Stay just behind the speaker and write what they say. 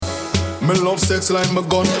Me love sex like my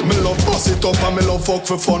gun. Me love bust it up and me love fuck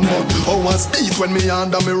for fun. But oh, one speed when me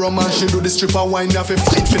under me rum and she do the stripper wine. You have to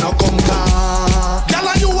fight finna come down. Girl,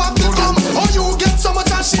 and you have to come. Oh, you get so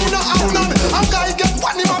much and she not have none. A guy get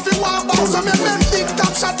one him off he want box. So me men big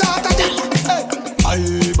top shot out of it. I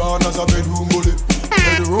born as a bedroom bully.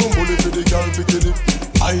 Bedroom bully for the girl bikini.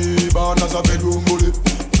 I born as a bedroom bully.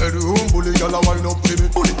 Bedroom bully, girl a wine up to me.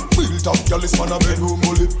 Bully, built up, girl is man a bedroom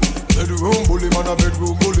bully. Bedroom bully, man a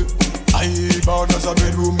bedroom bully. I born as a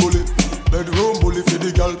bedroom bully. Bedroom bully for the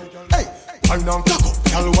girl. Hey, wine and cock up,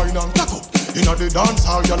 girl wine and cock up. Inna the dance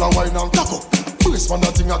hall, girl a wine and cock up. Brace man a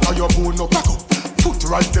thing at your bone no crack up. Foot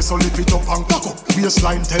right there so lift it up and cock up.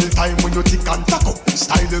 Waistline tell time when you tick and tack up.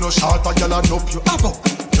 Style you no short a girl a dope you have up.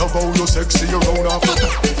 Love how you sexy, you round and fat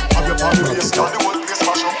up. Have your body waist, girl the whole place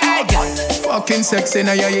mash up. Fucking sexy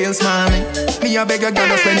now your heels, mommy. Me a beg a girl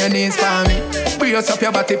to spend your knees for me. Brace up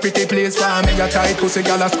your body, pretty place for me. Your tight pussy,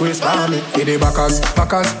 girl a squeeze for me. For the backers,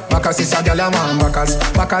 backers is a girl a man. Backers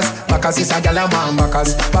is a girl a man.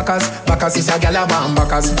 Backers is a girl a man.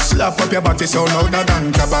 Backers slap up your body so louder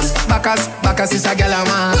than clappers. Backers is a girl a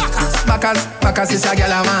man. Backers is a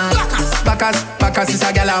girl a man. Backers is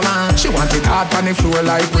a girl a man. She want it hard on the floor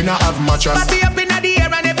like we not have mattress. Body up inna the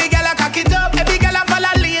air and every girl a cock it up. Every girl a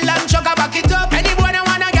follow lean and chuck a back it up. Any boy that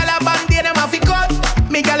want a girl a band-aid them a fi cut.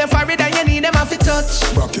 Me girl a forehead and you need them a fi touch.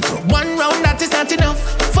 Back it up. One round that is not enough.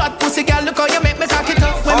 Fat pussy girl look how you make me cock it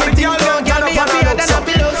up. When me think about girl me happier than a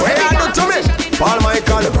pillow. What you do to me? Paul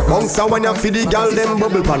Michael, bounce a when you feed the girl them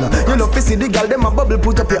bubble pan. You love to see the girl them a bubble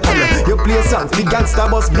put up your hand. You play song fi gangsta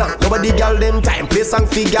bus blank. Nobody girl them time play song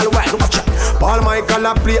fi girl wild. Watch out. Paul Michael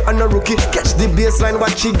a play on a rookie. Catch the baseline,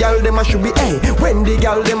 watch the girl them a should be. Hey, when the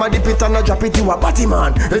girl them a dip it and a drop it, you a party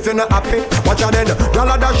man. If you not happy, watch out then. Girl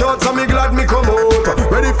a dash out, so me glad me come out.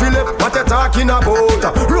 Ready Philip, what you talking about?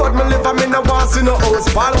 Road me live and me no want see no house.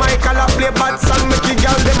 Paul Michael a play bad song, make the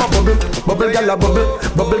girl them a bubble. Bubble girl a bubble,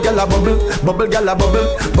 bubble girl a bubble, bubble girl a bubble,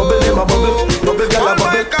 bubble them a bubble, bubble girl a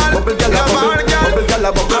bubble, bubble girl a bubble, bubble girl a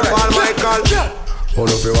bubble. Paul Michael.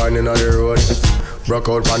 Hold up your wine inna the road. Broke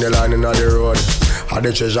out on the line inna the road. Had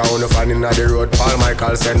the treasure on the fan inna the road. Paul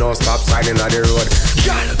Michael said no stop sign inna the road.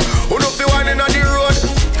 Girl, hold up your wine inna the road.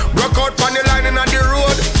 Broke out on the line inna the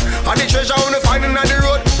road. Had the treasure on the fan inna the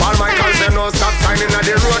road. Paul Michael said no stop sign inna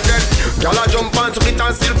the road. Then girl a jump on split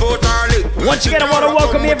and still vote early. Once again I want to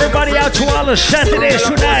welcome everybody out to all the Saturdays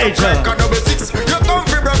tonight. You come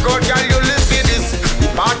free broke out, girl, you live for this. The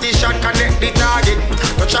party shot connect the target.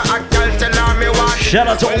 Touch a hot girl, tell her me what. Shout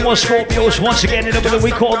out to all my Scorpios once again in the middle.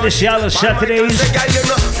 We call this Yellow Saturdays.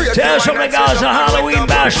 Tell some of the guys a Halloween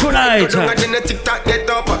bash tonight. But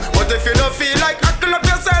if you don't feel like acting up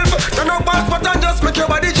yourself, turn up boss but and just make your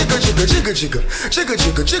body jiggle, jiggle, jiggle, jiggle, jiggle,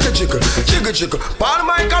 jiggle, jiggle, jiggle, jiggle, jiggle. Paul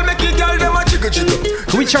Michael make you girl them a jiggle, jiggle.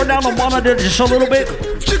 Can we turn down the monitor just a little bit?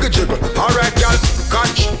 Jiggle, jiggle. Alright, girl,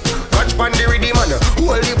 catch pan the rhythm man.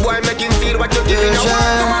 Hold the boy make him feel what you're giving him.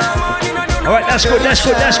 Alright, that's good, that's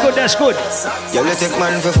good, that's good, that's good. Y'all take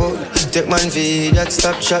man for food, take man for that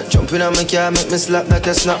stop shot. Jumping on my car, make me slap like a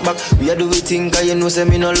snapback. We are do we think, cause you know say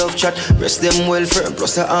me no love chat. Breast them well firm,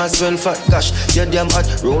 plus the ass well fat. Gosh, you're damn hot,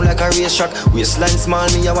 roll like a race track. Waistline small,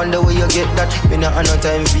 me I wonder where you get that. Me not have no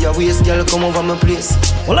time for your waist, girl, come over my place.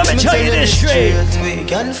 Well, let me tell you this straight. We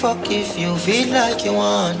can fuck if you feel like you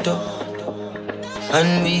want to.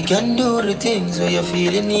 And we can do the things where you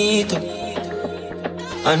feel you need to.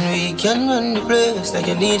 And we can run the place like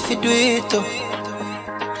you need to do it too.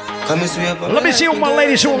 Let me see all my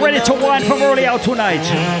ladies who are ready to wine from early out tonight.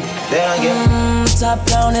 Top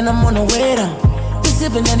down and I'm on the way down.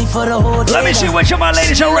 Let me see which of my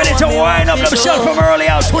ladies are ready to wind up themselves from early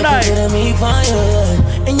out tonight.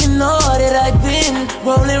 And you know that I've been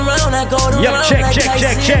rolling around, I go to yep,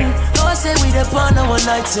 check. No, I say we the partner one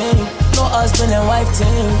night team. No husband and wife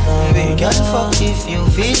team. We can fuck if you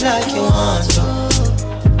feel like you want to.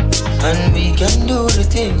 And we can do the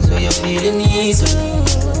things where you feel you need to.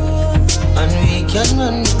 And we can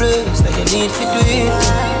run the place like you need to do it.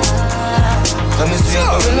 Come and see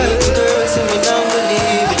how we like the girls and we don't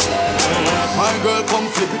believe it. My girl come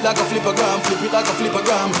flip it like a flippergram, flip it like a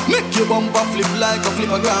flippergram. Make your bumper flip like a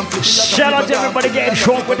flippergram, flip it like a flippergram. Shout out to everybody getting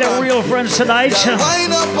drunk with their real friends tonight. Wind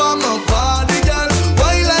up on my body, girl.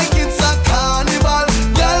 Why like it's a carnival?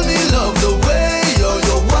 Girl, me love the way you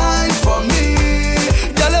wine for me.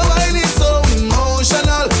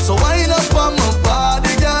 So wind up on my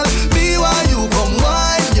body, girl. Me while you come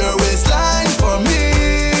wine your waistline for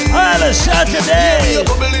me. On a Saturday. You're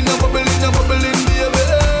bubbling, baby.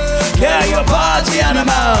 Girl, you're a party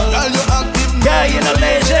animal. Girl, you're active. Girl, you're not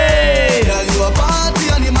lazy. Girl, you're a party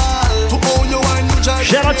animal. To own your wine, you try.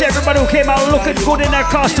 Shout out to everybody who came out looking good in their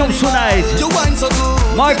costumes tonight.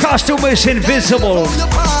 My costume is invisible.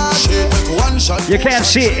 You can't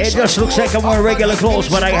see it, it just looks like I'm wearing regular clothes,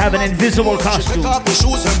 but I have an invisible costume. Then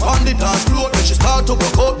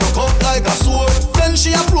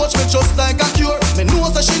she approached me just like a cure. Me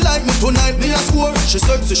know that she like me tonight, me a score. She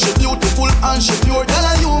sexy, she beautiful and she pure. Tell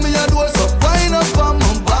her you me adore, so wind up on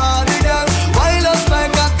my body, girl. Wind us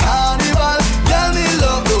like a carnival. Girl, me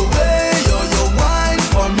love the way you wine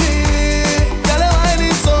for me. Girl, the wine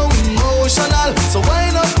is so emotional. So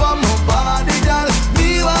wind up on my body, girl.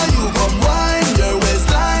 Me while you come wine your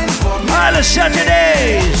waistline for me. All the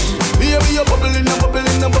Saturdays. Baby, you're bubbling, baby.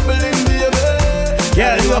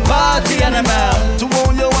 Girl, you a party animal. To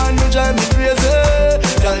own your wine, you drive me crazy.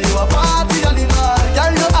 Girl, you a party animal.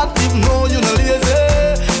 Girl, you active, no, you no lazy.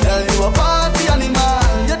 Girl, you a party animal.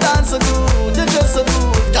 You dance so good, you dress so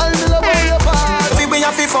good. Girl, you love all your party. We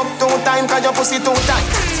have to fuck 2 times, cause your pussy too tight.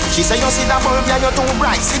 She say you see that bulb, yeah, you're too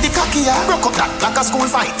bright. See the cocky, yeah, broke up that like a school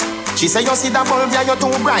fight. She say you see that bulb, yeah, you're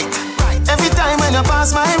too bright. Every time when you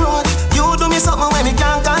pass my road, you do me something when me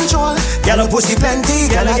can't control. Girl, your pussy plenty,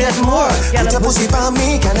 can I get more? Put your pussy for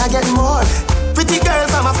me, can I get more? Pretty girl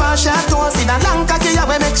from a far chateau, see that long cocky, yeah,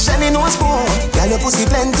 we make Shelly no spoon. Girl, your pussy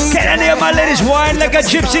plenty. Can any of my ladies whine like a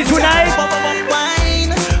gypsy tonight?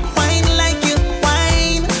 Wine, wine like you,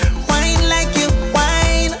 wine, wine like you,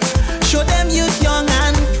 wine. Show them you young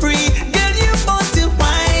and free. Girl, you want to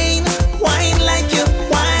wine, wine like you,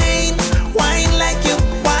 wine, wine like you,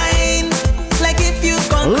 wine. Like if you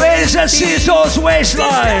gone Ladies and see those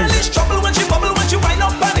waistlines. She's trouble when she bubble when she wind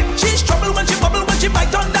up on it. She's trouble when she bubble when she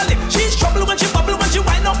bite on the lip. She's trouble when she bubble when she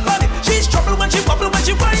wind up on it. She's trouble when she bubble when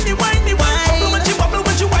she whiny, whiny, whiny. Trouble when she bubble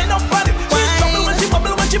when she wind up on it. She's trouble when she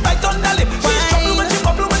bubble when she bite on the lip. She's trouble when she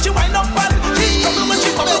bubble when she wind up on it. She's trouble when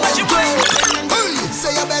she bubble when she whine.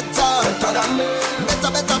 Say you better than me.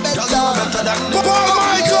 Better.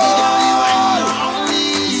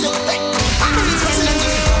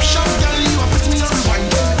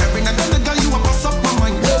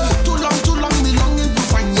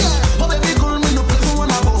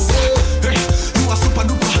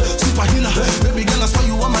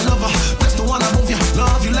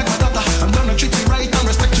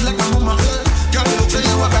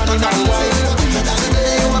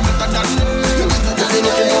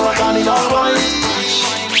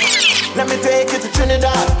 Let me take you to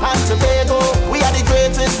Trinidad and Tobago. We are the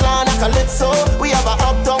greatest land of Calypso. We have a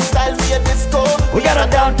uptown style for your disco. We got a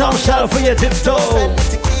downtown style for your tiptoe.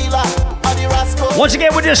 Once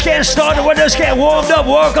again, we're just getting started. We're just getting warmed up.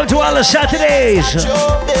 Welcome to all the Saturdays.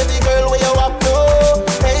 Baby girl, where you up to?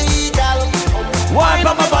 Hey, girl, Wipe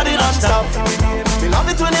up my body non-stop. we love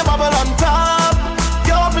it when you bubble on top.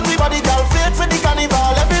 Your pretty body, girl, fit for the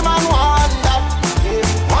carnival. Every man want that.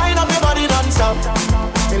 Wind up your body non-stop.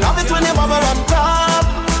 We love it when you bubble on top.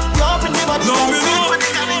 Your pretty body, girl, fit for the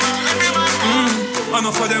carnival. Every man want.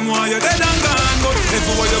 Enough of them want you dead and gone, but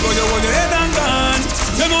everywhere you go, you want your head and gone.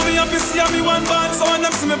 You know me happy see me one band, so when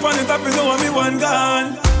them see me on the top, you know me one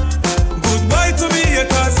gone. Goodbye to me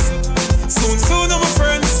haters. Soon, my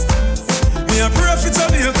friends. Me a pray for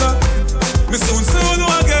Jamaica. Me soon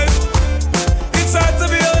again. It's hard to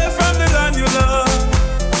be away from the land you love.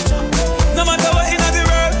 No matter what in the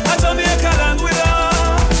world, a Jamaica land we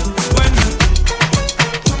love. When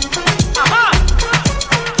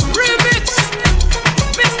Remix,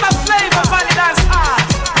 Mr. Flavor, Funny Dance Hard,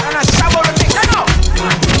 and a shower of mix. Come on.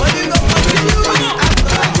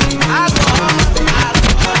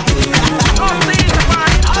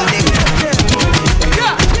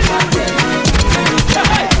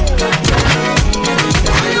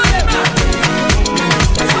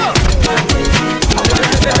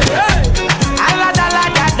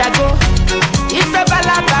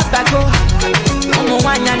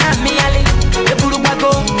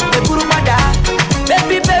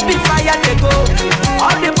 Baby, fire they go.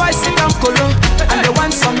 All the boys sit down colo, and they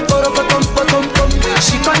want some poro tom.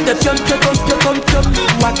 She come the pium.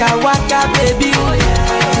 Waka baby,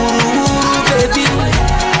 ooh baby,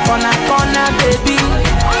 corner baby.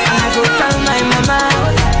 And I go tell my mama,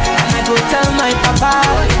 and I go tell my papa,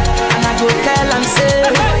 and I go tell them say,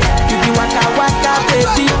 you be waka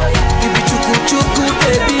baby, you be chuku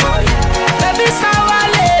baby, baby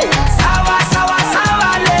sawale, sawale.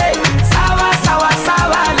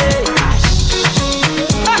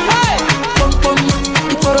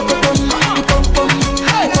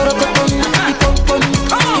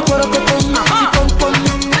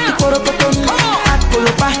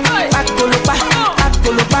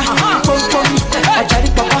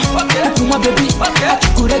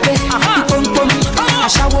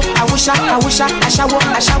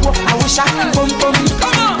 I wish I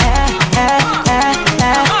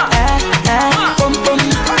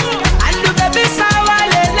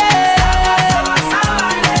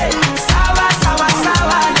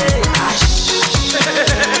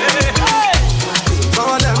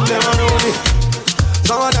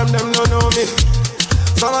them don't know me.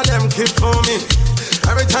 Some of them keep for me.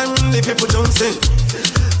 Every time the people jump in,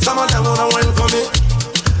 some of them wanna wine for me.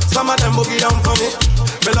 Some of them boogie down for me.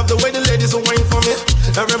 Me love the way the ladies will wine for me.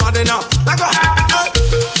 Everybody now, like go.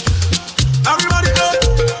 Everybody go.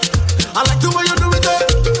 I like the way you do it.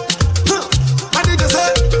 I did just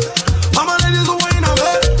say, all my ladies will wine on me.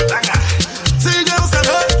 See girls say,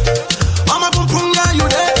 I'm a boom boom guy, you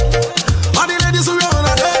there. All the ladies who run on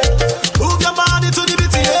it. Move your body to the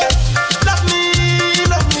beat, yeah. Love me,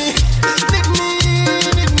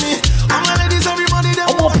 need me. All my ladies, everybody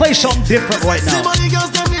there. I'm gonna play something different right now.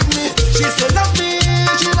 She said love me,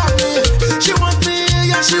 she love me. She want me,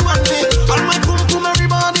 yeah, she want me. All my boom boom,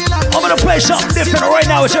 everybody love me. I'm gonna play something different right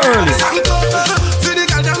now, it's early. See the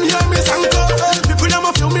girl them hear me sanko. People them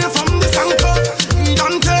a feel me from the sanko. He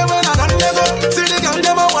don't tell when I don't never. See the girl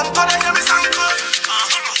them a want to hear me sanko.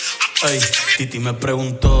 Ey, Titi me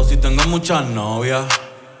preguntó si tengo muchas novias.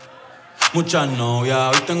 Muchas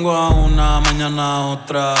novias, hoy tengo a una, mañana a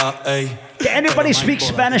otra, ey. Can anybody speak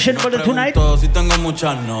Spanish in for tonight? Si tengo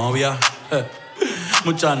muchas novias,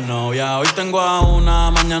 muchas novias. Hoy tengo a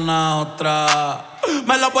una, mañana a otra.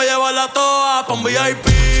 Me la voy a llevar a todas pa' un VIP,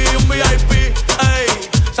 ey.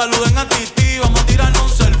 Saluden a Titi, vamos a tirarnos un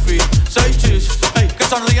selfie. 6 chis, ey. Que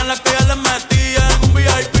sonrían las que ya les metí en un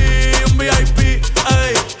VIP, ey.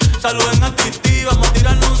 Saluden a Titi, vamos a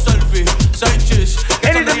tirarnos un selfie. 6 chis.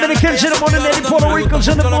 Any Dominicans in the morning, any Puerto Ricans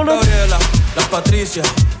in the morning. La Patricia,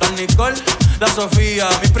 la Nicole, la Sofía.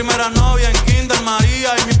 Mi primera novia en Kinder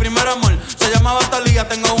María. Y mi primer amor se llamaba Talía.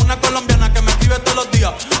 Tengo una colombiana que me escribe todos los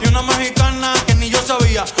días. Y una mexicana que ni yo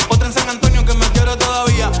sabía. Otra en San Antonio que me quiere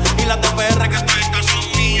todavía. Y la TPR que está en casa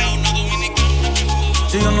mía. Una dominicana.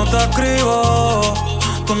 Si yo no te escribo,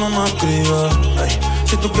 tú no me escribes. Ey.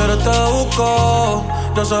 Si tú quieres te busco.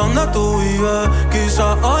 Yo sé dónde tú vives.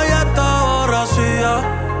 Quizás hoy está borracía,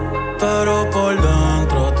 pero por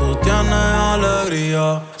dentro tú tienes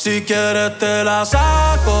alegría. Si quieres te la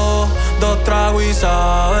saco, 2 tragos y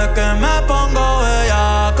sabes que me pongo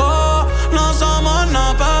bellaco. No somos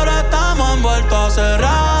nada, pero estamos envueltos hace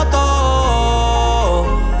rato.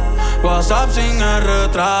 WhatsApp sin el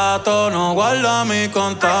retrato, no guarda mi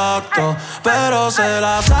contacto, pero se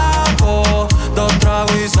la saco, 2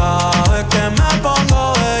 tragos y sabes que me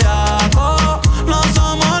pongo bellaco. No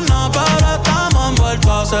somos nada, pero estamos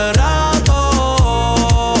envueltos hace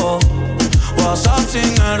rato. WhatsApp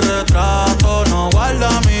sin el retrato, no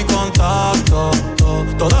guarda mi contacto.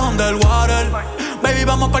 Todo es underwater, baby,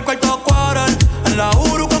 vamos pa'l cuarto quarter. En la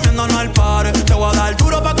Uru comiéndonos al pare. Te voy a dar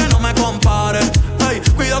duro pa' que no me compares. Ey,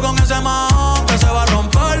 cuido con ese man que se va a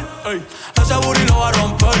romper. Ey, ese booty lo va a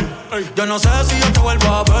romper. Ey, yo no sé si yo te vuelvo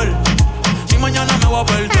a ver. Si mañana me voy a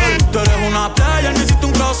perder. Tú eres una player, me hiciste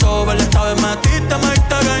un crossover. Esta vez metiste, me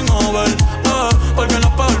diste game over. Porque no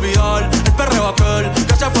puedo olvidar el perreo aquel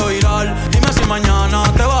que se fue viral. Dime si mañana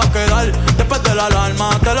te vas a quedar. Después de la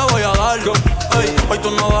alarma te lo voy a dar. Ey, hoy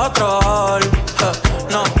tú no vas a trabajar.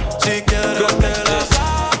 No, si quieres te la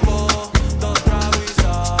saco. 2 tragos y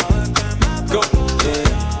sabes que me pongo.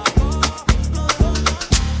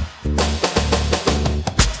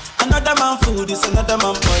 Another man food is another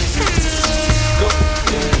man poison. Go,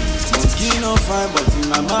 yeah. You know fine, but you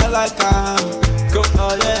my man like go,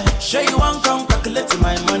 oh yeah. Sure you want come calculate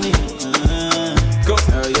my money. Go,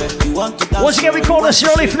 oh yeah. You want to dance. Once again, we call this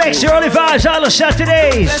Early Flex, Early Vibes, all the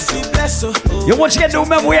Saturdays. You once again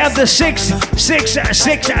remember we have the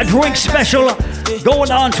 666 drink special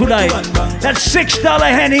going on tonight. That's $6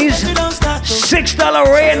 Hennies, $6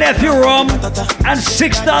 Ray and Nephew rum, and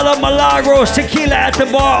 $6 Milagros tequila at the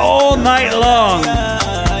bar all night long.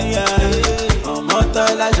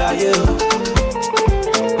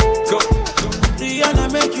 Rihanna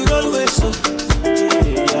make you always so.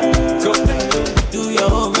 Go. Do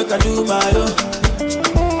your own, make I do my own.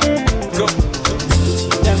 Go.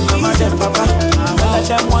 Them mama, them papa, let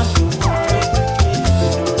them want.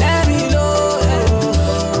 Let me know.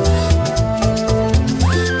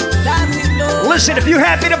 Listen, if you're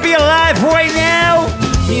happy to be alive right now,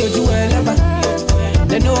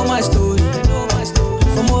 they know my story.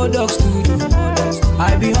 From old dogs to you,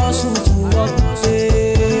 I be hustle to work.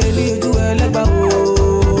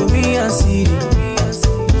 Me and City.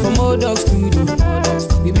 From old dogs to you,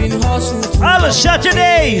 we been hustle to all the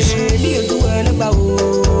Saturdays.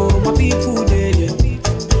 My people dead,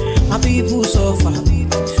 my people suffer.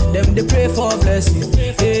 Them they pray for blessing.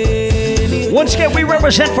 Once again, we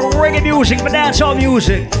represent for reggae music, for dancehall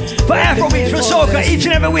music, for Afrobeats, for soca, each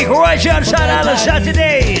and every week, right here on all the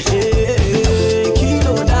Saturdays.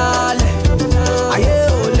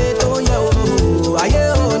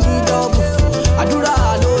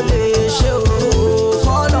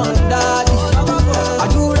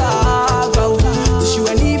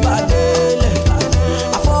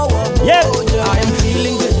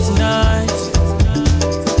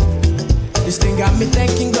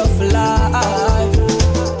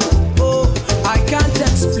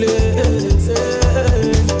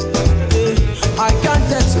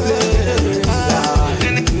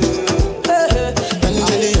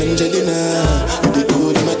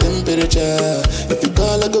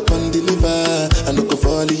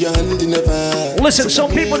 Listen,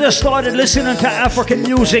 some people just started listening to African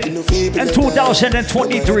music in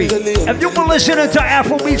 2023. If you've been listening to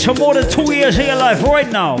Afrobeats for more than 2 years of your life right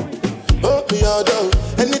now,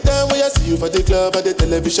 anytime when I see you for the club or the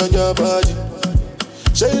television, your body.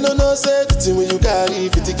 Sure you know no safety when you carry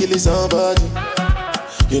 50 kill somebody.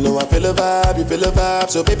 You know I feel a vibe, you feel a vibe,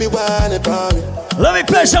 so baby whine about me. Let me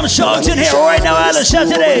play some songs in here right now, Island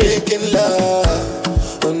Saturdays. Making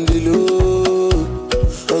love on the low,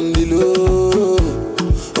 on the low,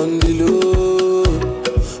 on the low,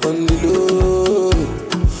 on the low,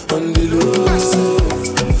 on the low, on the low,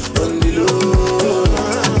 on the low,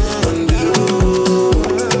 on the low.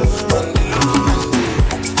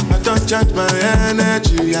 I don't charge my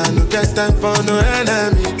energy, I no get time for no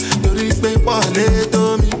enemy. You reach me for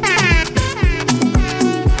to me.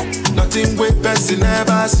 Nothing with person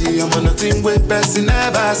never see. I'm on nothing with person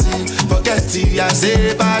never see. Forget it, I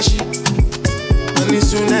say bashi. Money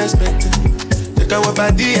soon expected. Take our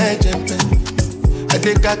body and jump. I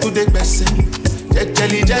take her to the person.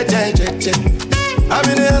 Jelly. I'm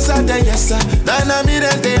in the answer, then yes sir. Then I'm in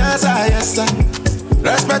the answer, yes sir.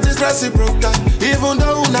 Respect is reciprocal, even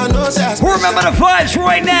though I know say. Remember the vibes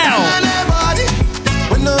right now. Anybody,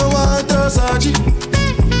 when no one throws on you.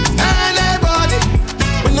 Anybody,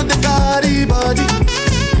 when no the carry body.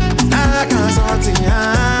 I can't something.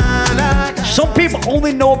 Some people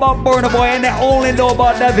only know about Burna Boy and they only know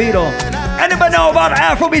about Davido. Anybody know about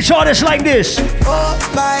Afrobeats artists like this? Oh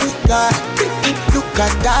my God, look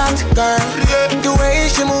at that girl, the way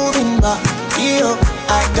she moving back. Yo,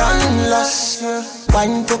 I done lost.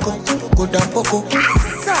 Wine poco, go down poco.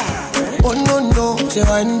 Oh no, say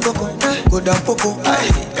wine poco, go down poco.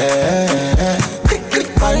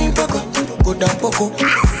 Wine poco, go down poco.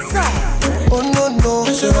 Oh no,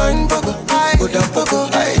 say wine poco, go down poco.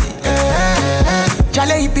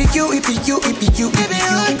 Chale, EPQ,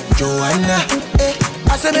 Joanna.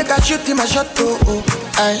 I say make a shoot in my shot, oh,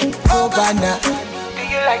 banana. Do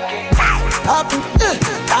you like it? Up,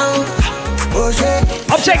 down.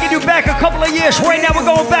 I'm taking you back a couple of years. Right now we're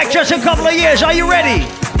going back just a couple of years. Are you ready?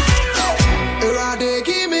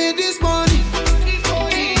 Give me this money.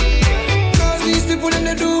 Cause these people in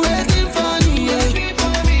the do anything funny.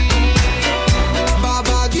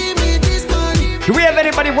 Baba, give me this money. Do we have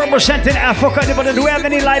anybody representing Africa? Anybody? Do we have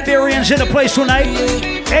any Liberians in the place tonight?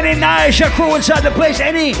 Any Niger crew inside the place?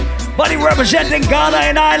 Anybody representing Ghana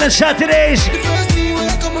and Island Saturdays? The first thing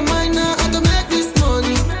will come in mind now, how to make this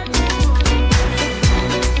money.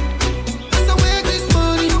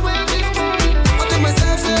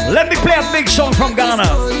 Let me play a big song from Ghana.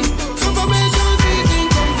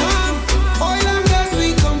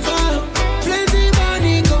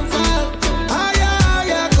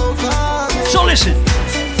 So listen.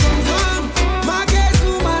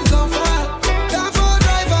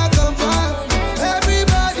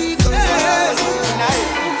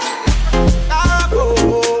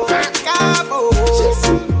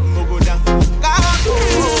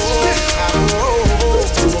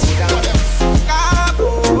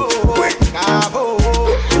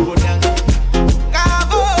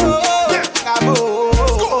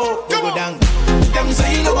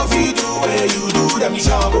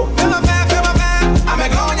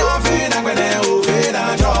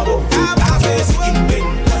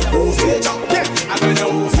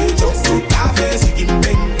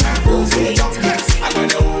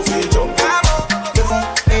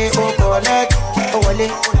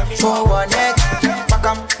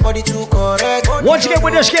 Once again,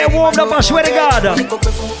 we just get warmed up, I swear to God.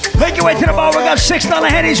 Make your way to the bar. We got $6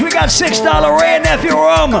 Hennies. We got $6 Ray and Nephew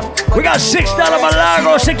rum. We got $6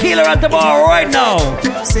 Milagros tequila at the bar right now.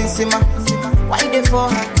 Sensima, why they for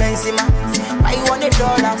Benzema? Why you want $1?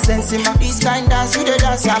 Sensima, this kind dance you the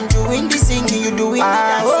dance. I'm doing the singing, you doing the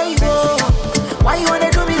dance. Why you wanna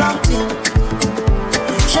do me wrong thing?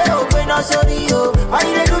 She open up sorry yo. Why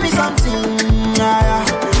you do me something?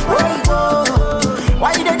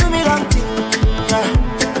 Why you do me wrong thing?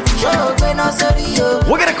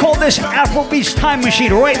 We're gonna call this Afrobeats Time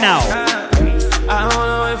Machine right now. I don't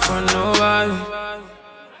wanna wait for nobody.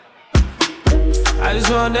 I just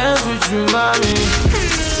wanna dance with you, mommy.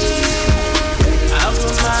 I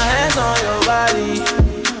put my hands on your body.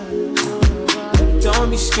 Don't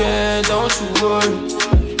be scared, don't you worry.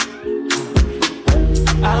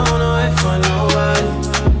 I don't wanna wait for nobody.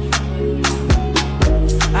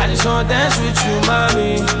 I just wanna dance with you,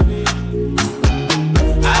 mommy.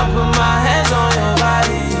 I put my hands on your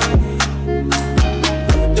body.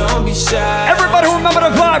 Don't be shy. Everybody remember the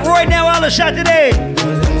vibe right now, Island Saturday.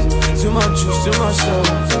 Too much juice, too much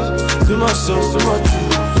sauce. Too much sauce, too much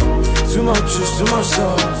juice. Too much juice, too much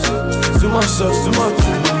sauce. Too much sauce, too much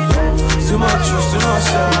juice. Too much use to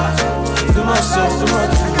myself. Too much sauce, too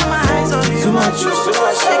much. Too much use to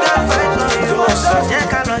myself. Too much sauce.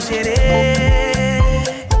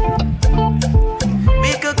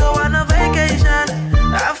 We could go on a vacation,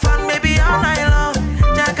 have fun maybe all night long.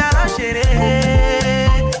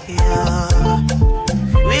 Yeah.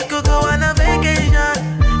 We could go on a vacation,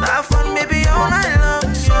 have fun maybe all night long.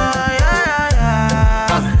 Yeah.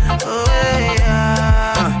 Oh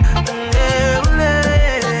yeah.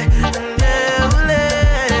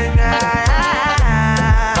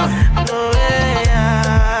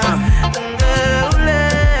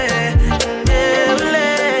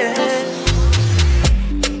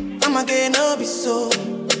 I'ma get no be so.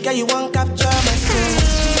 Yeah, you won't capture my soul.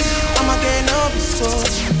 I'ma get no be so.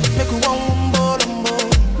 Make you one mumbo lumbo.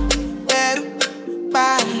 Beru,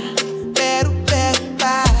 bye.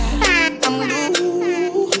 I'm blue.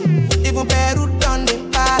 Even Peru done the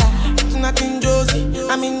para. Tonight in Josie,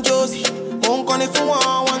 I'm in Josie. Won't call if you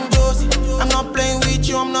want Josie. I'm not playing with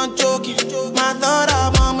you, I'm not joking. My thought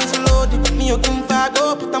of mom is loaded. Me you can fag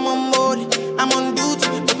up, but I'm on molly. I'm on duty,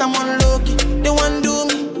 but I'm on low-key. They want do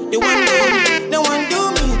me, they want do me. They want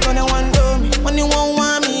do me, but they want do me. When you won't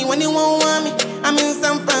want me, when you won't want me. I'm in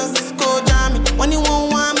San Francisco, Jammy. When you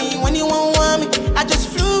won't want me, when you won't want me. I just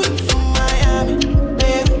flew in from Miami.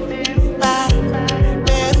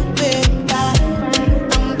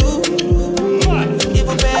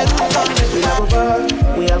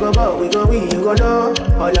 We go, you go know.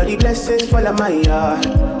 All of the blessings fall on my yard.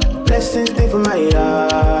 Blessings stay for my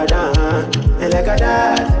yard, And like a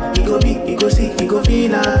dad, we go big, we go see, we go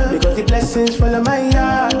feel because the blessings fall on my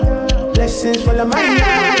yard. Blessings fall on my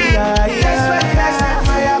yard, That's why that's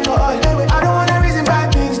my alcohol. I don't wanna reason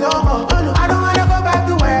bad things no more. I don't wanna go back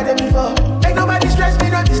to where I did before. Make nobody stress me,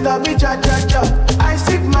 don't disturb me, cha. I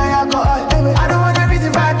sip my alcohol. I don't wanna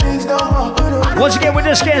reason bad things no more. Once again, we're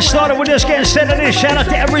just getting started. We're just getting set in. Shout out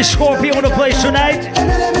to every Scorpio in the place tonight.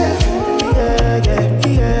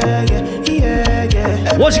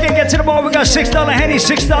 Once again, get to the bar. We got $6 Henny,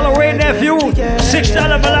 $6 Ray Nephew,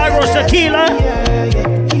 $6 Milagros Tequila.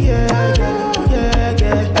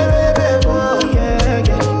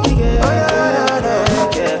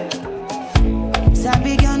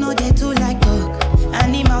 Sabi girl no dey too like talk.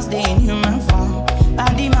 Animals they in human form.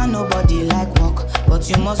 Body man nobody like walk. But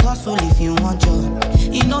you must hustle if you want job.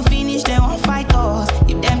 You no finish, they won't fight us.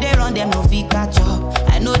 If them they run, them no fit catch up.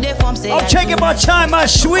 I know they form say I'm taking my time, I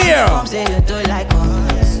swear. Form say you don't like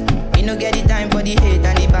us. You no get the time for the hate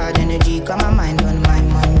and the bad energy. Come my mind on my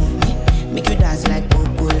money. Make you dance like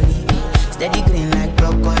broccoli. Steady green like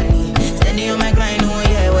broccoli. Steady on my grind, oh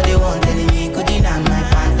yeah, what they want telling me. Could deny my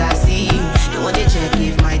fantasy. They want to check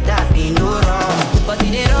if my tap ain't no wrong. But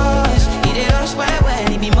it rush,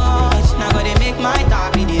 well, it be much. Now gotta make my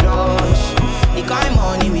tap in the rush. The kind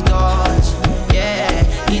money we touch, yeah.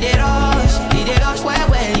 It rush,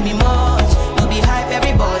 well, it be much. No be hype,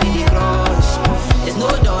 everybody they crush. There's no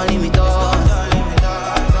darling with us.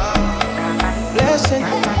 Blessing,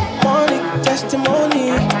 money,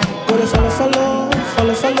 testimony. Go to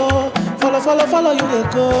follow, you will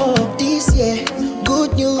go. This year,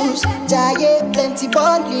 good news, giant plenty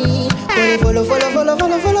bonding. Go to follow.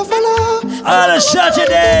 All the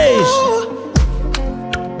Saturdays.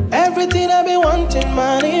 Everything I've been wanting,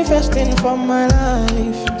 manifesting for my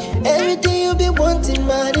life. Everything you've been wanting,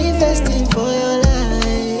 manifesting for your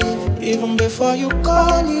life. Even before you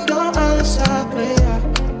call, you don't answer prayer.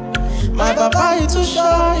 My papa is too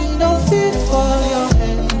shy, you don't fit for your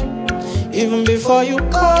hand. Even before you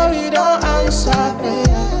call, you don't answer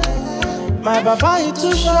prayer. My papa is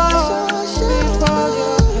too shy, fit for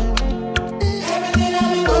your hand. Everything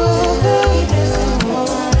I've been wanting, manifesting for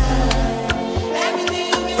my life. Everything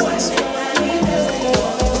you've been wanting,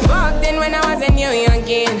 manifesting. Back then when I was a new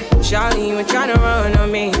youngin', Charlie, you were trying to run on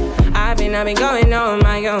me. I've been going on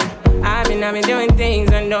my own. I've been doing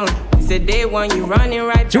things unknown. Today when you running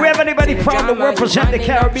right. Do we have anybody proud to represent the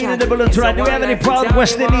Caribbean in the building tonight? Do we have any proud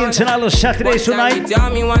West Indians and other Saturdays tonight?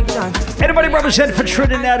 Anybody represent for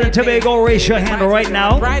Trinidad and Tobago? Raise your hand right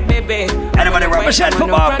now. Anybody represent for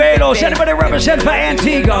Barbados? Anybody represent for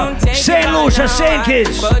Antigua, St. Lucia, St.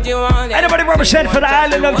 Kitts? Anybody represent for the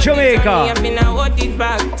island of Jamaica?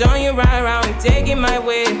 Don't you ride around taking my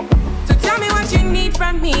way. So tell me what you need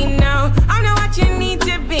from me now. I'm not what you need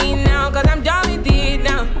to be now, cause I'm done with it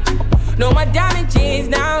now. No more damages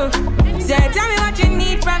now. So tell me what you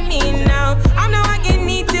need from me now. I'm not what you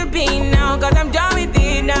need to be now, cause I'm done with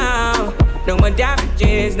it now. No more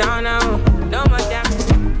damages now. No more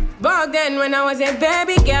damages. Back then when I was a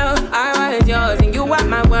baby girl, I was yours and you were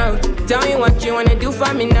my world. Tell me what you wanna do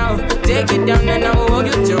for me now. Take it down and I will hold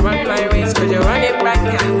you to run my race, cause you run it right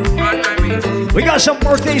now. Run my race. We got some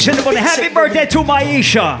birthdays in the morning. Happy birthday to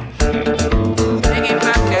Maisha.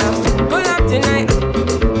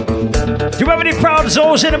 Do you have any proud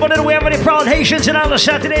Zoes in the morning? Do we have any proud Haitians in our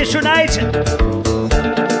Saturdays tonight?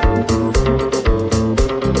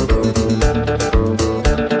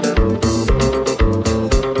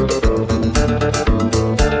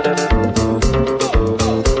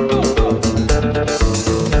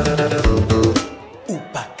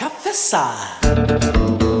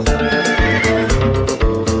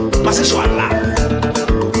 Mas c'est soit là.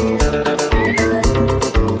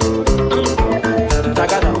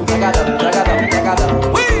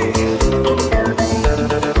 Oui.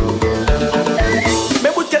 Mais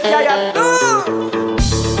vous êtes yaya.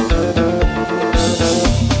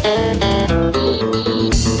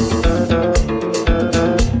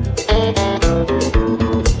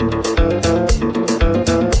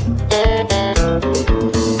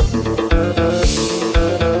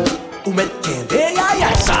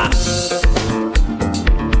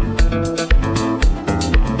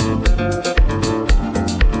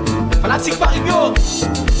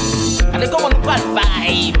 Allez, comment nous parle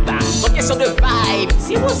vibe? Une question de vibe,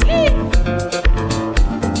 si vous sleep.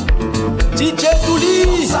 DJ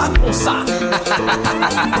Douli, ça pour ça.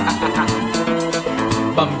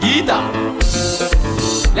 Bamguida,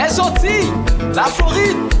 les Antilles, la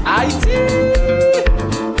Floride, Haïti,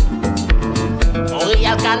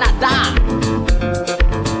 Montréal, Canada.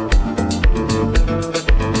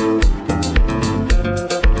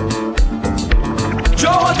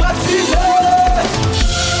 Joe doit filer.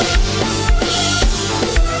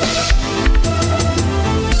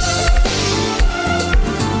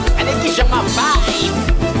 J'aime ma vibe.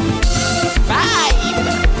 Vibe.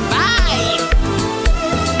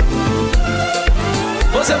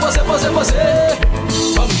 Você.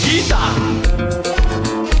 Bamguida.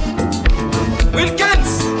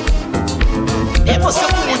 Wilkins. Et você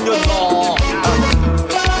pour mon nom.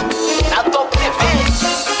 La top TV.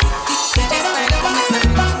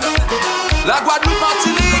 La Guadeloupe,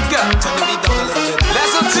 Martinique. Les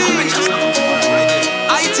Antilles.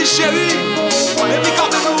 Haïti chérie. Let me come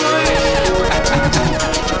to the world.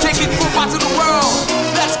 Take it from part of the world.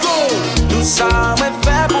 Let's go. Tout ça me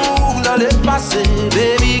fait pour dans le passé.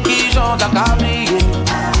 Baby qui chante à cablier.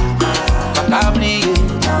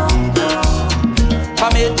 Pas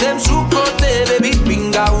mettre sous côté. Baby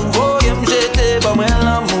pinga ou voyez me jeter. Pas moi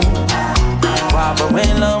l'amour. Pas moi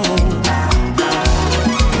l'amour.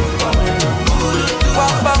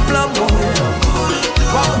 Pas l'amour.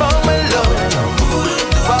 Pas moi l'amour.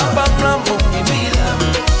 Pas l'amour.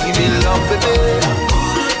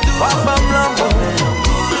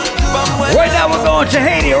 Right now we're going to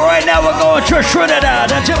Haiti. Right now we're going to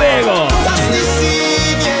Trinidad and Tobago. That's the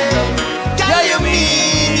scene, yeah. Girl, you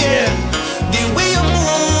mean, yeah. The way you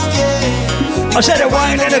move, yeah. I said the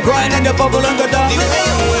wine and the grind and the bubble and the down. The way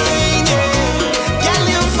you whine, yeah. Girl,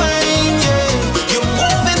 you fine, yeah. You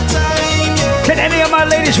move in time, yeah. Can any of my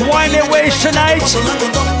ladies wine their waist tonight?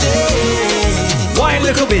 Wine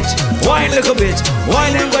little bit, wine little bit,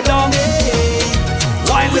 wine and go down.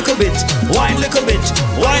 Wine little bit, wine little bit,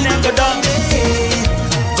 wine and go down.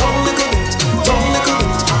 Don't look at it, don't look at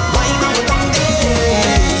it, wine and go down.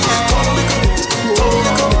 Don't look at it, don't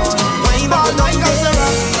look at it, wine and go down. Paul Michael say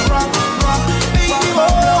rock, baby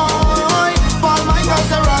boy. Paul Michael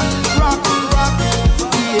say rock,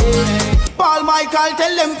 yeah. Paul Michael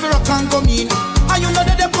tell them fi rock and come in. And you know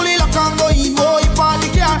that they pull it lock and go in. Boy, party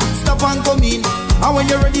car, stop and come in. And when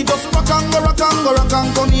you're ready, just rock and go, rock and go, rock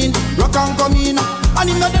and come in, rock and come in. And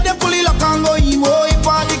you know that they pull it lock and go in. Boy,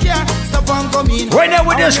 party car, stop and come in. Right now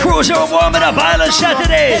with this cruiser, we're warming up Island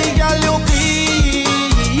Saturday. Hey, girl, you queen.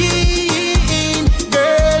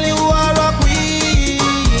 Girl, you are a queen.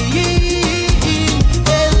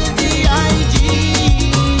 LDIG.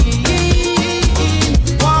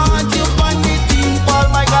 Want you on the team, Paul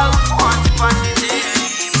Michael. Want you on the team.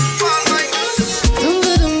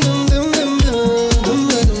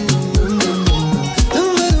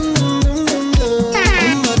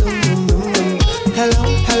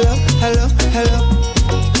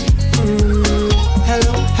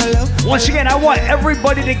 Once again, I want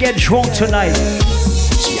everybody to get drunk tonight.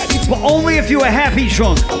 But only if you are happy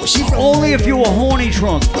drunk. Only if you are horny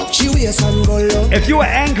drunk. If you are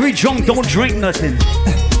angry drunk, don't drink nothing.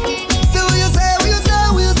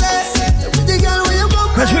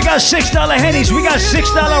 Cause we got $6 Hennies, we got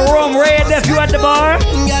 $6 rum red nephew at the bar.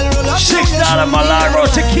 $6 Milagro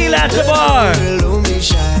tequila at the bar.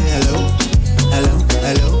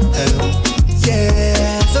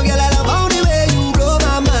 Yeah, so girl, I love all the way you blow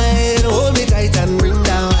my mind. Hold me tight and bring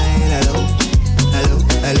down wine. Hello.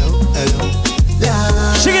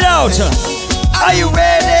 Sing it out. Are you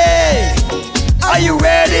ready? Are you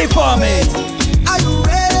ready for me? Are you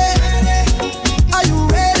ready? Are you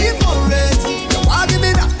ready for it? You want give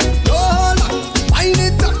me that? No hold back. Wind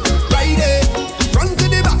it up, right there. Front to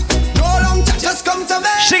the back. No long chat. Just come to me.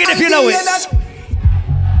 Sing it if you know it.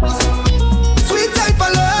 Sweet type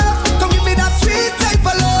of love. Come give me that sweet type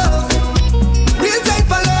of love. Real type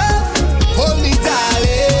of love. Hold me,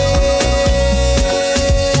 darling.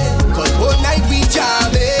 Cause whole night we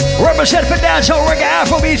jamming. Represent for dancehall, reggae,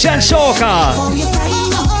 Afrobeats, and soca.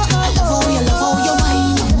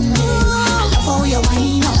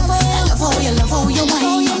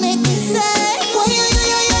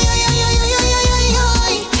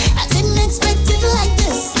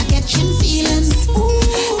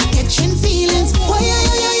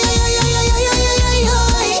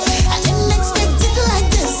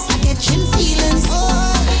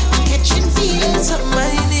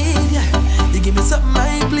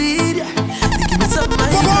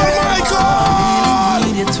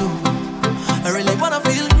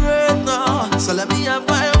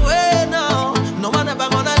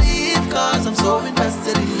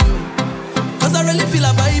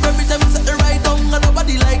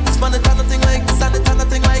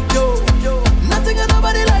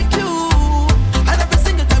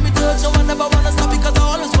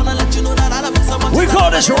 We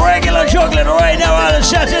call this regular juggling right now on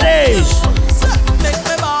Saturdays.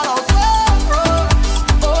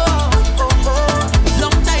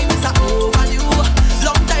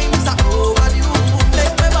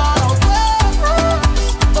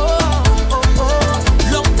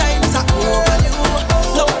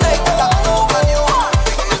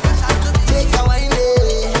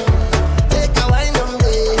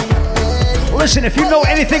 Listen, if you know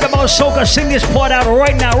anything about soca, sing this part out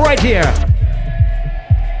right now, right here.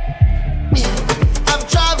 I've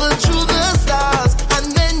traveled through the stars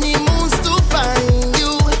and many moons to find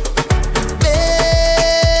you, baby.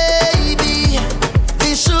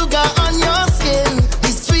 The sugar on your skin,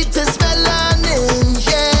 the sweetest melanin,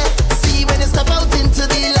 yeah. See when you step out into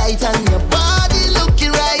the light and your body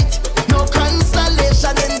looking right. No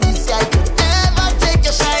constellation in the sky could ever take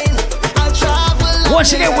your shine. I'll travel.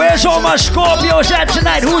 Once again, where's all my Scorpios at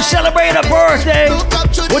tonight? Who's celebrating a birthday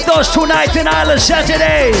with those 2 nights in Island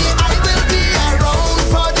Saturdays? I will be around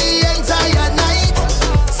for the entire night.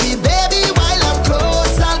 See, baby, while I'm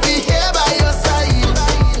close, I'll be here by your side.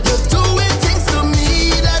 You're doing things to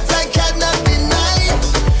me that I cannot deny.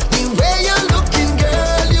 The way you're looking,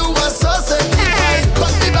 girl, you are so certified.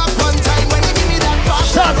 Put me back one time when you give me that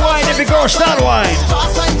fast. Start wine, every girl, start wine.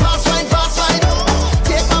 Fast wine, fast wine, fast wine.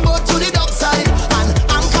 Take my boat to the dock side and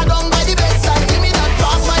anchor down by the bedside. Give me that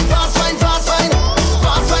fast wine, fast wine, fast wine.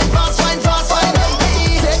 Fast wine, fast wine, fast wine.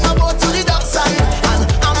 Take my boat to the dock side and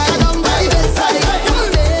anchor down by the bedside.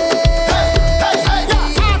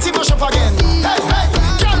 Party mash up again.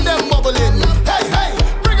 Girl them bubbling.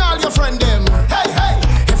 Bring all your friend them.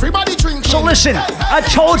 Everybody drink. So listen, I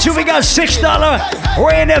told you we got $6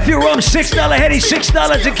 Ray Nephew rum, $6 Henny,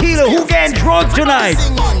 $6 tequila. Who getting drunk tonight?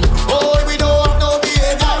 Oh, we don't have no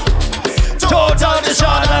behavior. Total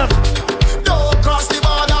disorder. Don't cross the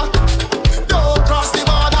border. Don't cross the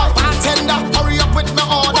border. Bartender, hurry up with my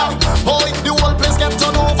order. Boy, the whole place get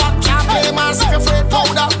turned over. Can't play mass if you're afraid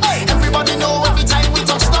powder. Everybody know every time we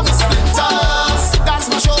touch down we splinters. That's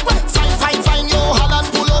my show. Fine, fine, fine, yo, Holland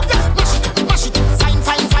pull up. Mash it, fine,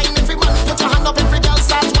 fine, fine. Every man put your hand up, every girl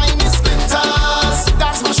start whining splinters.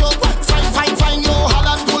 That's my show. Fine, fine, fine, yo,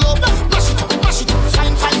 Holland pull up. Mash it,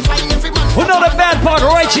 fine, fine, fine. Every man. Who know the bad part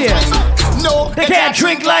right here? No, they can't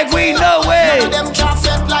drink like we, no way. None of them can't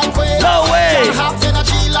fit like we. No way. Can't have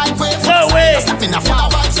energy like we. No way. Stepping up our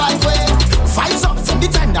vibes like we. Vibes up from the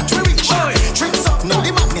time that we reach. Drinks up, no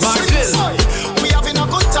the madness. We having a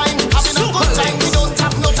good time, having a good time. We don't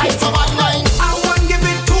have no time for one line. I want give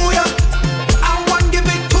it to ya. I want give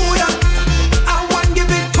it to ya. I want give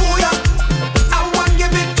it to ya. I want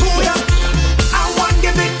give it to ya. I want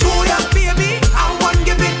give it to ya, baby. I want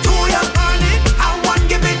give it to ya, honey. I want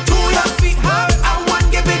give it to ya, sweetheart. I want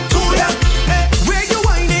give it to ya. Where you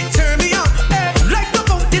whine it, turn me on. Like the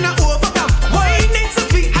fountain I overcome. Wine it so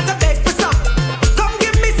sweet, I beg for some. Come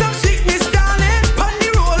give me some sweetness, darling. Pon the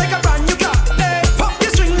roll like a brand new car. Pop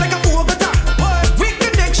your string like a Bogota. With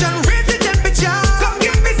connection, raise the temperature. Come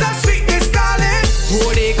give me some sweetness, darling.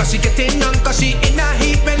 Hold it, cause she getting on, cause she in a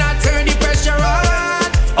heat when I turn the pressure on.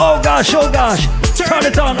 Oh gosh, oh gosh. Turn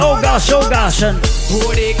it on, oh gosh, oh gosh. And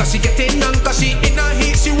Hold it, cause she getting on, cause she in a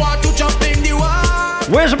heat. She want to jump in the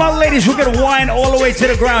water. where's my ladies who can whine all the way to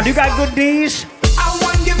the ground? You got good knees? I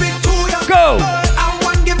want give it to ya. Go. I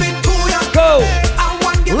want give it to ya. Go. I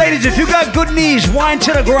want give Ladies, if you got good knees, whine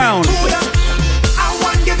to the ground.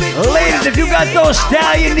 Ladies, if you got those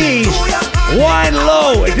stallion knees, wine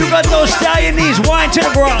low. If you got those stallion knees, wine to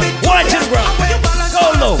the ground. Wine to the ground.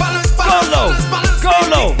 Go low. Go low. Go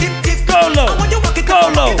low. Go low. Go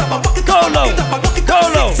low. Go low. Go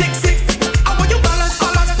low.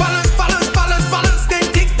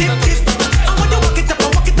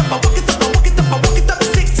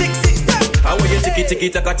 Tiki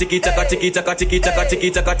taka tiki taka tiki taka tiki taka tiki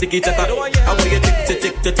taka tiki taka. I want you tick tick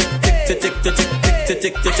tick tick tick tick tick tick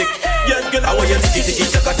tick tick tick. Yes, girl. I want you tiki tiki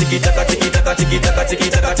taka tiki taka tiki taka tiki taka tiki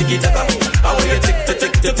taka tiki taka. I want you tick tick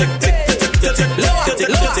tick tick tick tick tick tick tick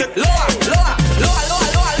tick tick. Lower, lower, lower, lower,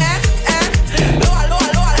 lower, left, lower, lower,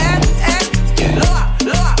 lower, left, lower,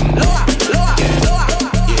 lower, lower, lower, lower.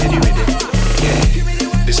 Yeah, you with it? Yeah.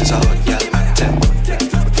 This is a hot girl anthem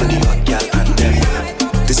for the hot girl anthem.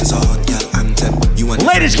 This is a hot girl anthem.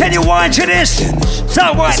 Ladies, can you whine to this?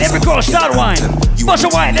 Start whine, every girl start whine. Bust a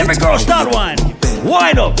whine, every girl start whine.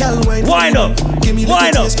 Wind up, wind up,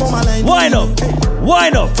 wind up, wind up,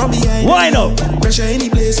 wind up, wind up. Pressure any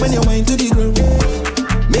place when you wind to the ground.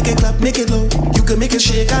 Make it clap, make it low. You can make it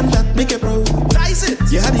shake and that make it pro. Nice it.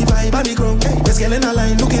 You had the vibe on the ground. Let's get in a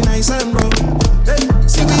line looking nice and brown. Hey,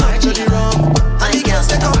 see me up to the rum. And the girls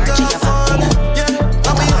they come to have fun. Yeah,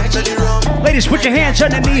 and we up to the rum. Ladies, put your hands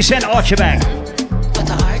on the knees and arch your back. Put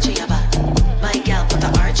the arch in your back. My girl, put the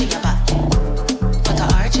arch in your back. Put the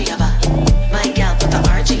arch in your back. My girl, put the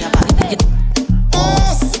arch in your back.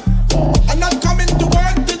 Boss, I'm not coming to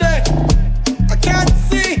work today. I can't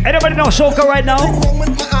see. Anybody know soca right now?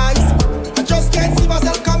 With my eyes, I just can't see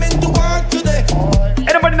myself coming to work today.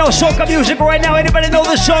 Anybody know soca music right now? Anybody know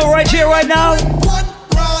this song right here, right now? One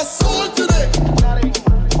brass soul today.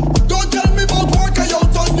 Don't tell me about work, I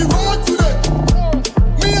out on the road today.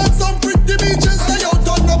 Me and some pretty beaches, I out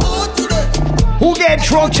on the boat today. Who get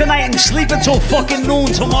drunk tonight and sleep until fucking noon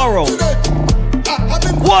tomorrow?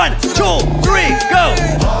 1, 2, 3, go!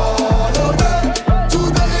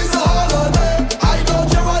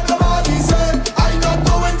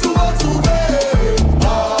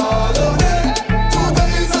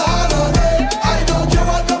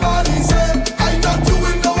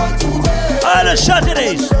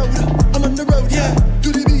 Saturdays. I'm on the road, yeah. To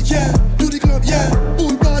the beach, yeah. To the club, yeah.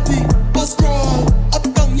 Pool party, bus crawl,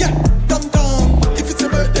 uptown, yeah. Downtown. If it's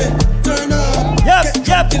your birthday, turn up.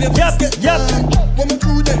 Yep. When my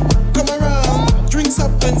crew there, come around, drinks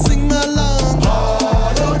up and sing along.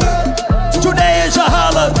 Today is a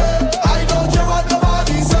holiday. I don't care what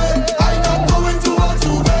nobody say. I'm not going to work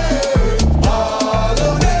today.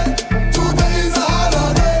 Holiday. Today is a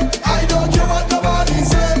holiday. I don't care what nobody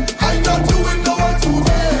say. I'm not doing no work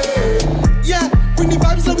today. Yeah, bring the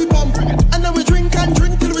vibes that we pump, and then we drink and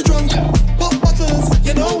drink till we drunk. Pop bottles,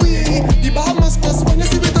 you know we. The bar must when you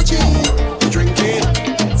see me touching. We drinking,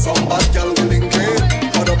 some bad girl we linking.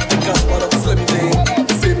 What up the cash, what up slim thing.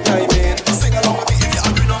 Same time in, sing along with me if you're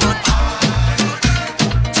agree no man.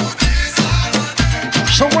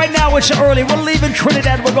 So right now it's early. We're leaving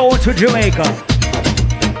Trinidad. We're going to Jamaica.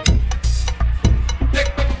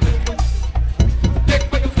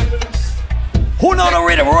 Who know the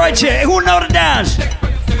rhythm right here? Who know the dance?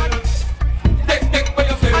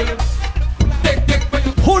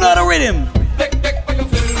 Who know the rhythm?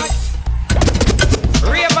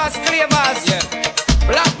 Ravers, clavers,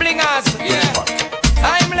 black blingers,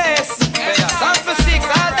 timeless, sound for six,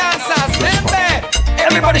 all dancers,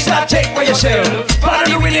 Everybody start take for yourself. Follow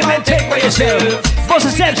the rhythm and take for yourself. Bust a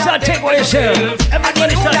step, start take for yourself.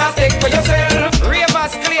 Everybody start take for yourself.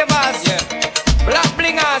 Ravers, clavers, black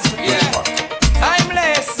blingers,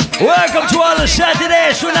 timeless. Welcome to all the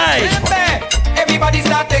Saturdays tonight. Everybody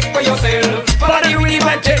start take for yourself. Follow the rhythm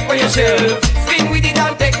and take for yourself. Spin with it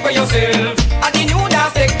and take for yourself. And the new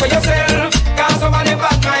dance take for yourself. Cause somebody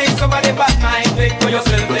bad mind, take for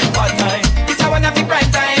yourself, take bad mind. This a one of the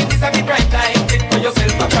bright time, this a the bright time. Take for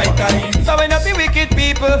yourself a bright time. So when you see wicked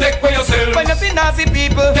people, take for yourself. When you see nasty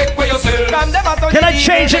people, take for yourself. Can I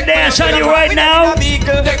change the dance on you right now?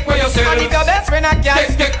 Take for yourself. And if your best friend a cat,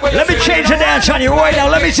 take for yourself. Let me change the dance on you right now.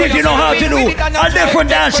 Let me see if you know how to do a different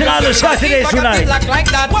dance on all the Saturdays tonight.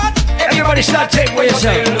 Everybody start take for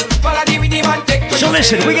yourself. So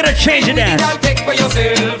listen, we're gonna change the dance. Take for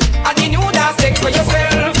yourself. And the new dance take for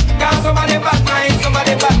yourself. Cause somebody bad mind, take for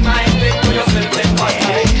yourself, take bad mind.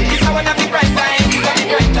 This a one of the bright time, this a the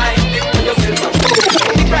bright time. Take for yourself.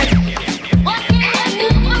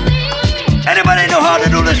 Anybody know how to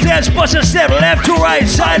do this dance? Bust a step, left to right,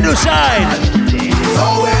 side to side.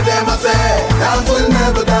 So where them a say, dance will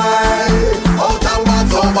never die. Out and bad,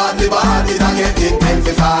 so badly bad, it a get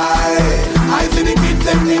intensified. I see the kids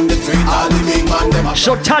them in the street, all the big man them.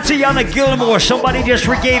 So Tatiana Gilmore, somebody just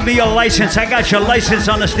gave me your license. I got your license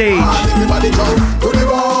on the stage.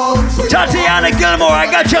 Tatiana Gilmore, I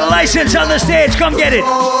got your license on the stage. Come get it.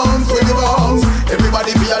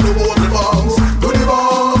 Everybody be a do the bounce, do the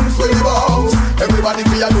bounce, do the bounce. Everybody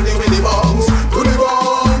be a do the bounce, do the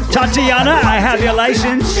bounce. Tatiana, I have your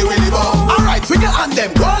license. Alright, swing your hand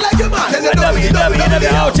them, go like your man. Then the double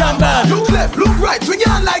out and back. Look left, look right, swing your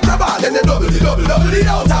hand like your man. Then the double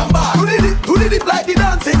out and back. Do the dip like the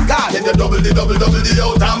dancing god. Then the double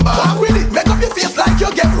out and back. Walk with it, make up your face like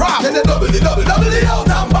you get robbed. Then the double out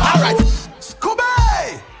and back. Alright,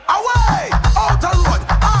 Scooby, away, out the road.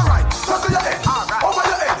 Alright, circle your head, over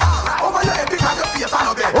your head, behind your face and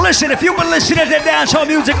your bed. Listen, if you've been listening to dancehall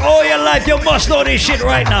music all your life, you must know this shit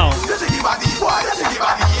right now.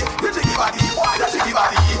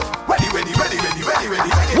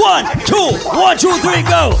 One, two, three,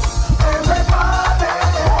 go.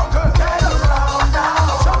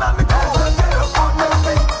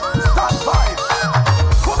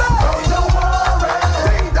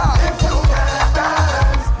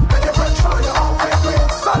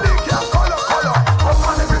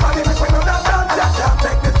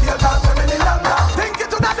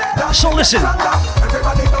 So listen,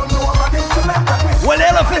 when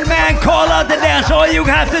Elephant Man call out the dance, all you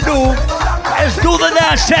have to do is do the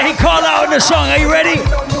dance that he called out in the song. Are you ready?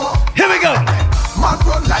 Here we go.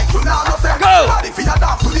 Go.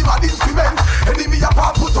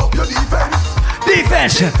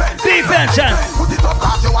 Defense.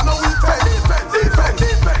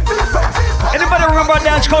 Anybody remember a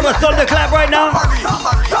dance called a Thunderclap right now? Come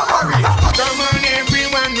on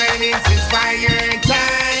everyone, when it's fire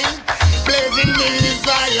time. Blazing this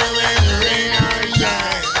fire when rain or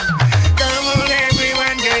shine. Come on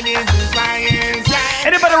everyone, when it's fire time.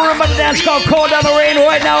 Anybody remember the dance called Call Down the Rain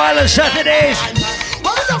right now, Island Saturdays?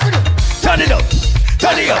 Turn it up.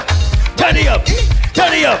 Turn it up. Turn it up.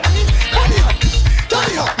 Turn it up. Turn it up. Turn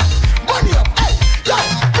it up. Burn it up. Hey, yo,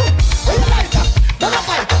 where you lighter? Don't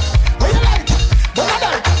fight. Where you lighter? Don't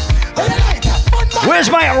lighter. Where you lighter? Where's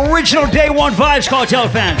my original Day One Vibes Cartel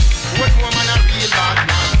fans?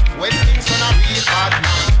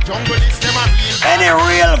 Any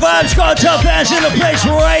real Vibes Cartel fans in the place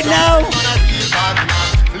right now?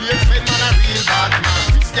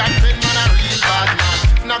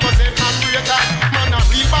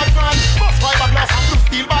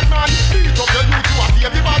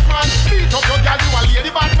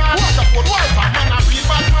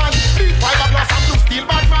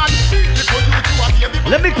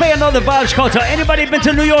 Let me play another Vibes Cartel. Anybody been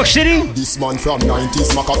to New York City? This man from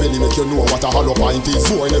 90s, Machiavelli make you know what a hollow pint is.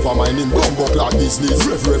 Boy, never mind him, bumbo clad business.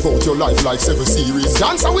 Rev out your life like 7 series.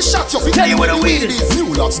 Dance and we shot your feet. Tell you what the weed is.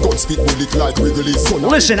 New lads gun spit bullet like Wrigley's.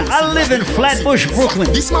 Listen, I live in Flatbush, Brooklyn.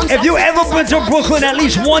 If you ever been to Brooklyn at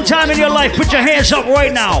least one time in your life, put your hands up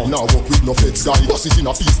right now. Now walk with no feds guy. Bust it in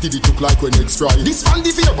a feast, did it look like when eggs fry. This fan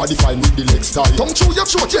the fear body fine with the legs tie. Come through your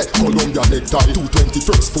throat, yeah. Columbia necktie.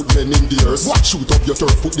 221st, put men in the earth. Watch shoot up your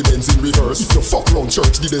turf, put the Benz in reverse. If you fuck round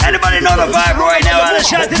church, did anybody know the vibe right now on the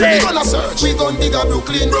shot today? We gon' dig a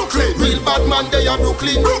Brooklyn. Real bad man, they are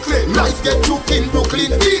Brooklyn. Life get took in Brooklyn.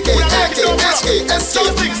 BK, AK, SK, SK.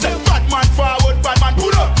 Bad man forward, bad man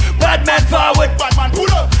pull up. Bad man forward, bad man pull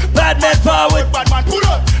up. Bad man forward, bad man pull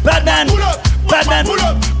up. Bad man pull up. Bad man pull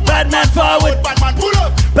up. Bad man forward, bad man pull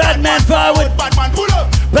up. Bad man forward, bad man pull up.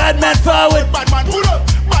 Bad man forward, bad man pull up.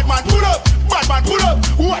 Bad man pull up. Bad man pull up.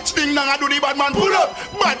 Watch thing now I do the bad man pull up.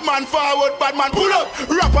 Bad man forward, bad man pull up.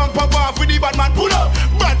 Rap and pop off with the bad man pull up.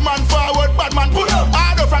 Bad man forward, bad man pull up.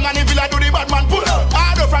 I do Frank and if I do the bad man pull up.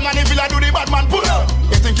 I do Frank and if I do the bad man pull up.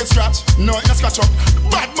 You think it's scratch? No, it's scratch up.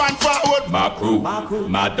 Bad man forward. My crew,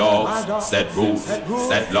 my dogs, set rules,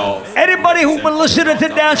 set laws. Anybody who been listening to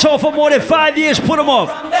dancehall for more than 5 years, put them up.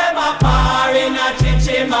 From them a par in a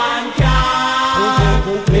chichi man can.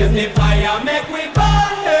 With the fire make we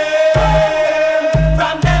burn them.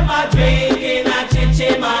 From them a drink in a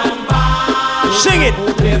chichi man bar. Sing it.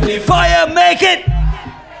 Fire make it.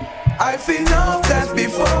 I've seen enough dance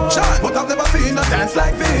before, but I've never seen a dance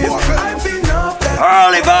like this. I've seen enough dance.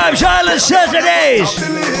 Early Vibes Island Saturdays.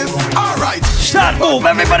 Alright. Start move,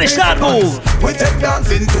 everybody start move. We take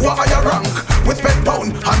dancing to a higher rank. We spend pound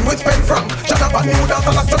and we spend franc. Shut up and new dance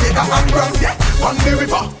like Jamaica and Grand. Yeah, on the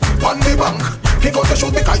river, on the bank. Kick out the shoot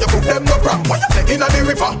because you put them no prank. Why you taking on the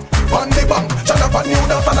river, on the bank. Shut up and new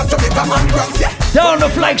dance like Jamaica and Grand. Yeah, down the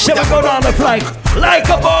flag, so we go down the flag. Like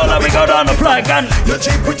a baller, we go down the flag and you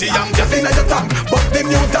cheap pretty young, just in your tongue. But the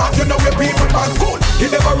new dance, you know where people are good.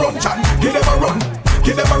 He never run, Chan, he never run.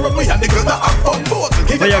 He never run me and the girls that have fun both.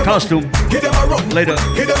 Give for your costume. Later.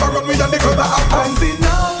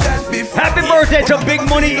 Happy birthday to Big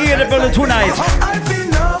Money E in the building tonight.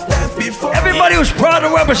 Everybody who's proud to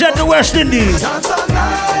represent the West Indies.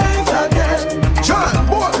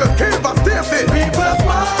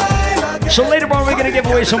 So later on, we're gonna give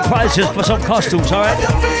away some prizes for some costumes, all right?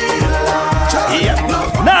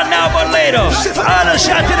 Not now, but later. On the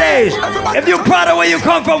Saturdays. If you're proud of where you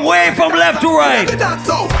come from, wave from left to right.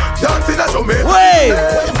 Wave.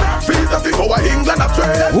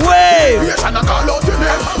 Wave.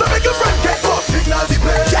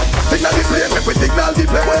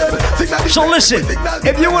 So listen,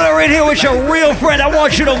 if you want to right here with your real friend, I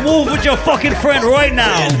want you to move with your fucking friend right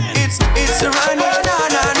now.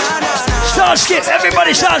 Start skip,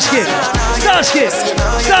 everybody start skip. Start skip,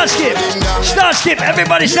 start skip, start skip,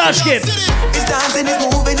 everybody start skip. It's dancing, it's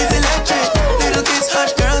moving, it's electric. Little kids,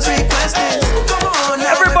 hot girls requesting. Come on,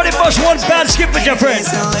 everybody bust one bad skip with your friend.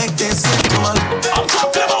 I'm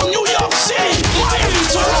talking about New York City, Miami,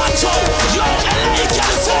 Toronto, yo, LA,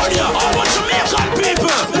 California, all my Jamaican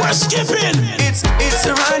people, we're skipping. It's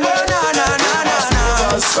a run,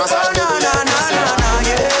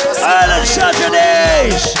 Island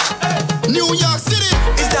Saturdays. New York City.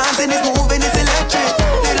 It's dancing, it's moving, it's electric.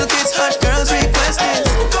 Little kids, hot girls requesting.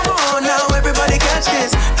 Come on now, everybody catch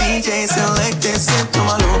this. DJ select this, skip to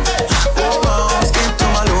my loop. Oh, skip to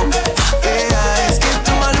my loop. Yeah, skip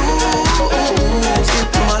to my loop. Skip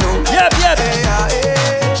to my loop. Yep. Yeah.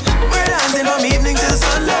 We're dancing from evening till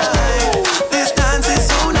sunlight. This dance is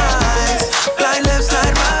so nice. Slide left,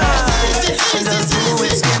 slide right.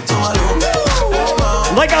 Skip to my loop.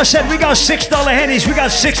 Like I said, we got $6 Hennies, we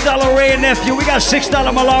got $6 Ray and Nephew, we got $6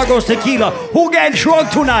 Malagos tequila. Who getting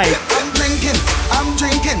drunk tonight? I'm drinking.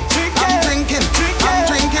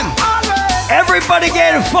 Everybody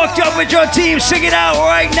getting fucked up with your team. Sing it out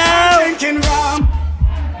right now.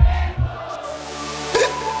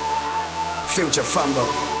 Future Fambo.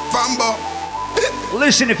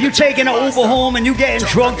 Listen, if you're taking an Uber home and you getting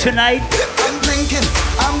drunk tonight, I'm drinking.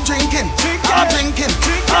 I'm drinking.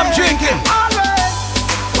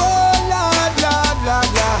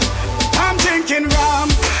 I'm drinking rum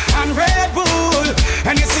and Red Bull,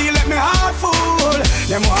 and you see, let me heart full.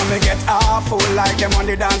 Them want me get awful, like them on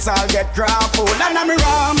the dance, I'll get grappled. And I'm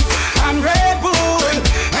rum and Red Bull,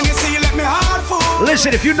 and you see, let me heart full.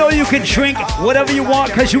 Listen, if you know you can drink whatever you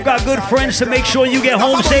want because you got good friends to make sure you get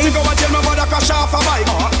home safe.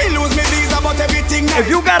 If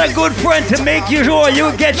you got a good friend to make sure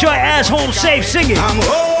you get your ass home safe, sing it.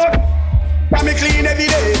 I'm clean every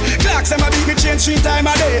day. Clocks and my baby change 3 times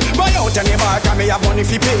a day. Buy out any mark and me have money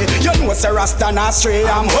fi pay. You know it's a Rasta not stray.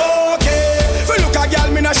 I'm okay. If you look a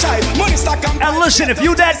girl, me no shy. Money stack and listen, if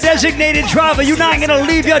you that designated driver, you're not gonna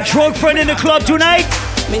leave your drunk friend in the club tonight.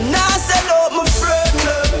 Me nah sell out my friend.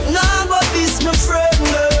 Nah go this my friend.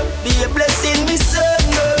 Be a blessing, me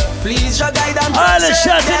son. Please your guide and all the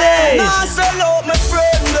Saturdays. Nah sell out my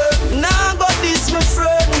friend. Nah go this my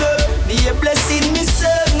friend. Be a blessing, me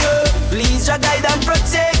son. Please your guide and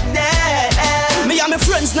protect them. Me and my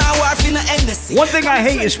friends now are finna end this. One thing I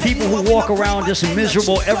hate is people who walk around just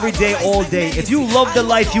miserable every day, all day. If you love the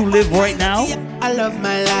life you live right now, I love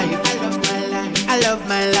my life. I love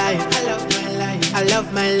my life. I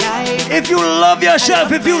love my life. If you love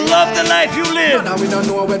yourself, if you love the life you live. Now we don't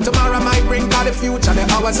know when tomorrow might bring, cause the future the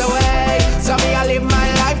hours away. So me I live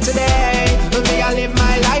my life today. Me I live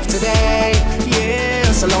my life today.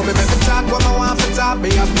 Yeah. So long me make me talk what I want to talk.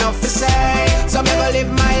 Me have enough to say. So me gonna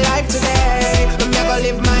live my life today. Me gonna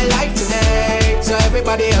live my life today. So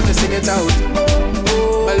everybody else to sing it out.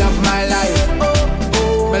 Me love my life.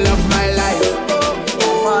 Me love my life.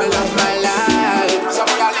 Me love my life. So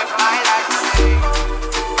me gonna live my life today.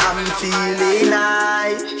 I'm feeling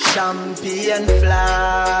nice, champagne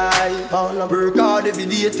fly. Work hard every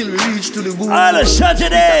day till we reach to the goal. All the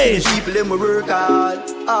Saturdays. People them we work hard,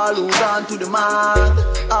 all who gone to the mark.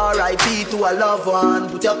 R.I.P. to a loved one,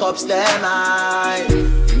 put your cups down high.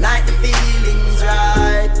 Night the feelings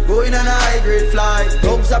right, going on a high grade flight.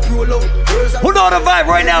 Dogs are pro low, girls are. Who know the vibe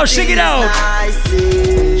right now? Sing it out.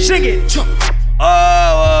 Sing it.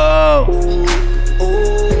 Oh.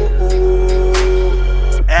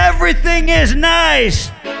 Everything is nice.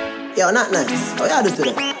 Yo, not nice. Oh, yeah, do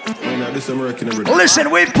today. Listen,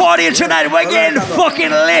 we're partying tonight. We're getting fucking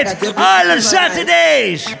lit. All the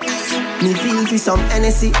Saturdays. Me feel for some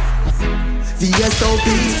NSC. VSOP.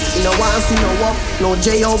 You know, want see no walk, no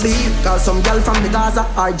JOB. Cause some girl from the Gaza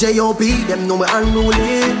are JOB. Them know me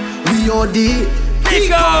unruly. We OD.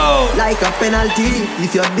 Pico. Like a penalty.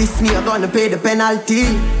 If you diss me, you're gonna pay the penalty.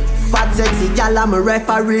 Fat sexy gal, I'm a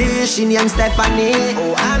referee. She named Stephanie.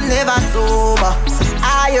 Oh, I'm never sober.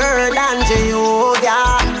 higher than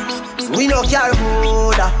Jehovah. We no care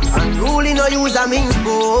border, and ruling no use a means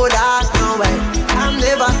border. No way, I'm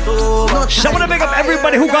never sober. So I want to make up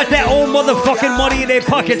everybody who got their own motherfucking money in their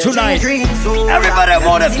pocket tonight. Everybody have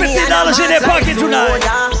more than $50 in their pocket tonight.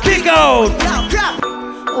 Kick out.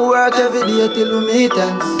 Work every day till we meet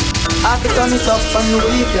ends. I can turn it up on the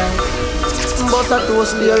weekends. But I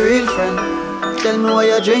toast be a real friend. Tell me why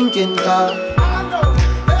you're drinking, car.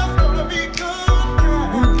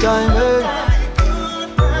 Good time, eh?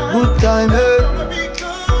 Good time, eh?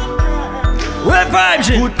 We're vibes.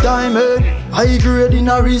 Good time, eh? High grade in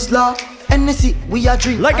a Rizla. NSC, we are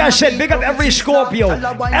drink. Like I said, big up every Scorpio.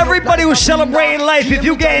 Everybody who's celebrating life. If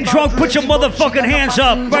you getting drunk, put your motherfucking hands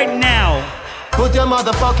up right now. Put your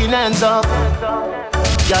motherfucking hands up.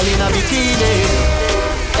 Y'all in a bikini.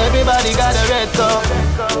 Everybody got a red cup.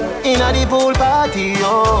 In a the pool party,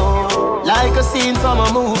 oh. Like a scene from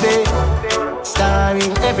a movie.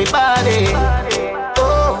 Starring everybody.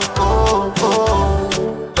 Oh, oh, oh.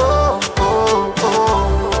 Oh, oh,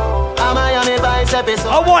 oh. Am I on a bicep?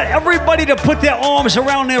 I want everybody to put their arms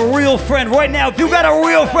around their real friend right now. If you got a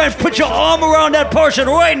real friend, put your arm around that person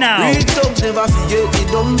right now. Real thugs never forget the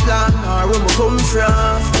dumb plan or where we come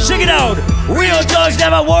from. Sing it out. Real thugs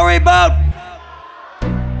never worry about.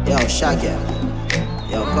 Yo, Shaggy.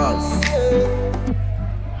 Yo, cuz.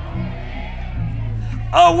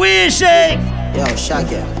 Oh, we say. Yo,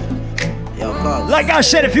 Shaggy. Yo, cuz. Like I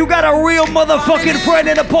said, if you got a real motherfucking friend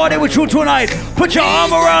in a party with you tonight, put your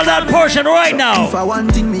arm around that person right now. If I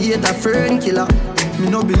want thing, me hate a fern killer. Me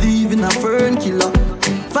no believe in a fern killer.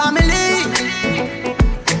 Family.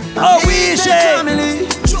 Oh, we say. Family.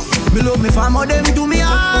 Me love me family, them to me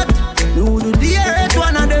heart. Me would do the earth,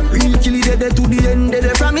 one of them. Real kill it, they to the end,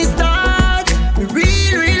 they from me start. Me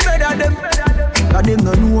real better them. Cause them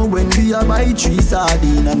no know when we a buy 3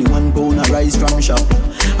 sardines and the 1 pound of rice from shop.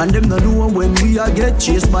 And them no know when we a get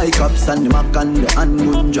chased by cops and the mac and the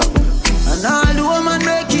handgun job. And all the woman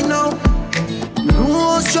make it now. Me know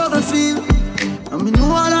how struggle feel. And me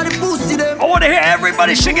know all of the pussy them. I want to hear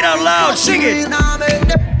everybody sing it out loud. Sing it.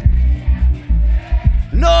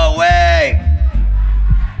 No way.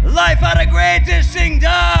 Life are the greatest thing,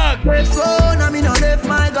 dog. Me no left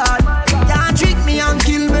my God. Can't trick me and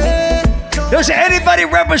kill me. Does anybody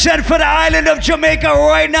represent for the island of Jamaica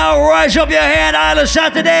right now? Rise up your hand, Island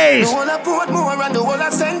Saturdays. The whole of Portmore and the whole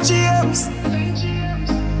of St. James.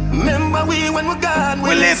 Remember we when we're gone,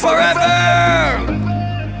 we live forever.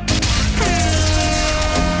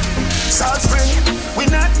 South Spring, we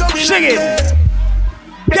not going. Sing it.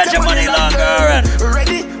 Get your money longer and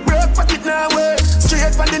ready. Work for it now.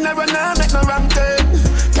 Straight for the narrow now, make no wrong turn.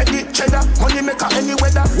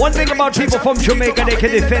 One thing about people from Jamaica, they can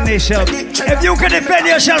defend themselves. If you can defend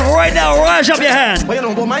yourself right now, rise up your hand.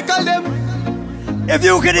 If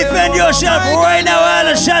you can defend yourself right now,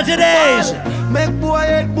 Island Saturdays. Make boy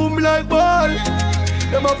head boom like ball.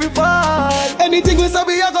 Them up in fall. Anything we say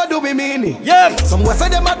we are gonna do, we mean it. Yep. Some boys say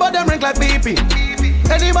them mad, but them rank like BP.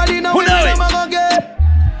 Anybody know who know it? Gonna get?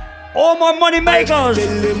 All my money makers.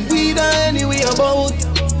 Tell them we done anyway about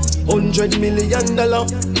 $100 million.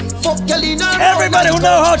 Everybody who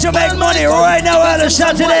know how to make money right now on the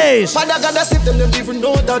Saturdays. Father God, I them even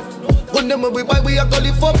know that. When them we buy, we are gonna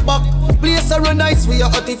live up back. Place are nice, we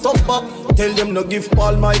are at it up back. Tell them no give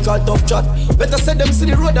Paul Michael tough chat. Better say them see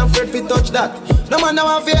the road and afraid to touch that. No man now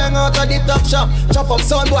have hang out at the top shop. Chop up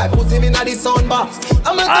sound boy, put him in the sound box.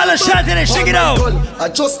 All the Saturdays, shake it out. I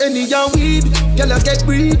just any young weed, girl I get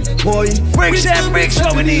breed, boy. Bricks and bricks,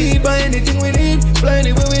 what we need. Buy anything we need, fly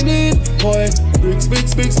anywhere we need, boy. Bricks,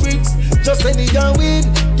 bricks, bricks, bricks. Just any young weed,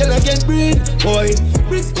 girl I get breed, boy.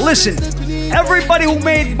 Listen, everybody who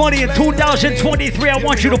made money in 2023, I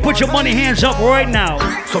want you to put your money hands up right now.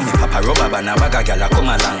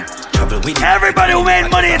 Everybody who made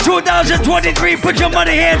money in 2023, put your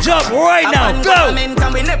money hands up right now. Go!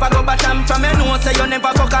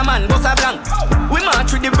 We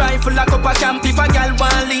march with the rifle like up a camp. If a girl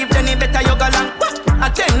want leave, then he better you go long. A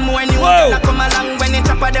 10 more new girl come along. When they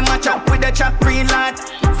chop them a chop with the chop green light.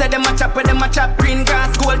 Say them a chop with them a chop green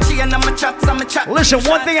grass. Gold chain and a chop some chop. Listen,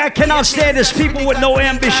 one thing I cannot stand is people with no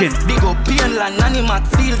ambition. Big up Painland, Animat,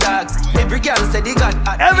 Steel Dogs. Every girl said they got.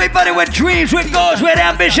 Everybody with dreams, with goals, with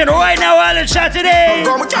ambition. Right now, Island Saturday.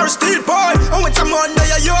 Come carry steel boy. I want some under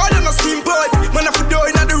your yard and a steam boy. Man, if you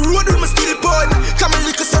doing on the road with my steel boy. Come and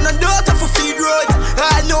lick a son and daughter for feed road.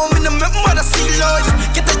 I know me no make mother see life.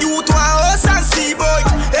 Get a youth to a house and see boy.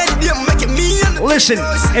 Listen,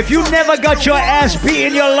 if you never got your ass beat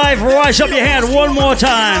in your life, rise up your hand one more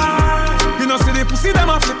time. You know, see the pussy them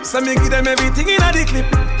a flip, so me give them everything in a the clip.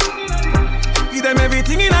 Give them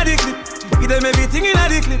everything in a the clip. Give them everything in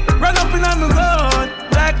the clip. Run up in on my gun.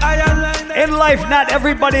 Like iron line. In life, not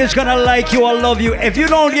everybody is gonna like you or love you. If you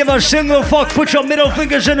don't give a single fuck, put your middle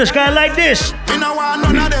fingers in the sky like this. Me no want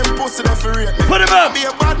none of them pussy that for rate me. Put him up. Be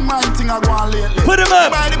a bad mind thing I go on lately. Put him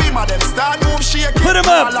up. By the beam of them start move shake. Put him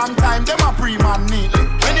up. For a long time, them a pre-man neatly.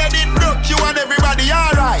 When you did broke, you and everybody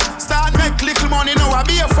alright. Start make little money, now I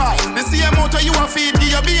be a fight. The same motor you a feed,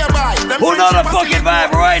 give you be a buy. Who know the fucking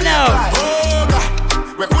vibe right now? Oh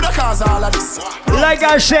God, we coulda caused all of this. Like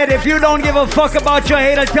I said, if you don't give a fuck about your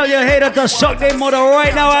hater, tell your hater to suck their mother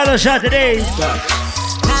right now out of Saturdays.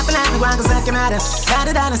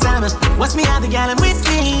 Watch me have the gallon with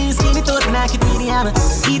me. Skinny thought and I could be the hammer.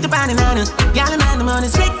 Eat the banana. Gallon and the money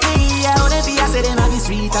strictly. I would be I said in the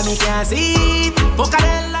street. I make you see.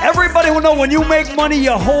 Everybody will know when you make money,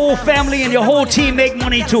 your whole family and your whole team make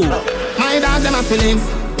money too. My dog them a feelings.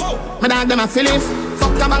 My dog them a feelings.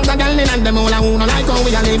 Fuck the bank of girl in and them all who no like how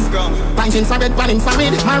we a live. Punching for red, panning for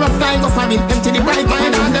red. My rough guy go for it. Empty the bright. My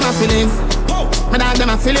dog them a feelings. My dog them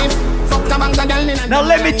a feelings. Now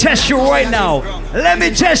let me test you right now. Let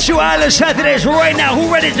me test you Island Saturdays right now.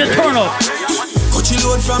 Who ready to turn up? Coachy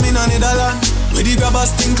load from in Netherlands. Where the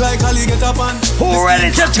grabbers think like Ali get up on. Who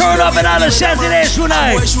ready to turn up in Island Saturdays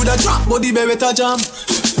tonight? Boy shoulda drop, but the baby better jam.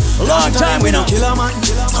 Long time we know. Kill a man.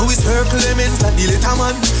 So we circle lemons like the little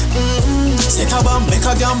man. Set a bomb, make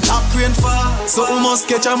a damn black rain fall. So we must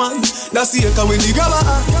catch a man. That's the echo when the grabber.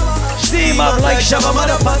 Steam up like Shabba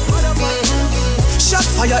Motherfucker. Shot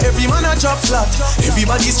fire, every man a drop flat.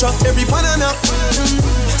 Everybody's trapped, every banana.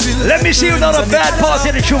 Let me see another bad part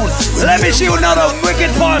in the tune. Let me see another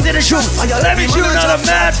wicked part in the tune. Let me see another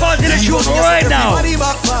mad part in the tune right now.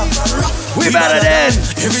 We better than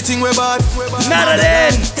everything we're bad. Better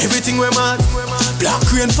than everything we're mad. Black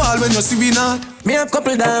rain fall when you see we not. Me have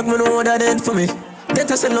couple dog, me know what that did for me. Get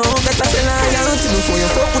us alone, get us alone. Before you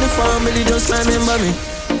fuck with the family, just remember me.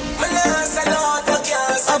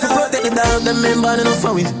 I have to protect the dog, them member enough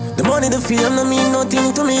for it. The money, the fame, no mean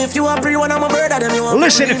nothing to me. If you are free, one I'm a bird, then you want.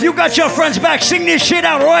 Listen, if you got your friends back, sing this shit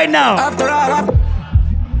out right now. After all,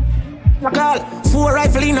 I call 4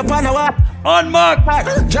 rifle in upon a walk.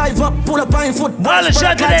 Unmarked. Drive up, pull up on foot. All the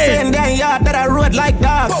Saturday. That I rode like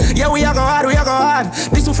dog. Yeah, we are go hard, we are go hard.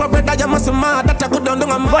 This is for bread that you must mad. That I could don't do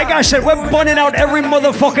a man. Like I said, we're burning out every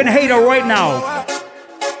motherfucking hater right now.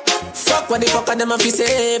 Fuck what the fuck are them if you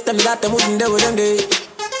safe. Them that them wouldn't do them day.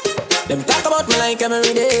 Them talk about me like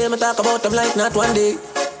every day. Me talk about them like not one day.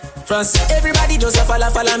 Trust everybody just a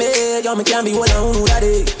follow me. Yo, me can't be one on who that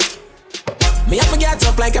day. Me have to get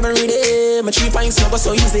up like every day. My 3 pints never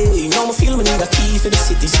so easy. Now me feel me need a key for the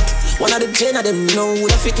city. One of the gen of them know who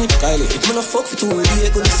that fit me. Kylie, if me no fuck for 2 days,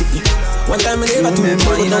 gonna sick me. One time me never do,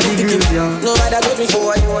 but not the pick him. Nobody got me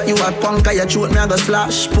for you a punk, I throat me I go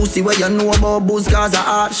slash. Pussy where you know about booze, cause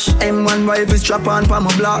I ash. M1 rifle strap on for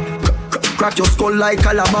my block. Crack your skull like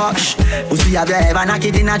calabash. Pussy, have you ever knocked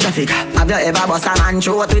it in a traffic? Have you ever bust a man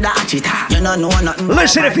throat with a hatchet? You don't know nothing.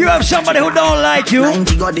 Listen, if you have somebody who don't like you, and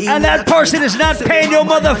that person is not paying your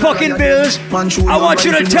motherfucking bills, I want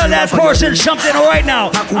you to tell that person something right now.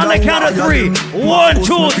 On the count of 3. 1,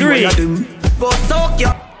 2, 3.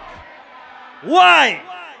 Why?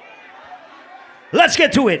 Let's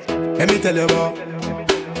get to it. Let me tell you about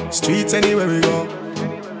streets anywhere we go.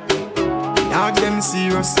 Dog them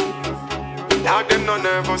serious. Dog them no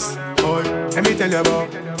nervous. Boy, let me tell you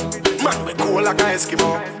about man we cool like a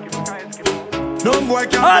Eskimo. No boy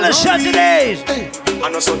can't all the Saturdays. I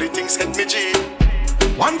know so the things hit me G.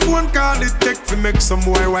 One phone call it take to make some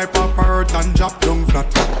boy wipe up her hurt and drop down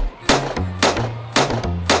flat.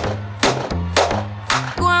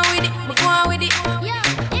 Go on with it, go on with it.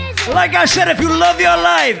 Like I said, if you love your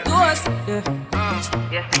life.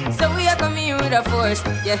 So we are coming with a force,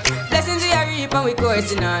 yeah. Blessings we are reap and we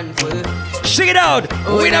coursing on full. Sing it out,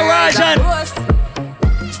 we the rise and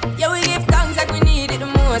yeah, we give thanks like we need it the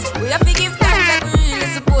most. We have to give thanks like we really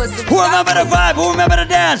supposed to. Who remember the vibe, who remember the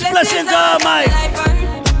dance? Blessings all mine.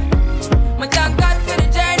 My thank God for the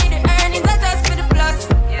journey, the earnings are just for the plus.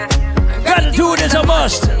 Yeah. Gratitude is a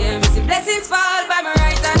must. Yeah, we see blessings fall by my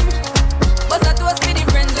right hand. But I toast for the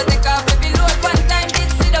friends that take off every load. One time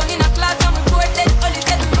did sit down in a class and we board then only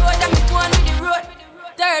said the road and we go on with the road.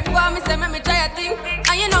 Third form, me say me try a thing.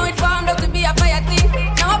 And you know it formed up to be a fire thing.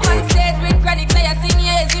 Now up on stage with chronic say I sing,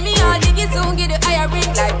 yeah. See me all diggy soon, get the higher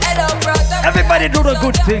ring like hello brother. Everybody do the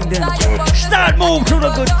good thing then. Start move to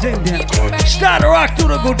the good thing then. Start rock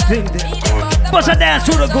to the good thing then. Bust a dance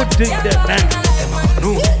to the good thing then, man.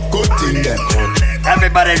 Good thing then.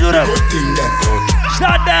 Everybody do the good thing then.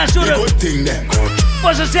 Start dance to the good thing then.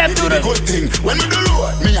 What's the step to the good thing? When we do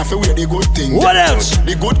road, me have to wear the good thing. What else?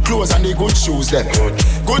 The good clothes and the good shoes then.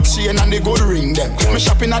 Good chain and the good ring them. Me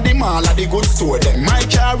shopping at the mall at the good store then. My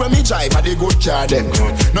car when me drive at the good car then.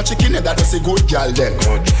 No chicken head that is a good girl then.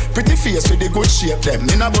 Pretty face with the good shape them.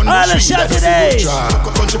 Me na bun the tree that is a good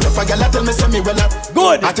job. Country pepper girl tell me say me well up.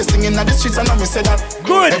 Good. Artist singing at the streets and I me say that.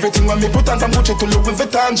 Good. Everything when me put on from Gucci to Louis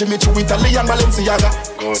Vuitton, Jimmy Choo, Italy and Balenciaga.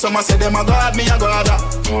 Some a say them a god, me a god.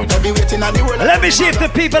 Every waiting at the world. Let me see if the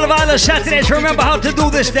people of Island Saturdays remember how to do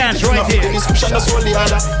this dance right here.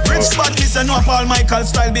 Rich Batties and no Paul Michael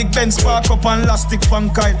style. Big Ben spark up and elastic from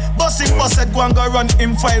Kyle. Bossing busset go and go run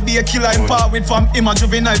him file. Be a killer in power with from him a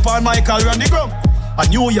juvenile. Paul Michael run the grum. A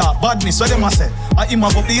New York badness, what them a say? A him a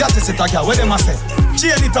up the artist a girl, what them a say?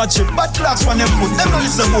 Chain it a chip, bad clocks from them foot. Them no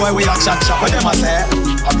listen boy we a chat chat, what them a say?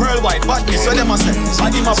 A worldwide badness, what them a say? A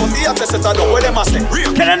him a up the artist a girl, what them a say?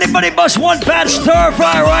 Can anybody bust one bad stir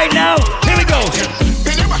fry right now? Here we go.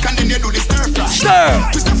 Then you back and then you do the stir fry.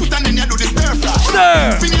 Stir. Twist your foot and then you do the stir fry.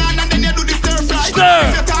 Stir. Spin your hand and then you do the stir fry. Stir.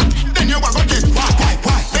 If you talk, then you go get why.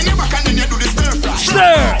 Then you back and then you do the stir fry.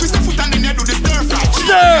 Stir. Twist your foot and then you do the stir fry.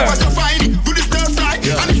 Stir. Because you find it, do the stir fry.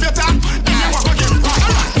 And if you talk, then you go get why.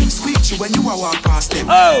 Squeak you when you a walk past them.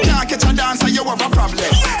 Oh. Can't catch a dancer, you have a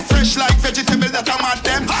problem. Fresh like vegetable that I'm at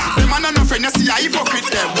them. Them man are no friend, you see a hypocrite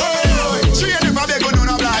them. She ain't never beg on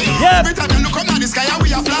no blind. Every time you look up at the sky, we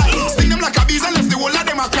a fly. Sting them like a bees and left the whole of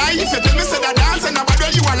them a cry. If you tell me say that dance and about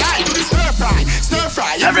when you a lie, do the stir fry, stir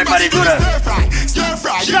fry. Everybody do the stir fry, stir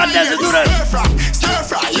fry. Start dancing, do the stir fry, stir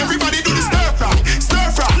fry. Everybody do the stir fry, stir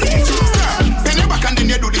fry. Stir. Then you back and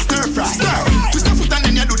then you do the stir fry. Stir. Twist your foot and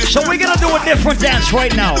then you do the. So we're gonna do a different dance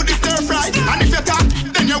right now. Do the stir fry. And if you talk,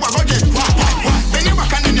 then you go get why. Then you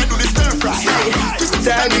back and then you do the stir fry. Twist your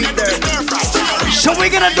foot and then you do the stir fry. So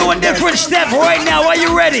we're gonna do a different step right now. Are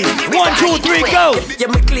you ready? 1, 2, 3, go. Yeah,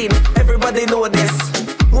 me clean. Everybody know this.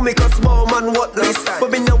 Mummy cause small man what this.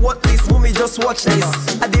 But me know what this. Mummy just watch this.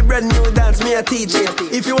 I did brand new dance, me a teach it.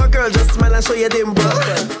 If you a girl, just smile and show you them bro.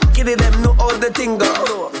 Kiddie them know all the thing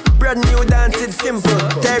go. Brand new dance, it's simple.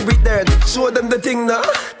 Every dirt, show them the thing now.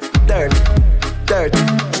 Dirt, dirt,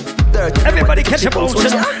 dirt. Everybody catch your bones.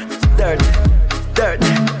 Dirt, dirt,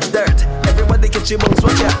 dirt. Everybody catch your bones.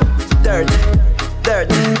 Watch out. Dirt, dirt,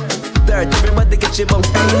 dirt. Everybody catch your bones.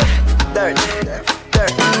 Dirt, dirt,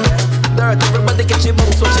 dirt. Everybody catch your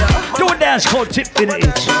bones. Watch out. Do a dance called tip in the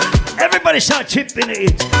it. Everybody start tip in the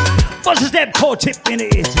it. What's the step called tip in the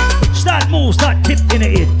it? Start move, start tip in the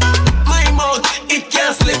it. My mouth, it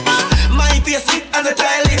can't slip. My face, it and the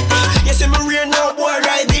toilet. You see me rear now, boy,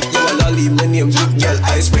 ride it. You wanna leave my name, you girl,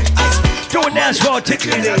 I spit. Do a dance called tip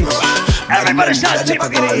in the it. Everybody start tip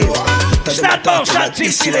in the it. Start move, start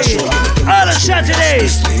tip in the it. All the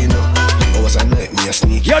Saturdays.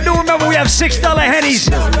 Yo, do remember we have $6 Hennies,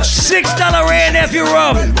 $6 Ray Nephew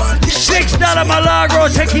rum, $6 Milagro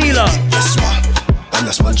tequila. And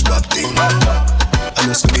a SpongeBob thing, and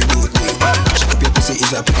a Scooby-Doo thing. Shut up your pussy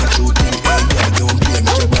is a Pikachu thing. And don't play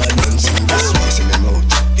with your ball and sing. That's why in the mouth,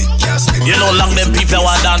 it can't slip. You know long them people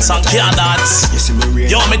want dance and can't dance.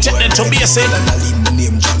 Yo, me check them to basic.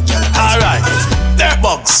 Alright, dirt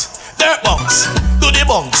bunks, do the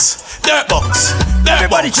bunks, dirt bunks, dirt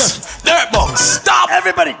bunks, dirt bunks. Stop,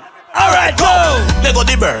 everybody. Alright, go. Lego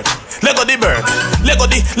the bird, Lego the bird, Lego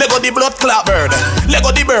the blood clot bird,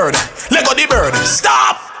 Lego the bird, Lego the bird.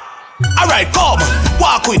 Stop. Alright, come,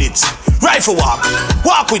 walk with it. Rifle walk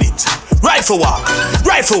with it. Rifle walk,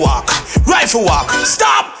 rifle walk, rifle walk.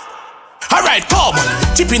 Stop. Alright, come,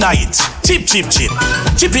 chip in a it, chip chip chip,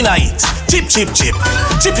 chip in a it, chip chip chip,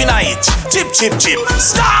 chip in a it, chip chip chip.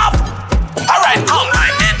 Stop. Alright, come. My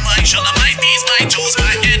head, my shoulder, my knees, my toes,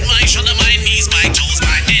 my head, my shoulder, my knees, my toes,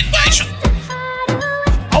 my head, my shoulder.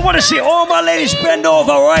 I want to see all my ladies bend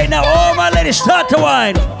over right now. All my ladies start to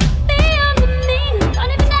whine.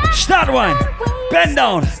 Start whine. Bend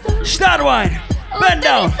down. Start whine. Bend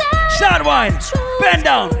down. Start whine. Bend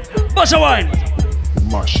down. Bust a whine.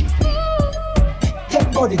 Mash.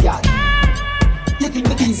 Take bodyguard. You think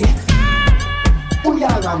it easy? Who you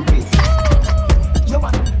are ramping?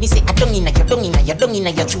 Me say I don't inna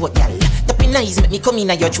your throat, gal. Tapping eyes make me come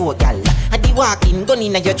inna your throat, gal. I di walking gun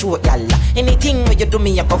inna your throat, gal. Anything where you do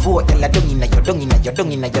me, I go vote, gal. Dung inna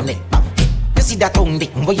your neck. You see that tongue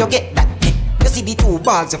dick, where you get that? You see the two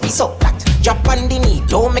balls of his up that. Drop on the knee,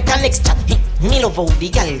 don't make a next chat. Me love how the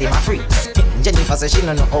gal dem a free. Jennifer say she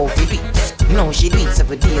no know how to beat. No, she do it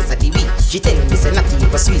 7 days of the week. She tell me say nothing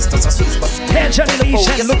but Swiss, but hands on the knees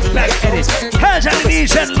and look back at it. Hands on the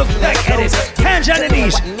knees and look back at it. Hands on the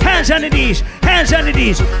knees, hands on the knees, hands on the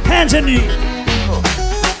knees, hands on the knees.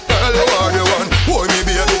 Girl, you are the one. Boy, me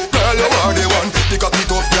baby. Girl, you are the one. The cocky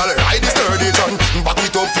tough girl, ride the sturdy John. Back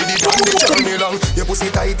it up for the John, they tell me long. Your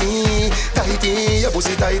pussy tighty, tighty, your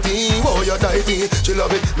pussy tighty. Oh, you're tighty, she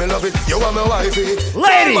love it, me love it. You are my wifey.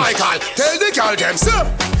 Ladies, Michael, tell the girl them, sir.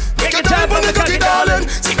 Make a time on the cocky,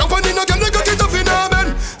 darling. Sit down on the no girl, the cocky tough in her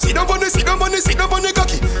man. Sit down on the, sit down on the, sit down on the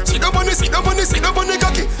cocky. Sit down on the, sit down on the, sit down on the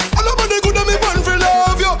cocky. All of the good of me born for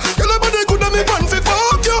love you. All of the good of me born for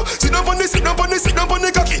fuck you. Sit down on the, sit down on the, sit down on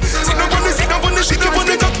the cocky. Sit down on the, sit down on the, sit down on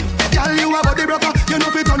the cocky. Girl, you a body broker. You know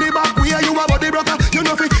fi turn it back. Where you a body broker. You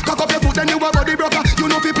know fi cock up your foot and you a body broker. You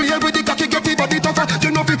know fi play with the cocky, get the body tougher.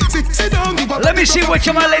 You know fi sit down. Let me see which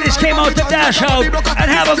of my ladies came out to dash out and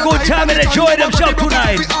have a good time and enjoy themselves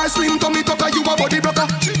tonight.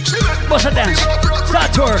 What's a dance?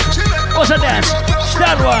 Start twerk. What's a dance?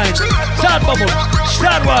 Start wine. Start bubble.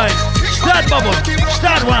 Start wine. Start bubble.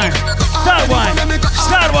 Start wine. Start wine.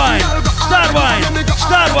 Start wine. Start wine.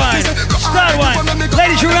 Start wine. Start wine.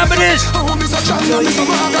 Ladies, you remember this?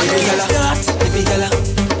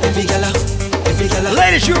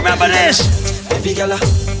 Ladies, you remember this?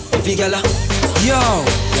 Yo,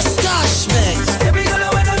 stash man. Every girl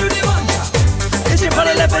when I do the one jump. Hit it from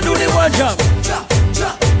the left and do the one jump. Drop,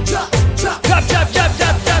 drop, drop, drop. Drop, drop, drop,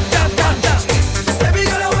 drop, drop, drop, drop, drop. Every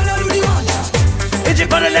girl when I do the one jump. Hit it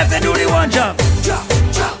from the left and do the one jump. Drop,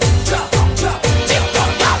 drop, drop, drop. Tick tock,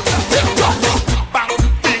 tick tock. Bang,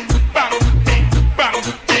 ding, bang, ding, bang,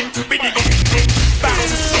 ding, biddy, ding, bang,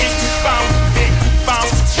 ding, bang, ding, bang,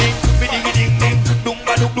 ding, biddy, ding, ding, dum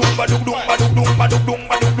ba dum dum ba dum dum ba dum dum ba dum dum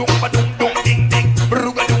ba dum dum ba dum dum ding ding,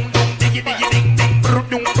 bruga dum dum diggy diggy ding ding, bru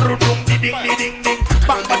dum ding ding ding ding,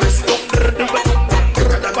 bang ba dum dum dum ba dum dum,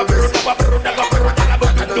 da ba bru da ba bru da ba bru da ba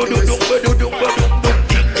dum dum dum ba dum dum ba dum dum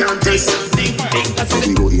ding, can't taste ding ding.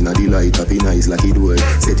 We go in a delight, up in eyes like it would.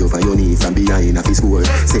 Set you on your knees from behind a fist score.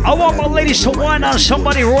 I want my ladies to whine on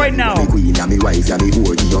somebody right now. Listen,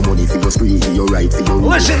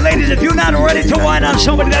 ladies, if you're not ready to whine on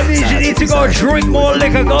somebody, that means you need to go drink more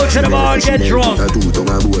liquor, go to the bar and get drunk. Tell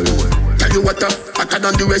you what, hotter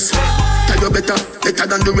than the rest. Tell you better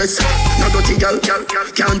than the rest. No dirty girl,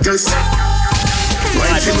 can't just.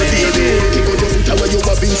 Wine for me, baby. Kick out your foot away, you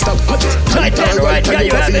have in stock. Tight and right, yeah,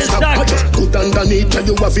 you have in stock. Good underneath, tell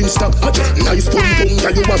you have in stock. Nice pum pum,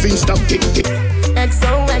 tell you have in stock. Kick.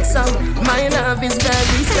 XOXO, my love is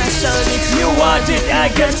very special. If you want it, I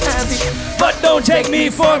can have it, but don't take me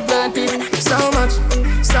for granted. So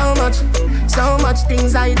much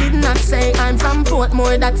things I did not say. I'm from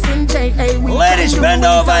Portmore, that's in J.A. Ladies, bend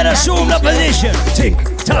over and assume the position. Tick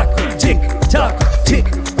tock, tick tock, tick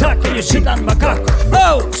tock. Can you sit on my cock?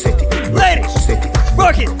 Oh, ladies,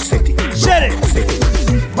 work it, set it.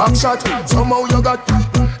 Back shot, somehow you got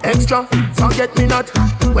extra. Forget me not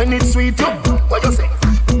when it's sweet. Yo, what you say?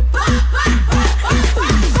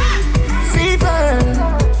 Fever,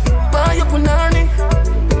 buy your punani.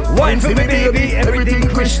 Wine for me, baby, everything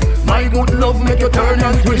crisp. My good love make you turn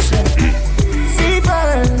and twist.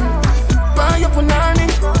 Fever, buy your punani.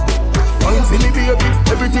 Wine for me, baby,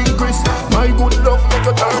 everything crisp. My good love make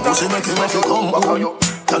you turn and twist. Make you come back on you.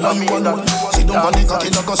 Tell me that. Sit down on the cocky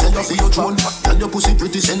like I said you feel your throne. Tell your pussy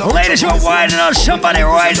pretty send up. Ladies, you're whining on somebody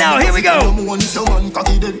right now. Here we go.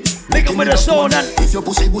 Lick him with a stone and if your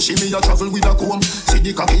pussy bushy, me a travel with a comb. See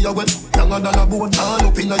the cocky you wet, younger than a bone. All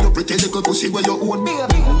up inna your pretty little pussy where you own. Yep.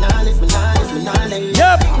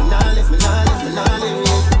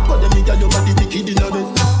 But them nigga your body wicked inna bed.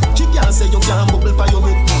 She can't say you can't bubble for your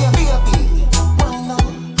bed.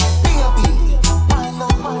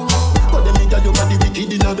 But them nigga your body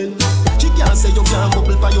wicked inna bed. She can't say you can't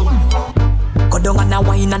bubble for your bed. Go down and a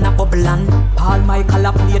wine and a bubble and Paul Michael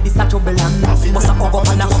a play this a trouble and must a hug up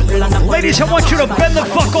and a couple and a. Ladies, I want you to bend the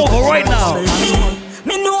fuck over right now.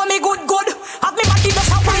 Me know me good. Have me body just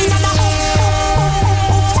a wine and a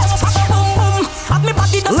Have me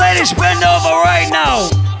body just. Ladies, bend over right now.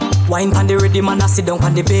 Wine pan the ready man, I sit down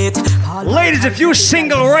on the bait. Ladies, if you're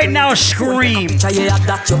single right now, scream.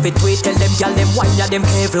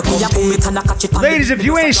 Ladies, if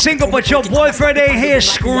you ain't single but your boyfriend ain't here,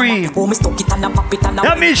 scream.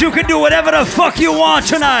 That means you can do whatever the fuck you want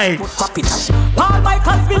tonight.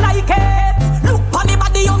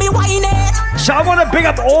 So I want to big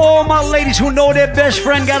up all my ladies who know their best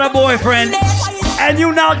friend got a boyfriend. And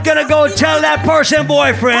you not gonna go tell that person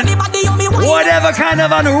boyfriend whatever kind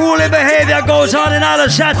of unruly behavior goes on in other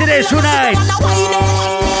Saturdays tonight.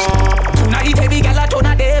 Tonight, baby girl, a turn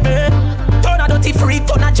a devil, turn a dirty freak,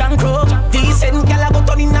 turn a junk rope. Decent girl, a go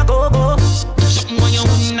turn in a go-go. Something when you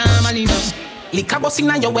wouldn't normally do. liquor bus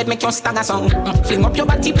inna your head make you stagger song. Fling up your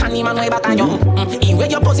body, panty man way back on you. In where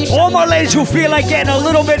your position. All my ladies who feel like getting a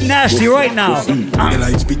little bit nasty right now. You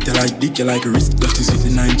like spit, you like dick, you like wrist. That is it,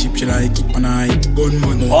 the 9 chip, you like it on eye.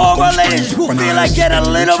 Gunman. All my ladies who feel like getting a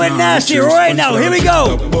little bit nasty right now. Here we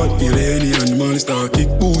go. But you lay any animal start kick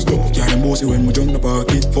boost up. Carry mostly when we jump the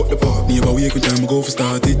party. Fuck the park. Never wake when time I go for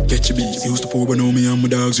start it. Catch a beat. Used to pour but now me and my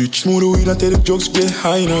dogs rich. Smooth weed and tell the jokes get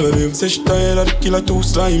high now baby. Say she tired of the killer too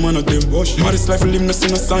slime on a them. Maddest life will live no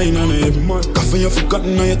send a sign on a every man. Coffee you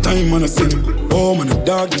forgotten on your time on a sin. Oh man, a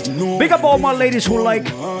dog is no. Big up all my ladies who like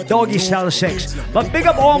doggy style sex. But big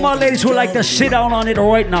up all my ladies who like to sit down on it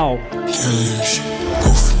right now.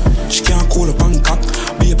 She can't call a Bangkok.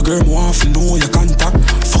 Baby girl, me want to know your contact.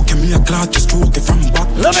 Fucking me a clock, just stroke it from back.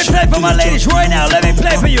 Let me play for my ladies right now. Let me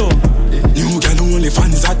play for you. New girl only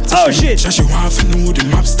fans at. Oh shit. She want to know the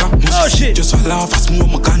map stop. Oh shit. Just a laugh, I smoke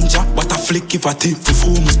my ganja. But I flick if I tip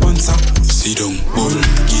for my sponsor. Sit down, bull,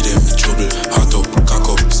 give them trouble. Hot up, cock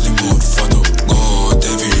up, slim out, fat up. God,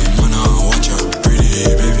 every man I watch her. Pretty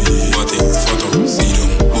baby, what it, fat up. Sit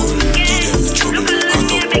down, bull, give them trouble.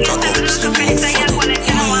 Hot up, cock up, slim out, fat up.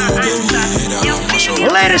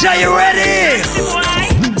 Ladies, are you ready?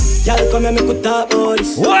 Y'all come and make a talk about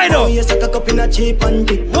this. Why not? You suck a cup in a cheap and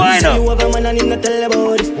dick. Why not? You have a man and him not tell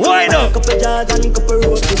about this. Why not? Couple jars and couple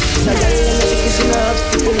roses. So y'all let me kiss in a house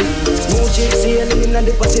for me. No shit sailing in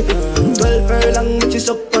the Pacific. 12 furlong which is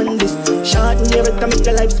up on this. Short and every time make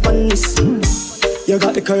your life span this. You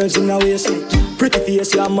got the curves in the waist. Pretty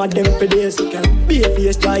face, you're mad them for days. Be a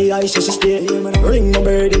face, dry eyes, just stay. Ring my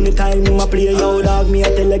bird in the time I play. Yo dog, me I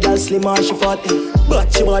tell a girl slim and she fat.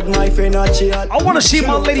 But she bad, my friend, not she hot. I want to see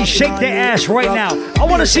my lady shake their ass right now. I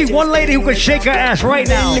want to see one lady who can shake her ass right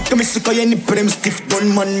now. Start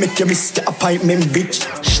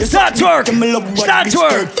twerk. Start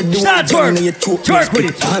twerk. Start twerk. Twerk with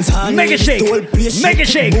it. Make it shake. Make it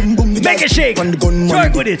shake. Make it shake.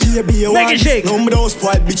 Twerk with it. Make it shake. No, me don't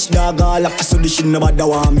spoil bitch dog. All of so this shit nobody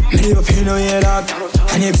want me. Me never feel no way dog.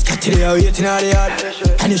 And if it's today waiting on the yard.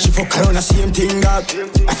 And if she fuck around the same thing dog.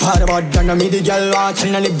 I thought about done me the girl want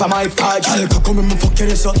and I live by my part. I'll come and fuck your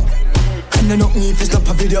ass up. And I know me if it's not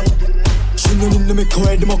a video. She no need to make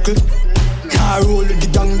her the muckle. Car roll with the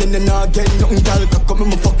gang then I get nothing. I'll come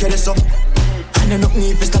and fuck your ass up. And I know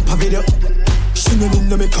me if it's not a video. She no need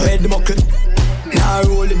to make her the muckle. Car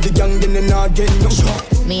roll with the gang then I get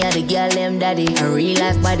nothing. Me a the girl them daddy. A real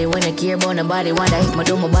life body when I care about nobody. Wanda hit my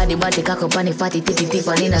do my body cock up on the fatty titty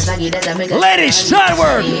tiffany in a saggy that I make a. Ladies, start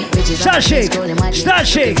work. Start shake. Start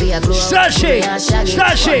shake. Start shake. Start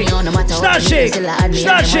shake. Start shake.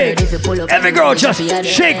 Start shake. Every girl just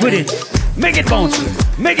shake with it. Make it bounce.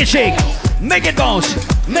 Make it shake. Make it bounce.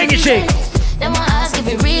 Make it shake. Them I ask if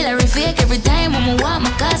it real or if fake. Every time I'm want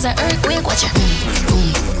my cause an earthquake. Watch it.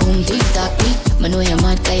 Boom, boom, tick tock, tick. I know you're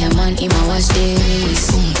mad, cause your man in my watch this.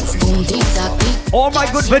 Boom, boom, tick tock, tick. All my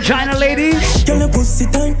good vagina ladies. Girl, your pussy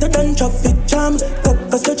tighter than traffic jam. Cock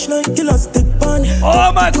a stretch like you lost it pan.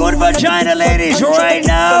 All my good vagina ladies right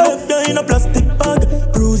now. Left you in a plastic bag.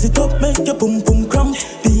 Bruise it up, make your pum pum cram.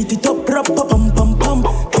 Beat it up, rap a pam pam pam.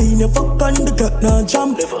 Clean your fuck on the gut now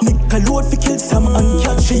jam. Nick a load fi kill some and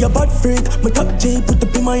catch. She a bad freak. My top J put the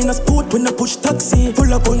pima in a sport when I push taxi.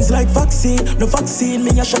 Full of guns like vaccine. No vaccine,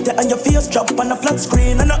 me a shot it on your face. Drop on a flat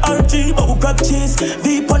screen and a RG. But who grab cheese?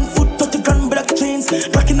 Veep on foot, 30 grand black chains.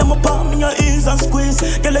 Cracking on my palm in your ears and squeeze.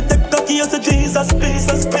 Girl, I take cocky as a Jesus, peace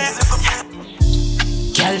and space.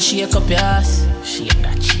 Girl, shake up your ass. Shake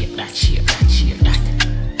that, shake that, shake that, shake that.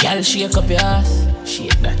 Girl, shake up your ass.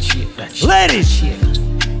 Shake that, shake that, shake that. Ladies. Shake.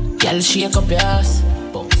 Girl, shake up your ass.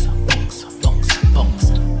 Bounce, bounce, bounce,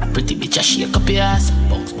 bounce. Pretty bitch, I shake up your ass.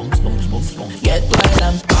 Bounce, bounce, bounce, bounce, bounce. Get wild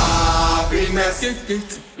and happiness.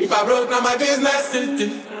 If I broke, now my business.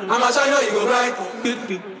 I'ma shine you go bright.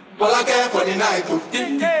 All I care for the night.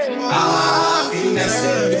 Happiness.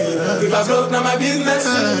 If I broke, now my business.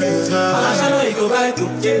 I'ma shine you go bright. All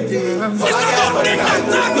I care for the night.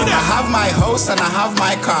 I have my house and I have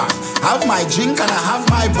my car. Have my drink and I have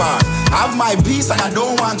my bar. Have my peace and I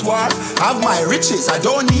don't want war. Have my riches, I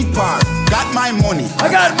don't need par. Got my money. I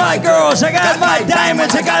got my girls. I got my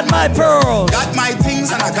diamonds. I got my pearls. Got my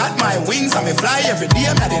things and I got my wings. And me fly every day.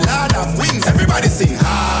 I'm the Lord of wings. Everybody sing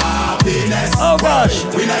happiness. Oh gosh.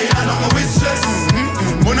 We not in nothing with stress.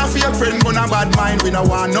 We not fake friend, we not bad mind. We not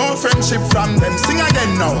want no friendship from them. Sing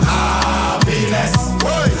again now. Happiness.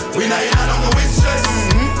 We not in nothing with stress.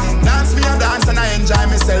 Dance me a dance and I enjoy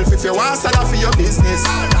myself. If you want salad for your business.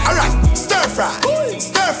 Alright, stir fry,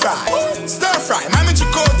 stir fry, stir fry. Mami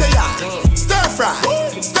chicote ya. Stir fry,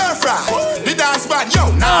 stir fry. The dance bad,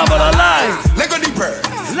 yo. Nah, but I lie. Lego the bird.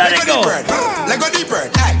 Let it go. Lego the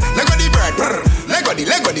bird. Hey, Lego the bird.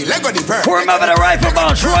 Let go the bird. Remember the rifle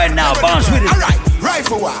bounce right now. Bounce with it. Alright,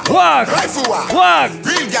 rifle walk. Walk. Rifle walk. Walk.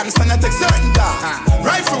 Real gangsta not take certain dog.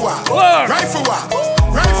 Rifle walk. Walk. Rifle walk.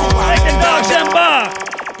 Rifle walk. Like the dogs and bark.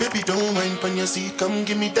 Baby, don't mind when you see, come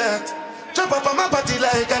give me that. Jump up on my body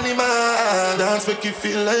like animal. Dance make you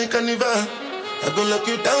feel like carnival. I go lock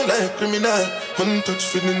you down like criminal. One touch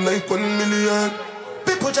feeling like 1 million.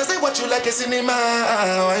 People just say what you like a cinema.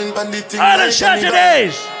 Wine bandit All the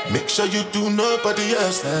Saturdays. Make sure you do nobody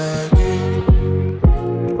else like me.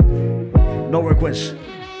 No requests.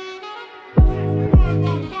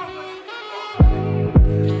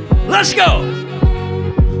 Let's go.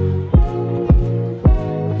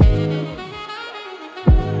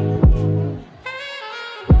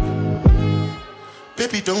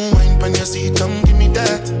 Baby, don't mind when you see it, come give me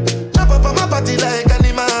that. Jump up on my body like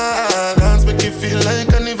animal. Dance make you feel like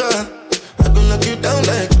carnival. I go lock you down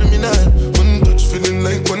like criminal. One touch feeling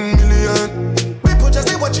like 1 million. People just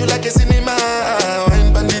say what you like a cinema.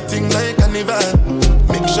 Wine bandit thing like carnival.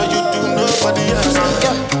 Make sure you do nobody else.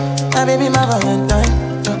 My baby, my Valentine.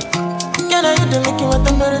 Can I hit the Mickey with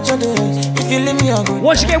temperature days? If you leave me, I'll go.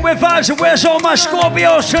 Once again, we're vibes and where's all my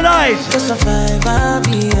Scorpios tonight? Just a vibe, I'll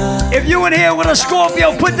be If you in here with a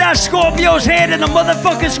Scorpio, put that Scorpio's hand in the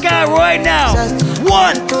motherfucking sky right now.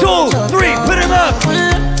 1, 2, 3, put him up.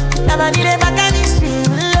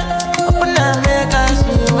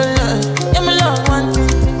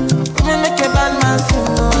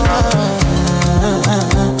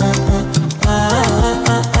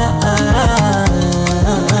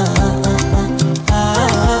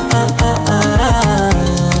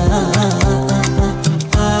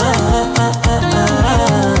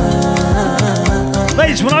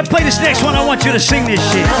 Ladies, when I play this next one, I want you to sing this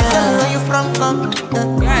shit.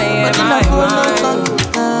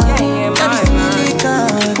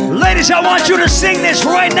 Ladies, I want you to sing this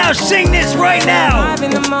right now. Sing this right now. 5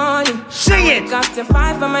 in the morning. Sing it. Wake up to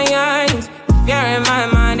fight for my yearnings. Fear in my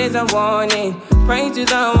mind is a warning. Pray to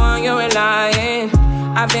the one you're relying.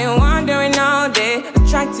 I've been wandering all day. I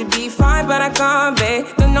tried to be fine, but I can't be.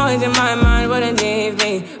 The noise in my mind wouldn't leave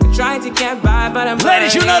me. I tried to get by, but I'm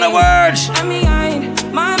Ladies, you know the words. I'm behind.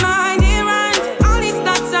 My mind, it runs. All these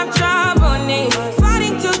thoughts of trouble me.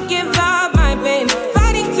 Fighting to give up my pain.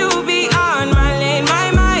 Fighting to be on my lane.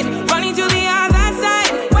 My mind running to the other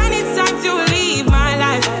side. When it's time to leave my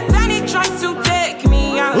life, then it tries to take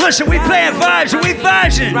me out. Listen, we playing vibes and we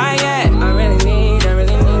vibing. Right, yeah. I really need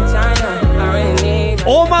time. I really need.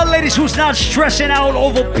 All my ladies who's not stressing out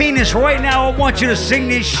over penis right now, I want you to sing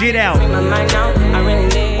this shit out.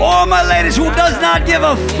 All my ladies who does not give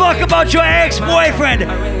a fuck about your ex-boyfriend,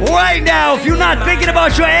 right now, if you're not thinking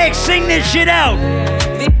about your ex, sing this shit out.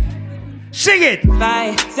 Sing it.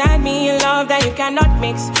 Send me a love that you cannot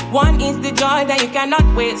mix. One is the joy that you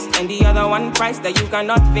cannot waste, and the other one price that you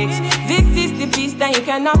cannot fix. This is the peace that you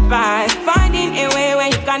cannot buy. Finding a way where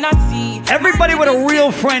you cannot see. Everybody with a real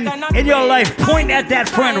friend in your life, point at that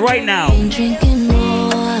friend right now. Been drinking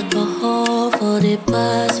more alcohol for the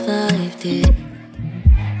past 5 days.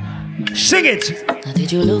 Sing it. Now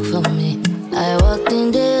did you look for me? I walked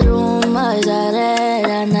in the room, eyes are red,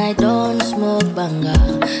 and I don't smoke banga.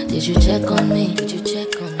 Did you check on me? Did you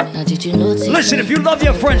check on me? Now did you notice? Listen, if you love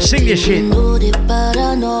your friend, sing this shit. You know the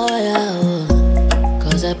paranoia,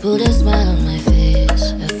 cause I put a smile on my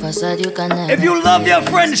face. If I said you can never. If you love your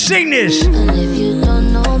friend, sing this. And if you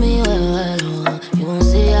don't know me well, you won't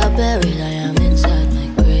see how buried I am inside my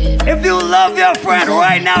grave. If you love your friend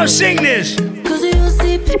right now, sing this. Cause you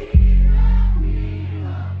see.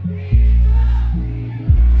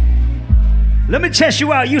 Let me test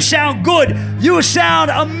you out. You sound good. You sound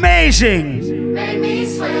amazing. Make me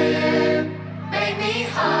sweat, make me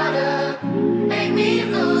harder, make me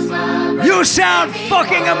lose my breath. You sound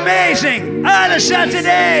fucking amazing. All the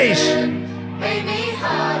Saturdays. Make me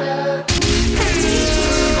harder, make me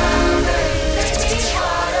lose my breath, make me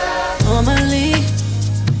harder. Normally,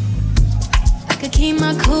 I could keep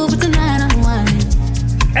my cool, but tonight I'm whining.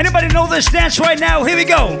 Anybody know this dance right now? Here we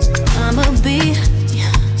go. I'ma be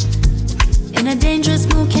in a dangerous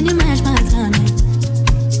mood, can you match my timing?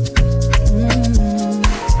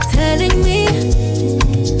 Telling me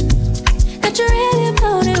that you're really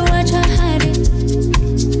about it, what you're hiding.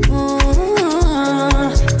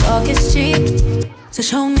 Talk is cheap, so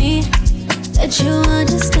show me that you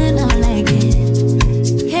understand how I like it.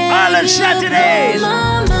 All the Saturdays.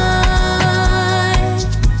 My mind,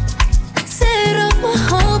 set off my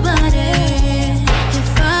whole body.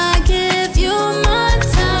 If I give you my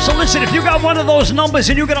time. So listen, if you got one of those numbers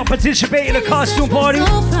and you're gonna participate in a costume party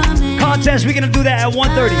contest, we're gonna do that at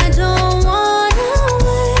 1:30. I don't wanna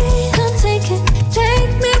wait, I'm taking,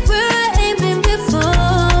 take me where I ain't been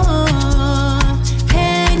before.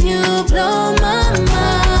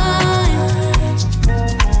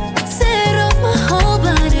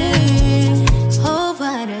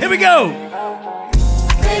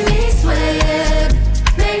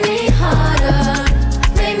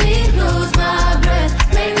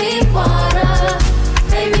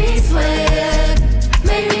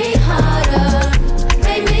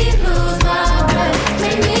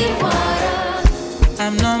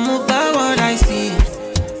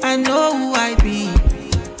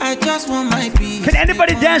 just want my peace. Can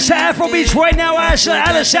anybody dance to Afrobeats right now, Alice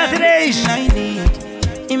Saturdays? I need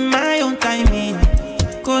in my own timing.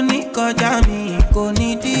 So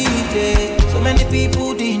many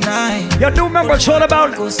people deny. Y'all do remember it's all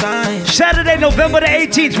about Saturday, November the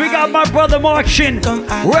 18th. We got my brother Mark Shin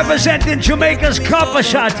representing Jamaica's Copper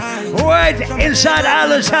Shot right inside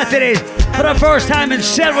Island Saturdays for the first time in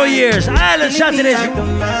several years. Island Saturdays.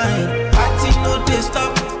 Party no they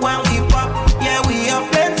stop when we pop. Yeah, we have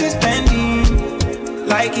plenty spending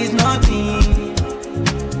like it's nothing.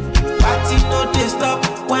 Party no they stop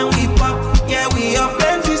when we pop. Yeah, we have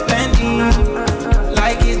plenty spending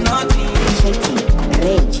like it's nothing.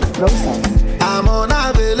 Rage, process. I'm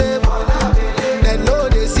unavailable. They know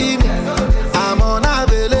they see me. I'm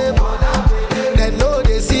unavailable. They know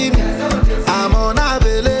they see me. I'm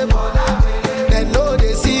unavailable. They know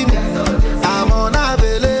they see me. I'm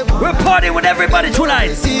unavailable. We're partying with everybody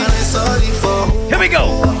tonight. Here we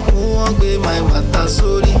go.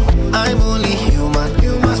 I'm only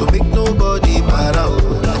human, so make nobody para.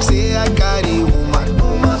 Say I carry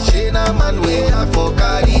woman, she na man way I for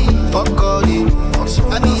carry, fuck all the rumors.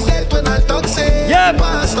 I need that when I talk say, yeah,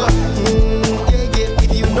 pastor.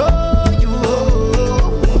 If you know you,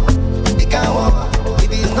 it can walk.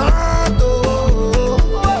 If it's not,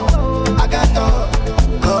 I got talk.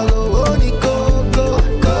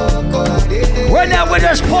 Right now we're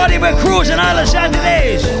just partying with Cruise and Island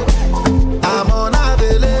Saturdays. I'm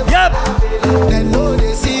unavailable. Yep. They know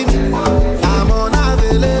they see me. I'm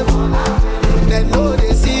unavailable. They know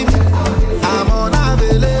they see me. I'm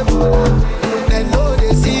unavailable. They know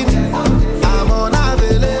they see me. I'm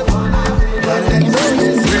unavailable. They know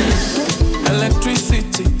they see me.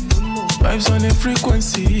 Electricity, vibes on a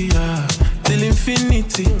frequency, yeah. Till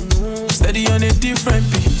infinity, steady on a different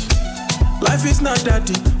beat. Life is not that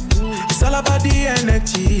deep. It's all about the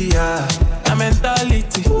energy, yeah. The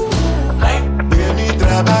mentality. Baby,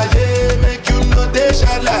 trabaye, make you know they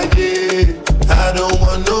shalaye. I don't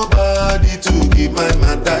want nobody to give my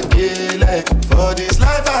matter like. For this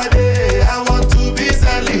life I live, I want to be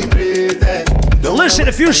celebrated. Listen,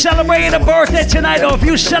 if you're celebrating a birthday tonight or if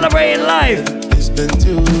you're celebrating life, it's been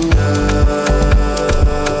too long.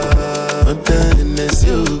 I'm telling this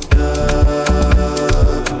you.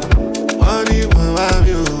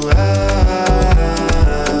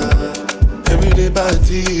 Everyday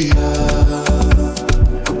party.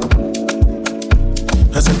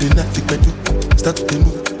 As I did not take my do, start to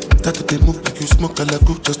move like you smoke a la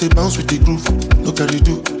crew. Just they bounce with the groove, no carry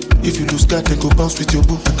do. If you lose God, then go bounce with your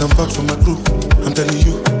boo. I can vouch for my crew, I'm telling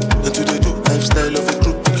you. And to they do, lifestyle of a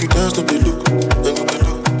group. Make you dance, don't be look, and go be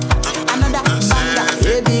look. Another banger,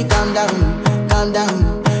 baby, calm down, calm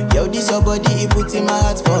down. Yo, this your body, it puts in my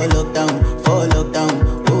heart for lockdown,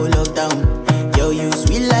 oh lockdown. Yo, you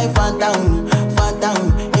sweet life, phantom,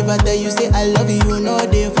 phantom. If I tell you say I love you, you know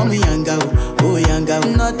they for me young girl, oh young girl.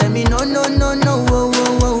 No tell me no, oh, oh,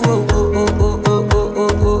 oh, oh, oh, oh, oh, oh, oh,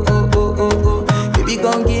 oh, oh, oh, oh, oh. Baby,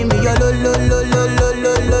 gon' give me your lo, oh, oh, oh,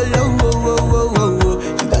 oh, oh.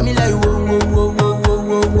 You got me like whoa, oh, oh, oh,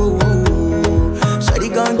 oh, oh, oh. Shawty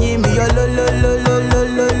gon' give me your lo, oh, oh,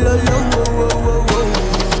 oh, oh.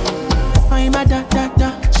 I'm a da,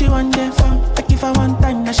 she want the fun. I give her one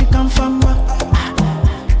time, now she come from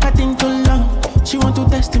nothing too long. She want to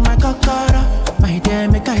test in my cockara. My dear,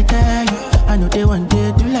 make I tell you, I know they want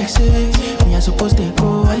to do like say me, I suppose they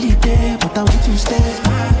go holiday, but I want to stay.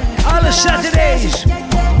 All the Saturdays. She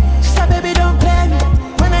said, baby, don't play me.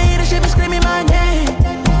 When I hear the shit, be screaming my name.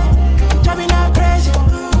 Driving her crazy.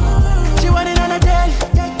 She want it on a day.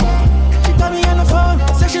 She call me on the phone,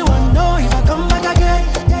 say she want to know if I come back again.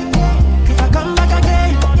 If I come back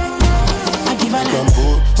again, I give her like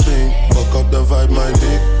sing, fuck up the vibe, my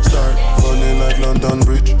dick start falling like London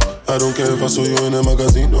Bridge. I don't care if I saw you in a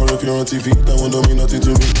magazine or if you're on TV, that one don't mean nothing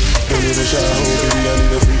to me. Don't need a shower, baby, I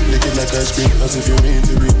need a free. Lick it like ice cream, as if you mean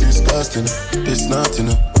to be disgusting. It's not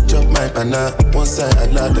enough. Chop my banana, one side I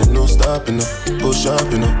lie, there's no stopping up. Go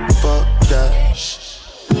shopping up, fuck that.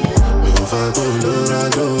 Me off a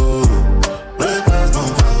Colorado, breakfast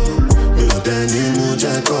bonfire. Me o Danny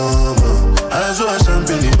Muja come. I saw a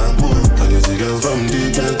champagne bamboo. I guess you girl from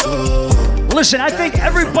the ghetto. Listen, I think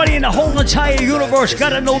everybody in the whole entire universe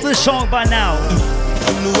gotta know this song by now.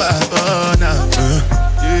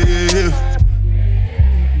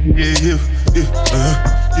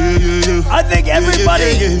 I think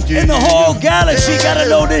everybody in the whole galaxy gotta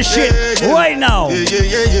know this shit right now. This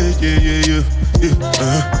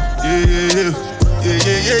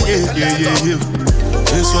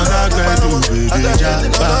one I gotta do, baby,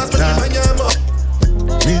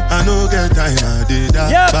 me, I no get time, I did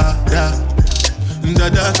that,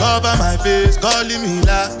 Dada cover my face, calling me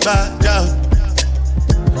la ba down.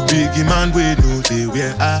 Biggie man, we know they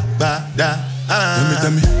wear a ba da.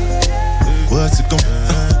 Tell me, what's it come?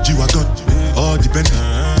 G-Wagon, all depend.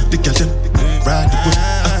 The girl them, ride the boat.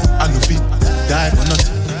 I no fit, die for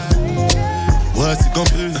nothing. What's it come?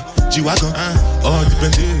 G-Wagon, all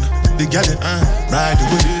depend. The girl them, ride the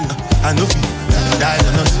boat. I no fit, die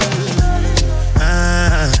for nothing.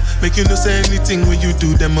 Make you no say anything when you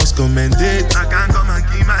do, they must commend it. I can't come and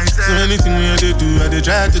keep myself. So anything when you do, I they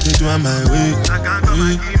try to do on my way. I can't come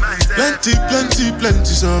and keep myself.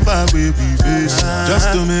 Plenty suffer we face.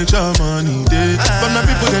 Just to make sure money day. But my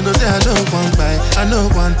people then go say I don't want buy, I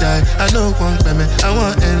don't want die, I don't want payment. I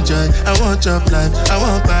want enjoy, I want job life, I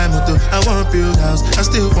want buy motor, I want build house, I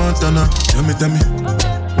still want to know. Tell me,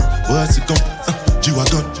 what's it come?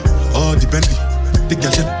 G-Wagon, all the Bentley, the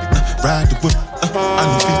girl them, ride the boat. I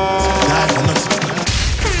no fit, die for nothing.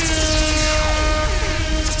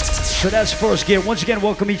 So that's first gear. Once again,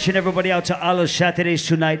 welcome each and everybody out to Island Saturdays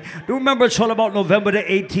tonight. Do remember it's all about November the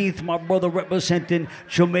 18th. My brother representing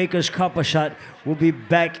Jamaica's Copper Shot will be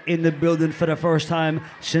back in the building for the first time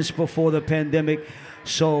since before the pandemic.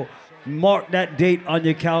 So mark that date on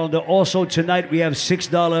your calendar. Also tonight we have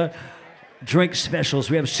 $6 drink specials.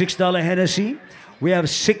 We have $6 Hennessy. We have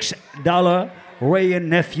 $6 Ray and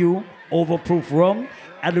Nephew Overproof Rum.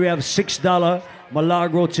 And we have $6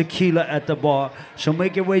 Milagro Tequila at the bar. So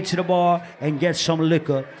make your way to the bar and get some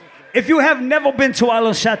liquor. If you have never been to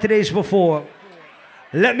Island Saturdays before,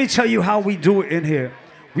 let me tell you how we do it in here.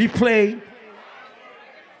 We play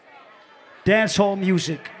dancehall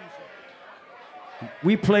music.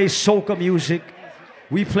 We play soca music.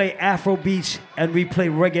 We play Afro beats, and we play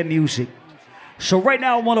reggae music. So right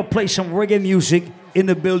now I want to play some reggae music in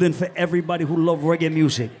the building for everybody who love reggae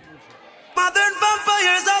music. Modern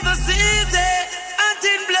vampires of the city,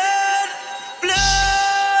 hunting blood.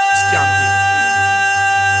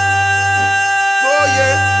 Oh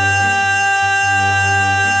yeah.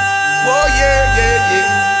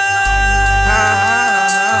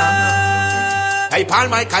 Hey, Paul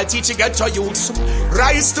Michael, teach you get your youths.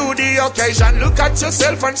 Rise to the occasion, look at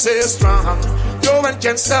yourself and say strong. No one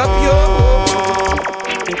can stop you.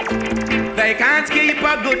 They can't keep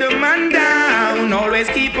a good man down. Always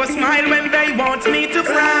keep a smile when they want me to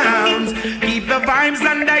frown. Keep the vibes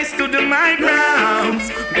and I stood my ground.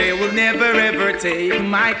 They will never ever take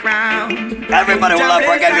my crown. Everybody who love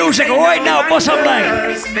reggae music right now, bust up like.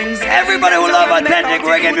 Everybody who love authentic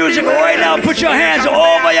reggae music right now, put your hands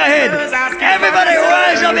over your head. Everybody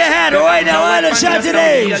rise up your hand right now on the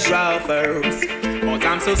Saturdays. But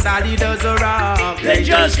I'm so sad he does a rock. They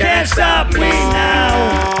just can't stop me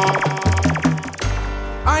now.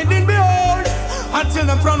 I did behold until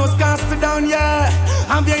the throne was cast down, yeah.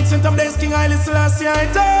 I'm the ancient of days, King Haile Selassie, I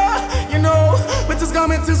die. You know, with his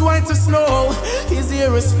garment is white as snow, his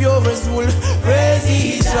hair is pure as wool. Praise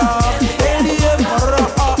ye Jah, and the emperor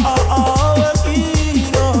of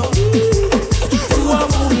kingdom. You are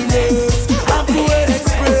fullness, I'm to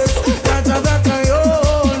express that I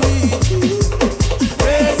only.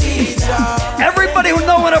 Praise ye Jah. Everybody who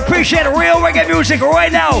know and appreciate real reggae music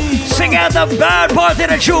right now, sing out the bad part of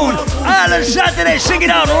the tune. Island Saturday, sing it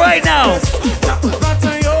out right now.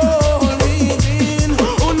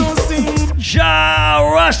 Jah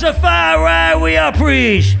Rastafari, we are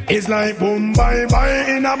preach. It's like boom bye bye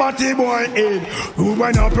in a body boy head. Who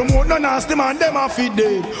when I promote no nasty man, them a feed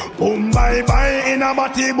dead. Boom bye bye in a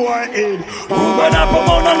body boy head. Who when I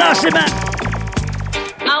promote no nasty man?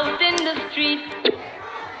 Out in the street.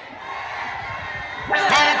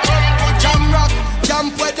 Jam rock,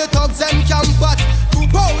 camp where the thugs and camp at. 2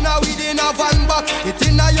 pound now within a van back. It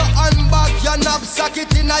inna your handbag, your knapsack,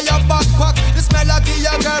 it inna your backpack. The smell of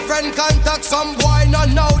your girlfriend contact. Some boy not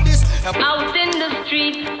know this. Out in the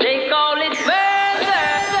street, they call it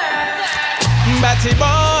Batty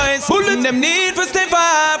boys, them need to stay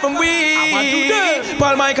far from we.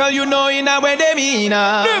 Paul Michael, you know in a way they mean.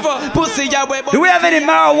 Pussy ya way. Do we have any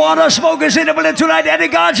marijuana smokers in the building tonight? Any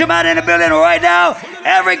ganja man in the building right now?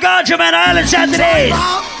 Every ganja man Island Saturday.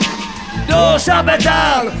 Don't stop at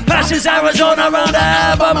all. Passes Arizona around the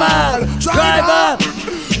Albemarle. Driver,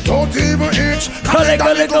 don't even itch. collect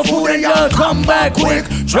a little food and you'll come back quick.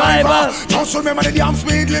 Driver, just remember the damn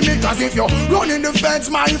speed limit. Cause if you're running the fence,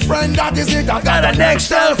 my friend, that is it. I got a next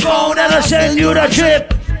cell phone that'll send you the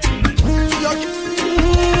trip.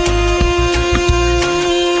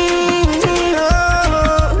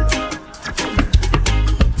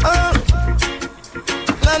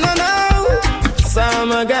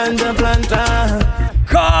 Summer ganja planter.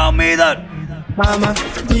 Call me the Mama,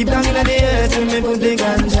 deep down in the earth, we me put the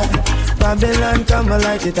ganja. Babylon come and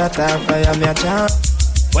light it at our fire, me a chant.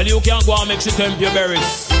 Well, you can't go and mix it temp your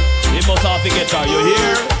berries. You must have to get her, you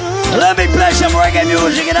hear? Let me play some reggae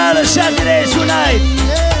music in all the Saturdays tonight.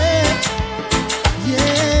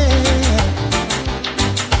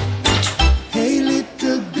 Hey,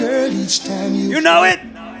 little girl, each time you know it?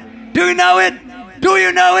 Do you know it? Do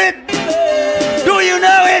you know it? Do you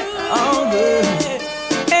know it? Oh, girl.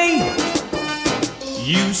 Hey,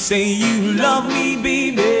 you say you love me,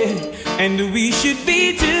 baby, and we should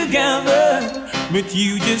be together. But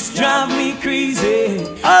you just drive me crazy.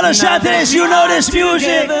 All the Saturdays, you know this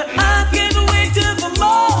music. I can't wait till the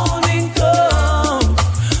morning comes,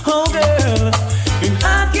 oh girl. And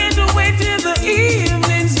I can't wait till the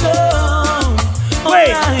evening's come.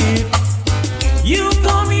 Wait. Right. You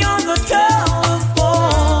call me on the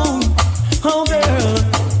telephone, oh girl,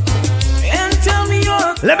 and tell me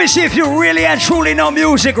you're. Let me see if you really and truly know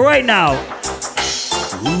music right now.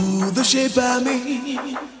 Ooh, the shape of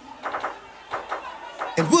me.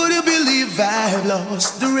 And would you believe I've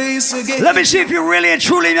lost the race again? Let me see if you really and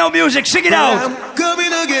truly know music. Sing it out. I'm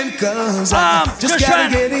coming again cause I'm just gotta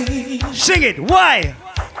get it. Sing it. Why?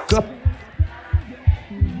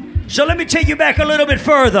 So let me take you back a little bit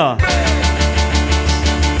further.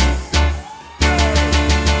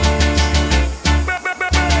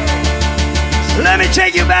 Let me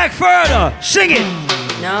take you back further. Sing it.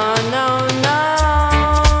 No, no,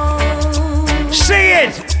 no. Sing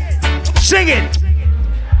it. Sing it.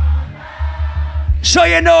 So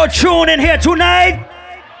you know a tune in here tonight?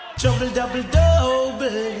 Trouble, double,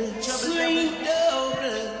 double. Sweet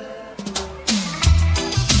double.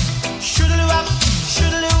 Shoodle up,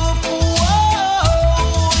 shoodle up.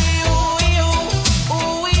 Whoa,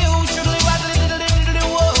 shoodle up, little,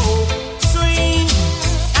 whoa. Sweet.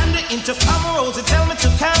 And the intercom rose to tell me to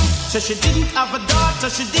come. So she didn't have a daughter,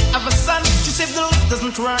 she did have a son. She said the lift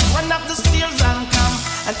doesn't work, run up the stairs and come.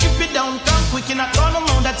 And if you don't come quick, you're not gonna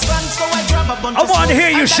know that's fun. So I grab a bunch I want to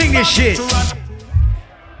hear you sing this shit. 2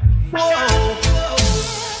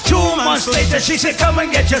 months later, she said, come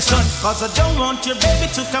and get your son. Cause I don't want your baby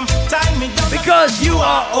to come tie me down. Because you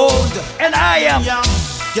are old and I am young.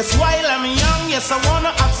 Yes, while I'm young, yes, I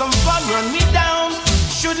wanna have some fun. Run me down.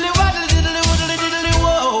 Should live a little,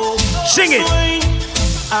 whoa. Sing it.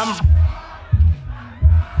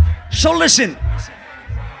 So listen.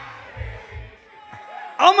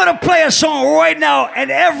 I'm gonna play a song right now,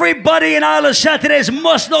 and everybody in Isle of Saturdays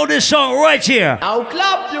must know this song right here. Now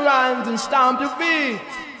clap your hands and stamp your feet,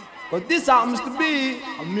 cause this happens to be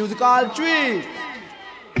a musical treat.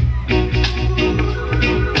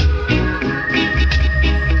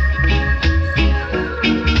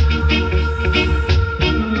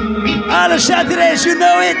 Isle of Saturdays, you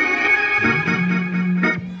know it.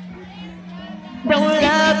 Don't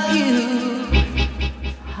love you.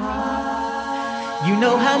 You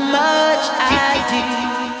know how much I do.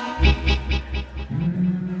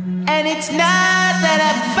 And it's not that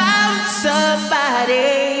I found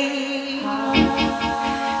somebody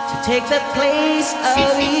to take the place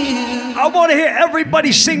of you. I want to hear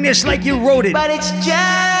everybody sing this like you wrote it. But it's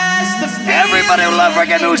just the feeling. Everybody who love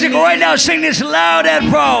reggae music right now, sing this loud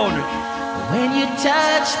and proud. When you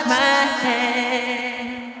touch my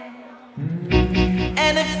hand,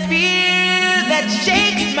 and a fear that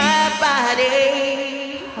shakes my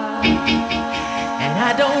body, and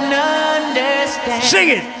I don't understand. Sing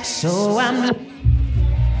it. So I'm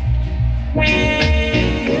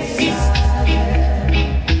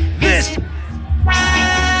this.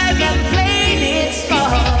 I'm playing it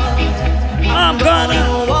smart. I'm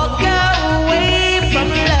gonna walk away from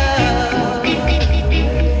love.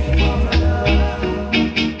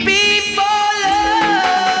 Before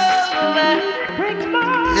love breaks my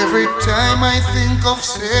heart. Every time I think of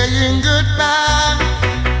saying goodbye,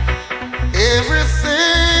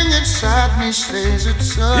 everything inside me says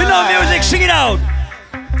it's a You know music, sing it out.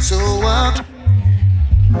 So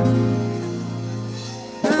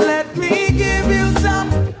let me give you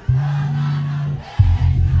some.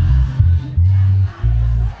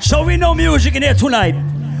 So we know music in here tonight.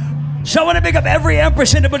 So I want to pick up every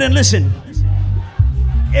empress in the building. Listen,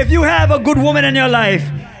 if you have a good woman in your life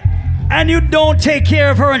and you don't take care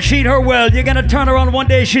of her and treat her well, you're gonna turn around one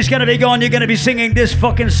day, she's gonna be gone, you're gonna be singing this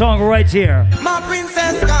fucking song right here. My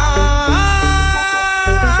princess gone.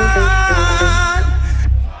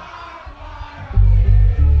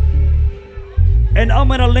 And I'm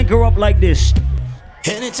gonna link her up like this.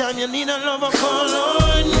 Anytime you need a lover, call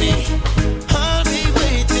on me. I'll be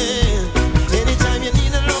waiting. Anytime you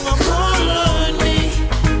need a lover, call on me.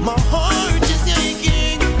 My heart is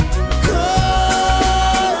aching.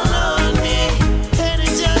 Call on me.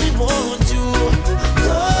 Anytime you want to.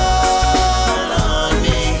 Call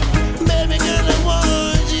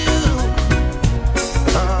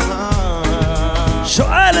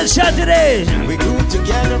on Saturday. We grew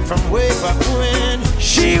together from way back when.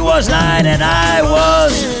 She was 9 and I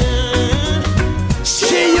was.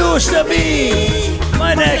 She used to be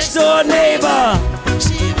my next door neighbor.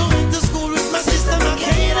 She even went to school with my sister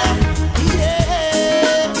Makeda.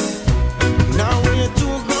 Yeah. Now we're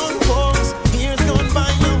two grown folks. Years gone by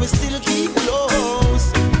and we still keep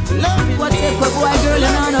close. Love me. What's up, boy, girl,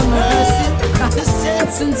 and I know mercy.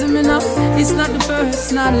 Listen to me now, it's not the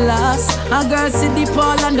first, not the last. A girl see the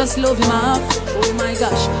Paul and just love him off. Oh my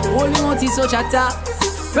gosh, only want is such a top.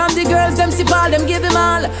 From the girls, them see Paul, them give him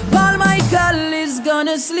all. Paul Michael is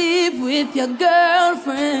gonna sleep with your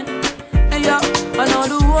girlfriend. Hey yo, I know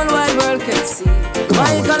the whole wide world can see.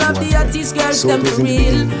 Michael of the artist girls, them for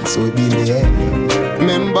real. So it be in the air.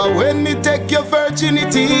 Remember when me take your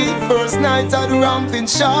virginity, first night at the ramping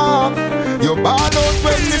shop. You ball out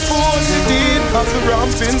when me force it in, as the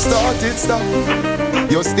ramping started stop.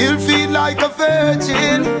 You still feel like a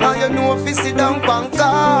virgin, and you know if you sit down and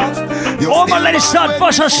cough. Oh my ladies, start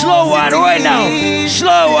bust a slow wine right now.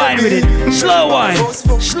 Slow wine with it. Slow wine.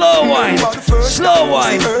 Slow wine. Slow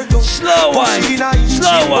wine. Slow wine.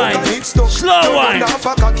 Slow wine. Slow wine.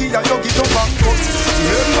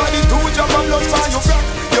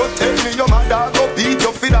 You tell me your mother go beat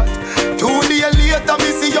you for that. 2 days later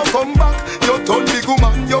me see you come back. You told big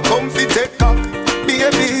woman you come fi take cock.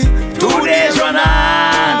 Baby, 2 days run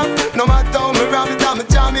out. No matter how me ram it, I'm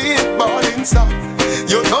jamming, ballin' stop.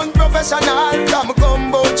 You done professional, come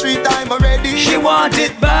combo 3 times already. She want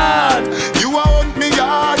it bad. You want me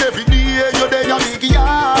yard every day. You there your big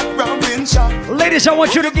yard, ramping shop. Ladies, I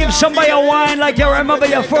want you to give somebody a wine like you remember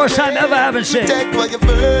your first time ever having sex. Take for your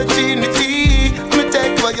virginity. Me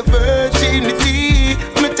take for your virginity.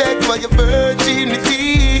 Me take for your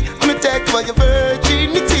virginity. Me take for your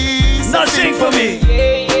virginity. Nothing for me.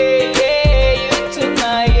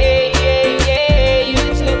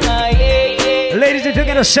 Ladies, if you're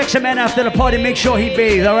gonna sex a man after the party, make sure he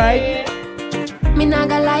bathes, alright? Me not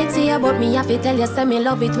gonna lie to you, but me have to tell you, say me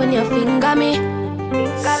love it when you finger me.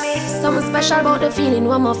 Something special about the feeling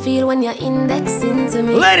one more feel when you're indexing to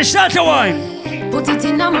me. Ladies, start the wine. Put it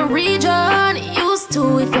in my region. Used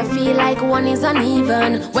to if you feel like one is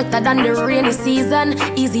uneven. Wetter than the rainy season.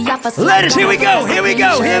 Easy off a slide. Ladies, here we go, here we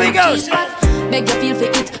go, here we go. Make you feel for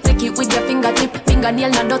it. Take it with your fingertip. Fingernail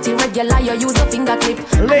not dirty, regular, you use a finger clip.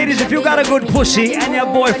 Ladies, if you got a good pussy and your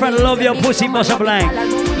boyfriend love your pussy, bust a blank.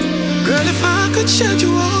 Girl, if I could shed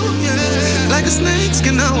you all, yeah, like a snake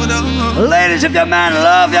skin out of. Ladies, if your man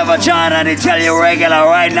love your vagina and he tell you regular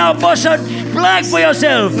right now, bust a blank for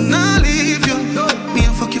yourself. When I leave you, me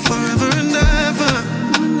and fuck you forever and ever.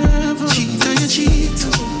 Cheat and you cheat.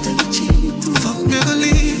 Fuck me, I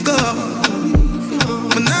leave, go.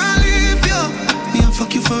 When I leave you, me and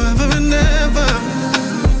fuck you forever and ever.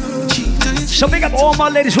 So big up all my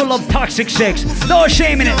ladies who love toxic sex. No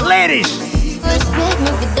shame in it, ladies. First make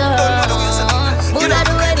me the door. Would I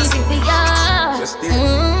be ready to be yours?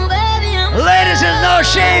 Baby, I'm ladies, there's no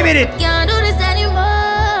shame in it. Can't do this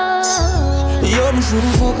anymore. Yo, me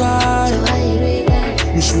should've forgot.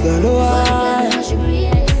 Me should've known.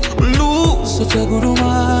 Lose such a good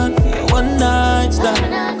woman. One night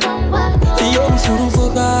stand. Yo, me should've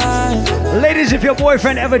forgot. Ladies, if your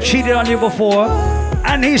boyfriend ever cheated on you before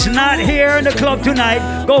and he's not here in the club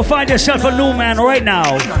tonight, go find yourself a new man right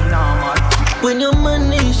now. When your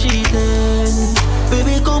man is cheating,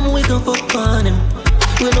 baby, come we can fuck on him.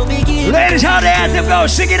 Ladies, how the anthem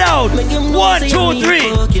goes? Sing it out. 1, 2,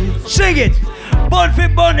 3. Sing it. Bun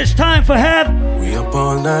fit bun, it's time for have. We up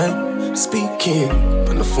all night, speaking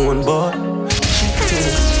on the phone, boy.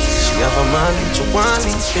 She have a man, she want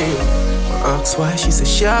him. I asked why, she said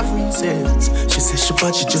she have reasons. She said she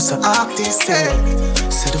budget just a artist.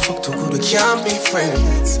 Said the fuck too good, we can't be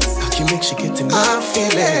friends. You make she get enough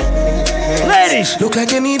feeling. Ladies, look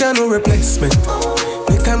like you need a new replacement.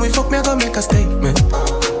 Next time we fuck, me I gonna make a statement.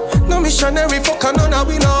 No missionary fuck and none of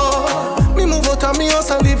we know. Me move out of me house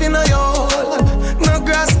and live in a yard. No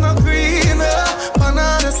grass, no green. On the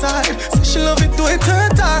other side, say she love it to it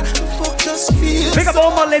hurt her. Fuck just feel. Pick up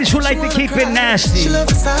all my ladies who like to keep it nasty. She love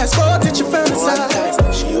the size, but it's your fantasize.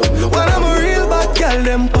 When I'm a real bad girl,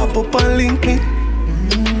 them pop up and link me.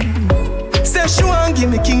 Say she want give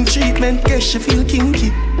me king treatment, guess she feel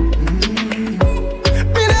kinky.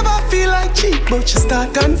 Me never feel like cheap, but she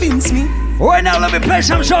start convince me. Right now, let me play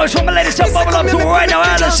some songs for my ladies to bubble up to right now.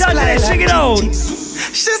 I understand that. Sing it out.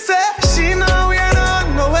 She said she know we ain't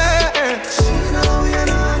on nowhere.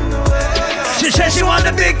 She said she want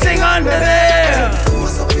the big thing under there.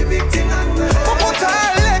 Put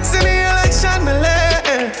her legs in the election,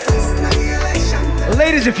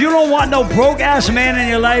 Ladies, Ladies, if you don't want no broke ass man in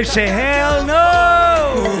your life, say hell no.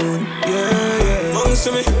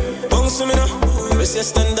 Bounce to me now. Press your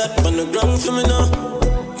stand up on the ground for me now.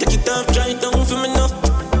 Take it off, try it down for me now.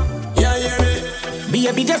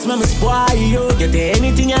 Yeah, baby, just mama spoil you. Get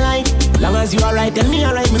anything you like. Long as you alright, tell me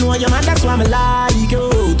alright. Me know your man, that's why I like you.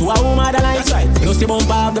 To a woman that likes right. You know, say bump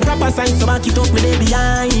up the proper sign, so back it up, me lay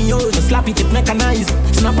behind you. Just slap it, mechanized.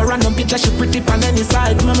 Snap a random picture, she pretty pan any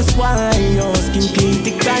side. Mama spoil you. Skin clean,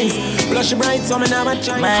 thick ties. Blush bright, so me never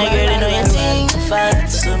try. My girl, you know you think fat,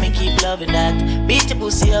 so me keep loving that. Beat your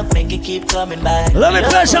pussy up, make it keep coming back. Let me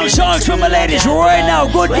play some songs for my ladies right now.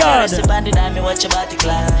 Good God. Me watch your body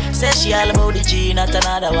clap. Say she all about the G, not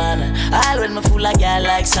another one. All when me fool like girl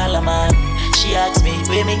like Solomon. She asks me,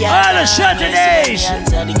 where me girl? All the Saturdays.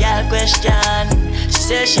 Answer the girl question. She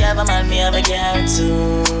says she have a man, me have a girl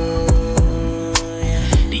too.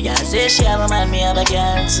 The girl says she have a man, me have a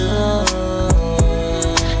girl too.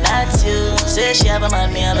 That's you. Say she have a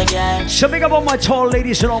man, me have a girl. So big up all my tall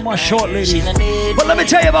ladies and all my short ladies. But let me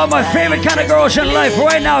tell you about my favorite kind of girls in life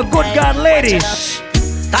right now. Good God, ladies.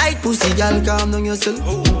 Tight pussy, girl, calm down yourself.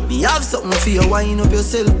 Me have something for you, wind up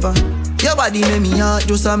yourself. Your body make me heart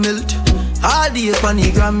just a melt. All day on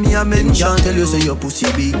the gram, me a mention. Tell you say your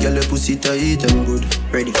pussy big, girl, your pussy tight and good.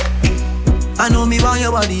 Ready? I know me want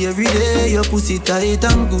your body every day. Your pussy tight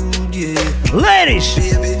and good, yeah. Ladies,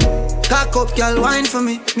 baby, cock up, girl, wine for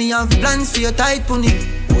me. Me have plans for your tight pony.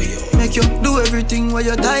 Make you do everything while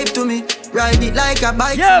you type to me. Ride it like a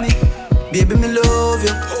bike for me. Baby, me love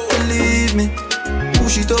you, believe me.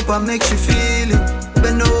 Push it up and make she feel it.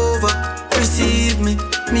 Bend over, receive me.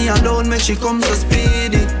 Me alone make she come so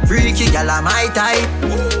speedy. Freaky girl, I'm my type.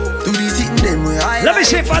 Do this sitting them way I let me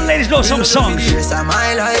see if our ladies know some songs. Yes, I'm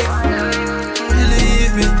my life.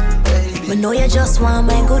 Believe me. But know you just want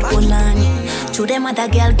my good punani. To them other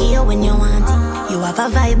girl give you when you want it. You have a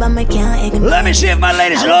vibe and me can't ignore. Let me see if my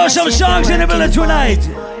ladies know some songs in the middle tonight.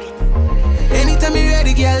 Anytime you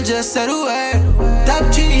ready, girl, just say the word.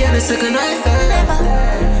 Top 3 and the second right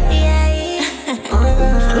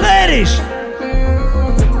ladies.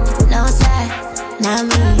 No sir, not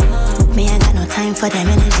me. Me ain't got no time for them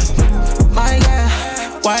energy. My girl,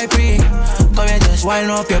 why pre? Come here, just wind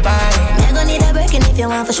up your body. Me gon' need a break and if you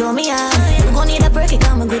want to show me out. You gon' need a break, it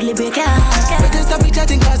come a goodly break out. We can stop each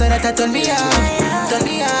chatting cause that turn me on. Turn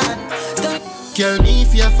me on. Girl, me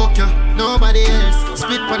if you fuck you, nobody else.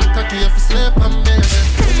 Split on the cocky, you fi slap on me.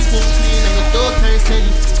 Spoon clean and you don't carry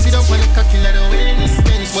steady. Sit up on the cocky like the way this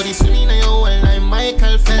Spanish. Body swinging on your wall like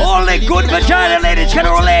Michael Phelps. Only good vagina ladies can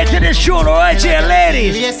relate to this tune, alright, here,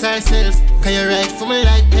 ladies. Yes, ourselves. Can you write for me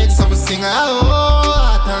like pen? Some sing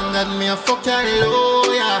oh, thank God me a fuck you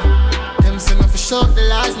low, yeah. Them say me for short the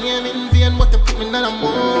last name in vain, but they put me in a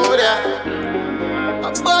mood, yeah. A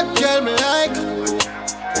bad girl me like.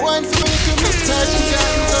 One for me to miss touch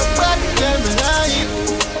hands, a bad girl me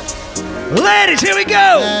like. Ladies, here we go.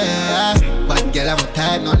 Yeah. Bad girl, I'm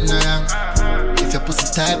tired, nothing wrong. If your pussy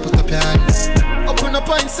tight, put up your hand. Open up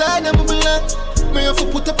inside, I'm a belong. Me have to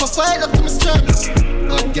put up a fight up to me strong.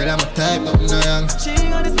 Bad girl, I'm tight, nothing wrong.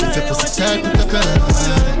 If your pussy tight, put up your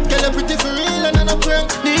hand. Girl, I'm pretty for real and I'm a prank.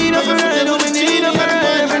 Need a friend, we need a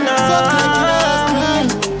friend.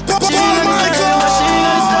 Fuck like you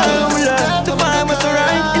last time. The vibe was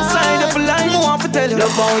alright inside of a line. I want to tell you,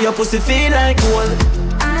 love how your pussy feel like gold.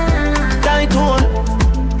 Tight hole,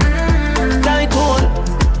 tight hole,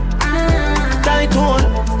 tight hole.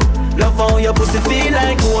 Love how your pussy feel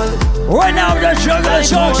like gold. Right now, I'm just juggling the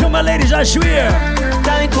songs for my ladies, I swear.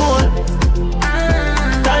 Tight hole,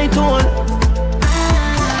 tight hole.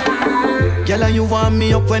 Girl, you want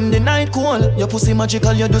me up when the night cold. Your pussy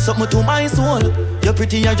magical, you do something to my soul. You're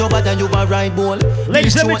pretty and you're bad and you a right ball.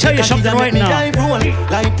 Ladies, let me tell you something right now.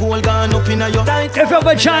 Light pole gone up in your tight. If your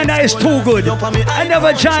vagina is too good and your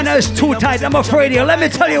vagina is too tight, I'm afraid of you. Let me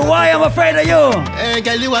tell you why I'm afraid of you. Hey,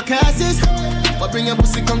 girl, you a classes. But bring your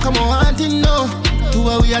pussy, come on, want it now. Two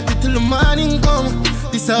hours we at it till the morning come.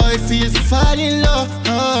 This how it feels to fall in love.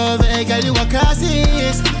 Oh, hey, girl, you a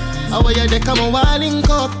classes. How are you there, come on, walling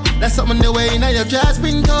cup. That's something the way in your dress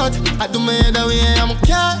been taught. I do my head away, I'm a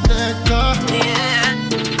character.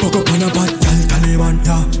 Fuck up on a bad girl, Taliban,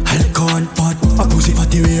 yeah. Alcohol pot, a pussy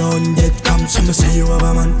fatty way on dead come. Some say you have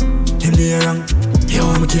a man, him do you wrong. You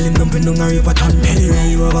want me kill him, dumping down a river ton. Anyway,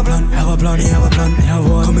 you have a plan, have a plan, you have a plan, you have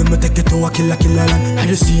one. Come in, me take it to a killer land. I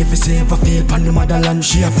just see if it's safe, I feel pan the motherland.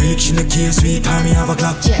 She a freak, she no care, sweet time, me have a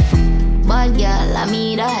clock. Bad girl, I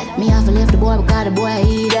mean that. Me have to leave the boy because the boy I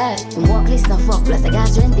eat that. And walk list no fuck, plus I got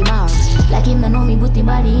strength in my like him no know me, put him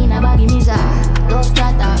body in a baggy mizar. Dust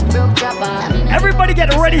cutter, broke chopper. Everybody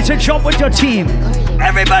get ready to jump with your team.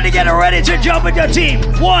 Everybody get ready to jump with your team.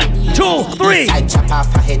 1, 2, 3. Side chopper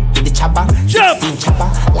off her head with the chopper. Jump. 16 chopper,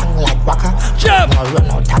 long like waka. Jump. Now run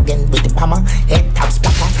out again with the hammer. Head tap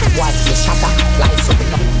splatter. Watch the shatter. Lights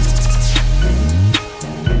open up.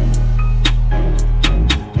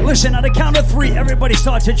 Listen, on the count of 3, everybody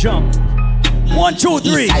start to jump. 1, 2,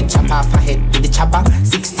 3. Side chopper off her head with the chopper.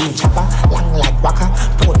 16 chopper, long like waka.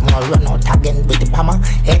 Portmore run out again with the hammer.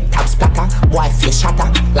 Head tap splatter. Boy face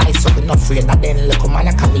shatter. Lights up enough afraid that then look man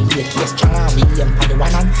I can be a case stronger. We aim for the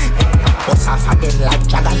one hand. Bust off again like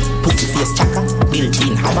dragon. Pussy face chaka.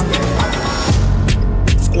 Built-in hammer.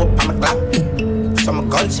 Scope on my clock. Some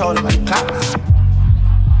guns sound on my clock.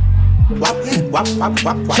 Wap, wap, wap,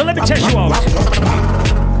 wap, wap. So let me test you out.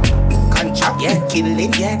 Chop, yeah, kill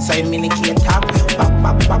it, yeah. So I minicate top. Pop,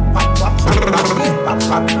 pop, pop, pop, pop, pop,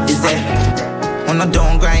 pop. Is there? On a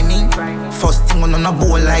don't grind me. First thing on a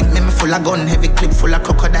bowl like me full of gun, heavy clip full of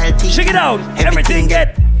crocodile teeth. Check it out. Everything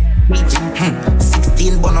get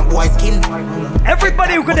 16 bun up boy skin.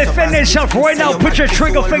 Everybody who can defend themselves right now, put your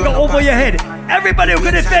trigger finger over your head. Everybody who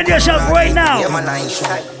can defend yourself right now.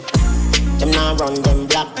 Them now run them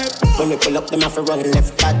black. When we pull up, them have to run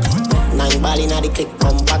left back. 9 ball inna the click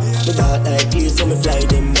come back. The dark like clear, so me fly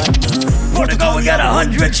them back. Wanna go and get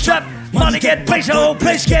 100 strap. Money get placed, the whole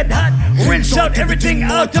place get hot. Rinse out everything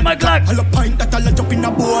out to my Glock. All a pint that all a jump in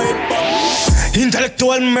a boy.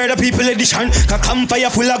 Intellectual murder people edition. A campfire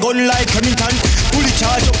full of gun like Remington. Fully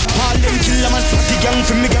charge up, all them kill man. The gang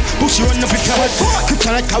from me gang, push you on the picture.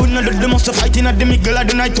 Kryptonite cow in the must of fighting at the middle of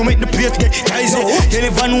the night to make the place get guys. You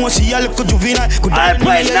never know see a look juvenile. I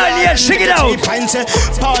play 9 years, sing it out.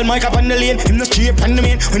 Paul Mike up on the lane, in the street and the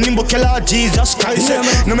main. When him book Lord Jesus Christ.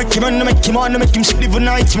 No make him on, no make him on, no make him sleep the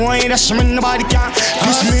night. More that's man nobody can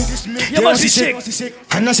kiss me. You must be sick.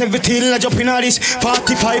 And I 17 I jump in all this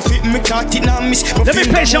 45 feet me caught it now miss. Let me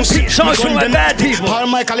play some songs for my bad people. Paul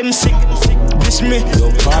Michael him sick. Miss me.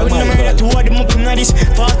 I would never to what him up in this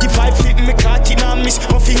 45 feet me caught it now miss.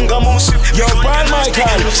 My finger moves. Yo, Paul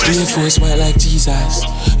Michael. Stay force white like Jesus.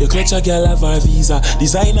 You clutch a girl have a visa.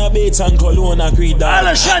 Designer baits and cologne agree that.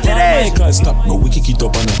 I'll shot today. Paul Michael stop no we kick it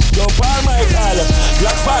up on her. Yo, Paul Michael.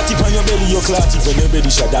 Black 40 on your belly, you clot it when your belly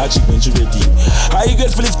shot that chick when she ready. How you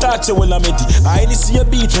get full of start to well I'm ready. I only see a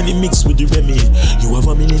beat when it mix with the Remy. You have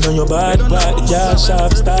a million on your bad back. Yeah,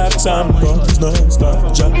 sharp start some guns, no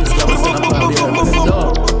stop. Jump is the best in a party.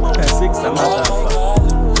 Six time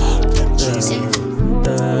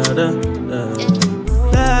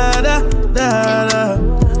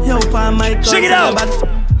Yo, Paul Michael. Check it out.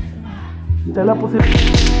 Tell a pussy.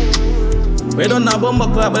 We don't know bomba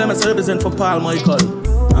club, but I'm a represent for Paul Michael.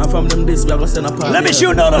 And from them this, we are going to send a party. Let me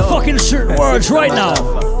shoot all the fucking words right now.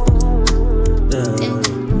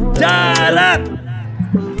 Dial up.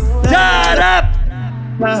 Dial up.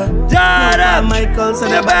 Dial up. Michael's in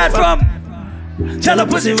the bathroom. Tell a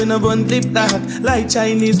pussy when I run clip dog. Like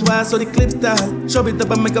Chinese wire, so the clip dog. Show it up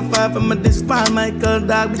and make a fire from my this Paul Michael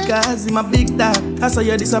dog. Because he my big dog. I saw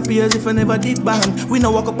you disappear if I never did ban. We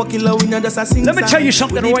no walk up a killer, we no just a sing. Let me tell you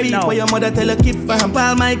something right now. Your mother tell you keep fam.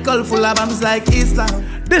 Paul Michael full of bombs like Islam.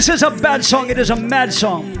 This is a bad song, it is a mad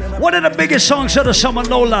song. One of the biggest songs of the summer,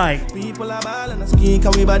 no lie. Drift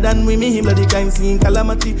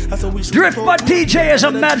by DJ is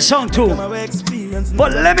a mad song too.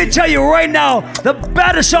 But let me tell you right now, the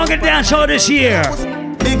baddest song in dancehall this year.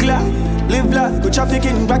 Big life, live life, go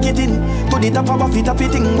trafficking, back it in. To the top of a feet, up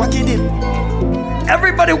it in, whack it in.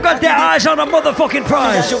 Everybody who got their eyes on the motherfucking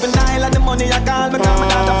prize. Juvenile and the money I call me,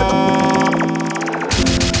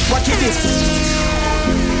 whack it in.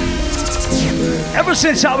 Ever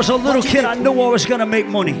since I was a little kid, I knew I was gonna make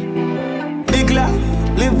money. Big life,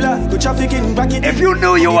 live life, go trafficking, back it in. If you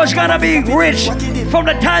knew you was gonna be rich from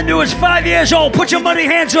the time you was 5 years old, put your money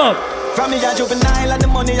hands up. From me a juvenile and the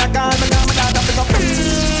money I call me,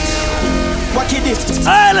 whack it in.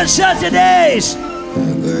 Island Saturdays.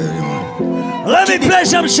 Let me play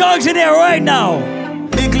some songs in here right now.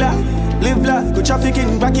 Big life, live life, go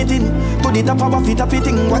trafficking, back it in. To the top of a feet, up it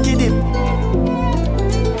in, whack it in.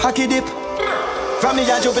 Hack it dip. From me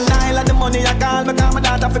a juvenile and the money I call me, call me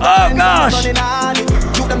dad for oh gosh. You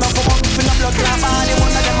them not for one, for no blood clot body.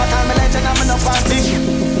 One of them I call me legend, I'm no party.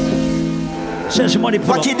 Says money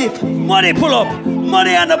pull up. Money pull up.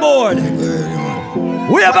 Money on the board.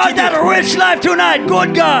 We about that rich life tonight,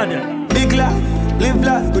 good God. Big life, live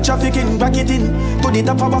life, go trafficking, back it in. To the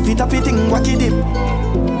top of a feet, up it in, whack it dip.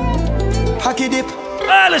 Hack it dip.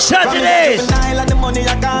 All the Saturdays. The money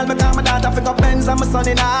I call me, call my daughter for Benz and my son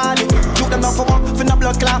in Harley. You them not for work, for no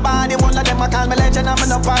blood clot body. One of them I call me legend, I'm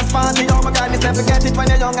no pass party. Oh my God, this never get it when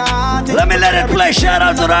you're young and hearty. Let me let it play. Shout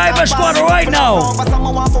out to the Iver Squad right now.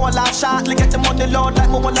 Someone want for a laugh shot, get the money load like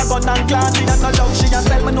me want a gun and clan. She has no love, she has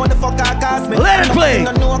sell me know the fuck I cost me. Let it play.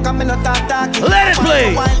 Let it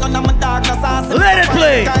play. Let it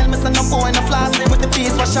play.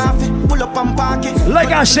 Like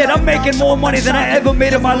I said, I'm making more money than I ever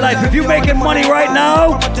made in my life. If you making money right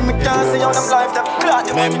now,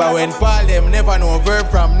 remember when Paul them never know verb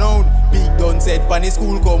from noun. Big Don said pan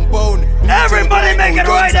school compound. Everybody make it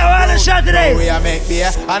right now on a Saturday. We make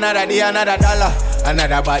beer, another day, another dollar.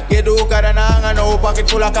 Another bad get hookah and hang no pocket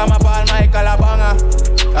full of Kama Paul Michael Abanga.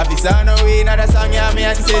 If it's on the way, another song, yeah, me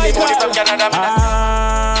and silly money from Canada.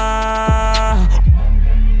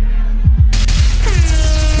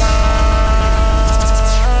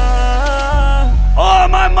 All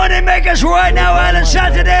my money makers right now on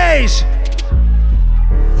Saturdays.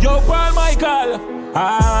 Yo, Paul Michael.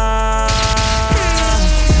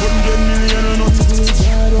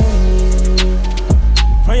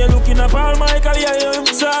 When you're looking at Paul Michael, yeah, you're in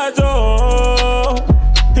charge, oh.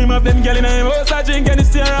 Him have them girl in him house, I drink and he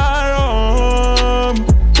stay around.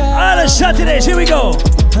 All the Saturdays, here we go.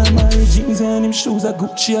 My jeans and him shoes are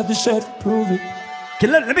Gucci, have the shirt, prove it. Okay,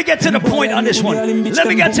 let me get to the point on this one. Let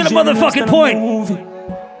me get to the motherfucking point.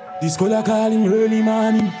 This color call him early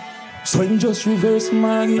morning. So him just reverse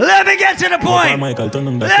my. Let me get to the point.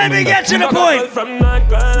 Let me get to the point. From North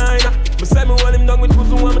Carolina. Me say me want him done with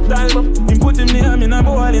pussy one more time up. Him put him near me in a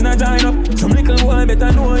bowl in a giant up. Some little boy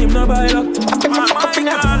better know him no buy up. My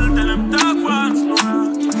girl, tell him talk fast.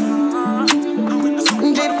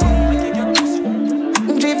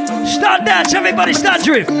 Start dance, everybody start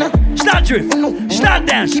drift. Start drift. Start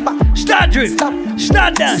dance. Start drift.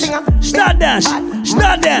 Start dance. Start dance.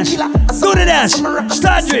 Start dance. Do the dance.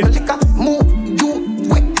 Start drift. Move, do,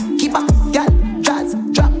 wet, keep up, girl, jazz,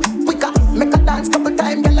 drop, quicker, make a dance couple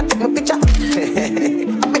times, girl, take my picture.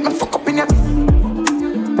 Make me fuck up in your.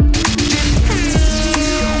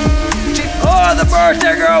 Oh, the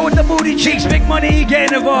birthday girl with the booty cheeks, big money,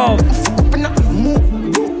 getting involved.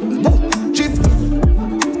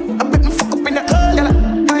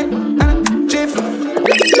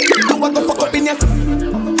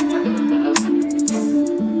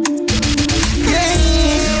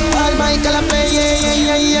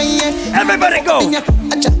 Everybody go.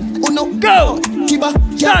 Go.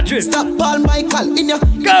 Start drift. Stop Paul Michael in ya.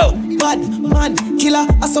 Go. Bad man killer.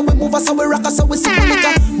 I saw we move, I saw we rock, I saw we super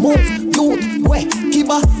nigga. Move, youth, way,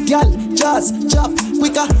 kiba, girl, jazz, chop,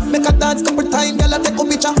 quicker. Make a dance couple times, girl, I take a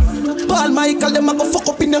picture. Paul Michael, them a go fuck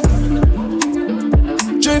up in ya.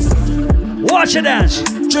 Drift. Watch it dance.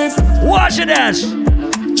 Drift. Watch it dance.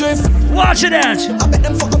 Drift. Watch it dance. I bet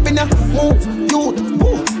them fuck up in ya. Move, youth,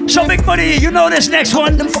 move. So big money, you know this next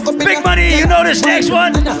one. Big money, you know this next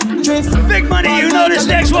one. Big money, you know this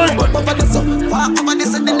next one.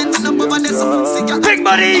 Big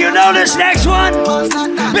money, you know this next one.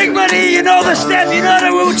 Big money, you know the step, you know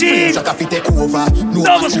the routine.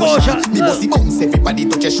 Nova Scotia. Everybody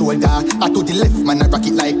touch your shoulder. I to the left, man, I rock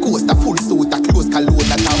it like coaster. Full suit, a close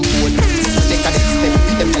calote, a tampon. Take a next step,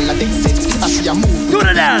 them tell a next set. I see a move. Do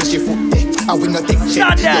the dance. I will not take check.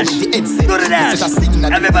 Start dance. Do the dance.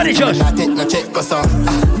 Everybody just. I take no check, cause so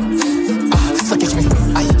catch me.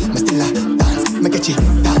 I still a dance. Me catch it,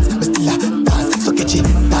 dance. Me still a dance. So catch it,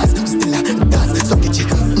 dance. Me still a dance. So catch it.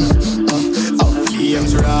 Our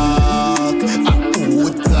flames rock.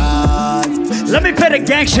 Let me play the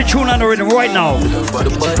gangster tune on the rhythm right now. Let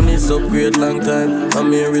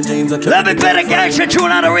me play the gangster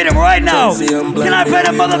tune on the rhythm right now. Can I play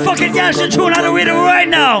the motherfucking gangster tune on the rhythm right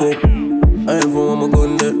now? I ever want my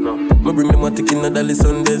gun there. Me bring them a tick in the Dali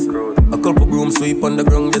Sundays. A couple broom sweep on the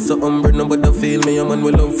ground. There's a umbrella, nobody feel me. A man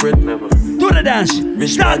will love Fred. Do the dance.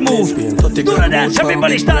 Start move. Do the dance.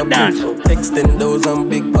 Everybody start dance. Extend those on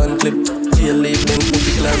big pan clip. Jail leave them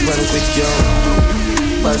pussy clap and quick young.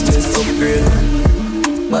 Badness upgrade.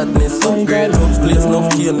 Badness upgrade. House place enough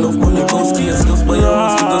key, enough money, house case. Just buy your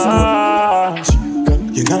house with us.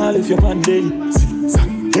 You know if you're on day.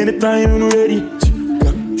 Anytime you're ready.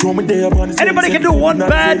 Anybody can do one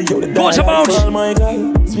bad, goes about. My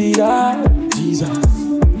girl, sweetheart, Jesus.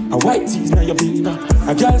 A white tease now your finger.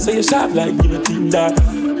 A girl say you sharp like guillotine that.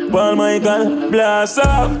 Well, my girl, blast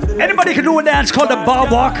up. Anybody can do a dance called the bob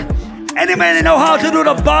walk. Anybody know how to do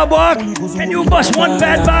the bob walk? Can you bust one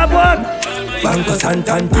bad bob walk? Banco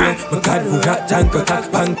Santander, my card for rat tanko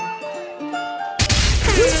tak bang.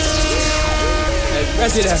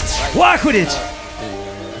 President, walk with it.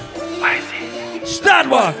 Start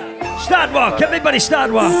walk. Start walk, everybody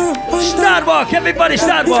start walk. Start walk, everybody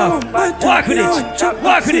start walk. Walk with it,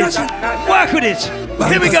 walk with it, walk with it.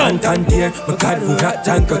 Here we go.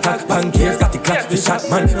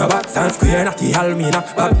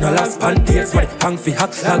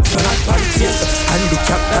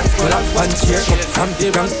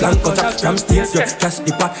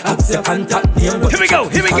 Here we go,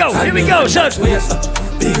 here we go, here we go, son.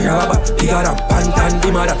 Big rubber, bigger than Pantan,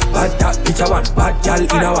 the mother. Bad that bitch, I want bad gal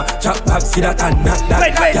in our chop back, see that and not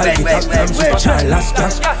that. Gal get up from she got her last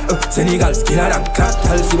cash. Senegal skiller than crack,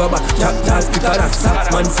 gal see baba. Chop jazz, bigger than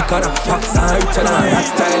sax, man sicker than Pax and rich and rock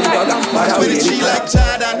style, gaga. When she like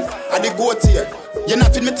Jordan, and the goat here. You're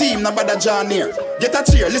not in my team, no bother John here. Get a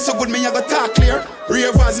cheer, listen good, me I go talk clear.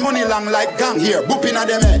 Ravers money long like gang here. Boop in a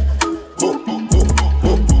them head. Boop, boop, boop,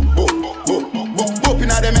 boop, boop, boop, boop, boop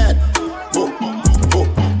in a them head.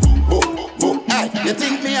 You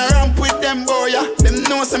think me a ramp with them boy, yeah? Them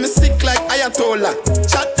know some sick like Ayatollah.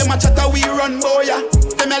 Chat them a chatter we run boy, yeah?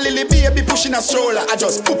 Them a lily baby pushing a stroller. I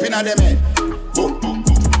just poop in a them head. Poop, poop,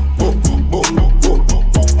 poop, poop, poop,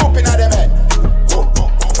 poop in a them head.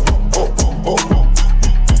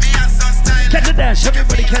 Catch a dance,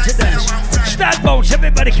 everybody catch a dance. Start bounce,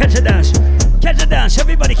 everybody catch a dance. Catch a dance,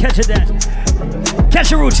 everybody catch a dance.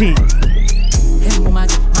 Catch a routine.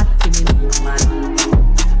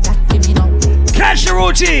 Catch the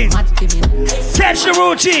routine. Catch the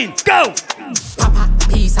routine. Go. Papa,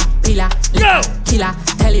 pizza, pillar, go. Killer,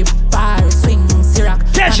 telebar, swing, syrup.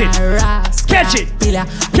 Catch it. Catch it.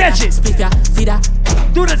 Catch it.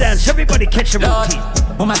 Do the dance. Everybody catch the routine.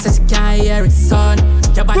 Mama says she can't hear it, son.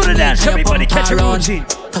 Do the dance. Everybody catch the routine.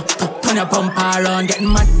 Turn your bumper around,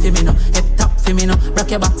 getting mad for me now. Head top for me now. Rock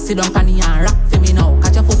your back, sit down, panty and rock for me now.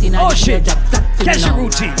 Catch your foot in and shit. Drop flat for catch me the now.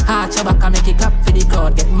 routine. Arch your back and make it clap for the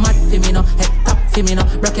crowd. Get mad for me now. Head top for me now.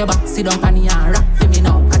 Rock your back, sit down, panty and rock for me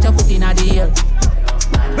now. Catch your foot in the air.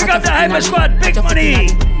 We got the Hyper Squad, big money.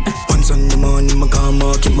 Once on the morning, my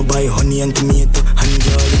grandma keep me buy honey and tomato and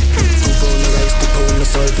jolly. 2 pound of rice, 2 pound of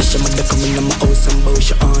saltfish. I'm a coming in my house and bow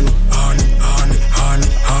she honey. Honey, honey, honey,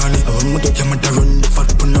 honey. I want me get your mother run the fat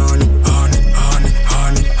punani. Honey, honey,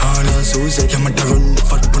 honey, honey. So say your mother run the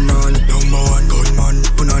fat punani. Number 1 gunman,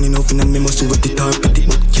 punani no finna me must with the top of the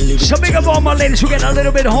book. So big up all my ladies who get a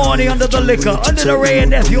little bit horny under the liquor, under the Ray and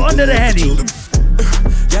Nephew, under the Henny.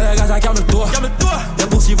 Yeah, guys, I camel toe. The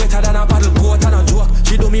pussy wetter than a paddle boat and a joke.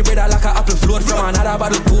 She do me bread like a apple float from another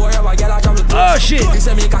bottle pour. Yeah, girl, I camel toe. Oh shit. You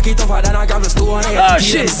say me cocky tougher than a gravel stone. Oh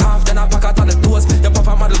shit. Soft than a packet on the toes. Your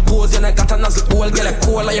papa model pose, you got a nozzle hole. Get a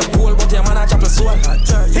coal like your pole, but your man a chapel soul.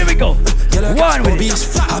 Here we go. Wine with it.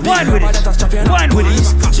 Wine with it. Wine with it.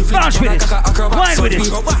 Bounce with it. Wine with it.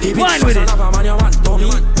 Wine with it.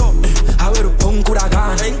 I wear the punk with a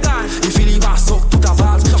gun. If you leave a sock to the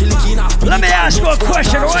valve, she licking up. Let me ask you a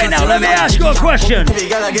question right now. Let me ask you a question. We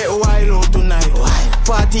gotta get wild out tonight.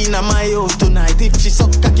 Party in my house tonight. If she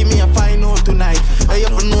suck cocky, me a find out tonight. I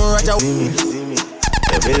have to know Roger. See me.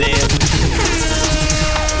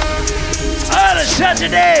 All the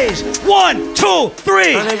Saturdays. 1, 2,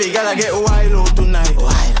 3. And we gotta get wild out tonight.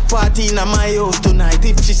 Party in my house tonight.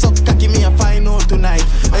 If she suck cocky, me a find out tonight.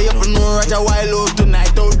 I have to know Roger wild out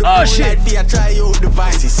tonight. Oh shit. I try out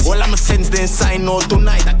devices. All I'm a sense then sign out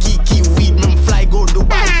tonight. I key weed, me fly go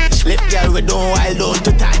Dubai. Left girl we don't wild out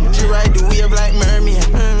to time. She ride the wave like mermaid.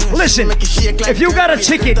 Listen, if you got a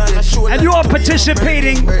ticket and you are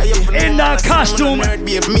participating in the costume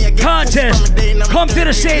contest, come to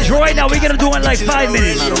the stage right now. We're gonna do it in like 5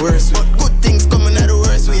 minutes. But good things coming out the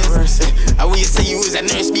worst ways. I will say you is a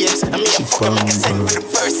nurse babes. I mean a fucker make a send for the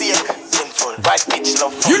first year. Sinful, bad bitch,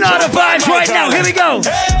 love. You know the vibes right now. Here we go.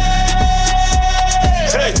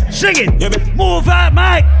 Sing it. Move out,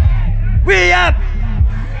 Mike. We up.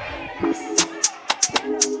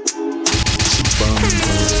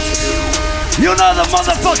 You know the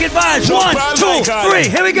motherfucking vibes. 1, 2, 3.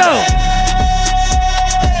 Here we go.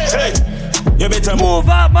 You better move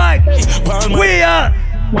out, Mike. We up.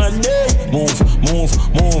 One day, move.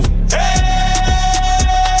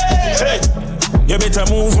 Hey. You better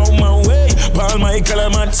move on my way. Paul Michael,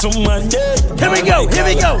 I'm at some Monday. Here we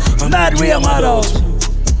go. Mad, we are mad out.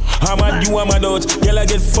 I'm at you, I'm a dot. Girl, I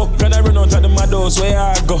get fucked and I run out of the mad house. Where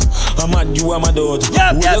I go? I'm at you, I'm a dot.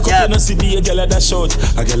 Yep. You see the girl at that shot.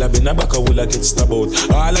 A girl I been a back, I will get stabbed out.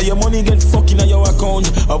 All of your money get fucking in your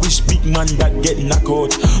account. I wish big man that get knocked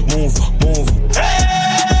out. Move.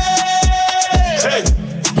 Hey.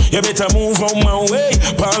 You better move on my way.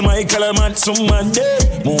 Paul Michael, I'm at some Monday.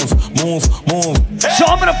 Move. So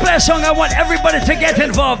I'm gonna play a song I want everybody to get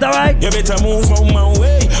involved, alright? You better move on my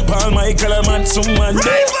way. Paul Michael, I'm at some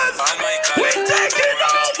Monday. We taking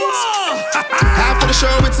over! Half of the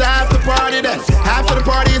show, it's after party then. After the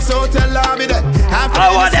party, it's hotel lobby then.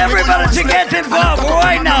 I want everybody to get involved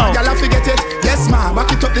right now. Y'all forget it. Yes, ma.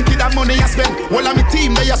 Back it up, the kid that money I spend. Well, I'm a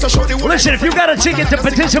team, they also show the world. Listen, if you got a ticket to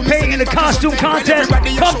participate in the costume contest,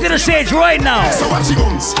 come to the stage right now. So watch you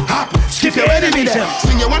guns. Hop. Skip your enemy there.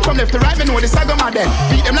 Swing your one from left to right, me know the saga man then.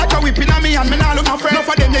 Beat them like a whipping on me and me now look my friend. Enough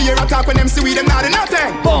of them, you hear a talk when them see we them not in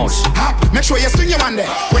nothing. Bounce. Hop. Make sure you swing your one there.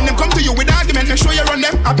 When them come to you with argument, make sure you run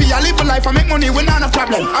them. Happy I live for life, I make money, we not a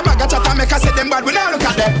problem. I bag a chat and make I say them bad, we not look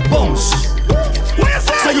at them. Bounce.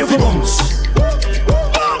 So you fi bounce.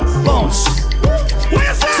 Bounce.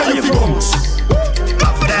 So you fi bounce.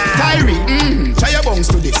 Tyree, try your bounce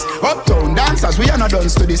to this. Uptown dancers, we are not done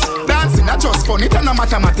to this. Dancing not just fun, it and no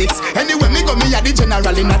mathematics. Anyway, me go, me a the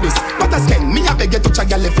general in a this. But as king, me a beg you to check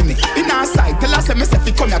your left for me. In our side, tell us me say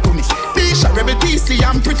fi come here to me. Tisha, Rebel TC,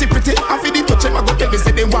 I'm pretty. And fi the touch him, I go tell me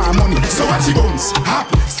say they want money. So watch you bounce, hop,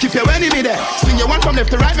 skip your enemy there. Swing your one from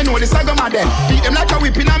left to right, me know the saga man then. Beat them like a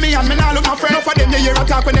whipping on me and me now look my friend. Enough of them, you hear a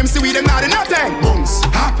talk when them see we them not in nothing. Bounce,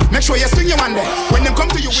 hop, make sure you swing your one there. When them come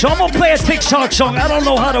to you, so I'm gonna play a TikTok song. I don't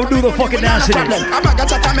know how to do the fucking dance today. I bag a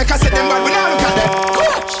chat and make I say them bad, we not look at them.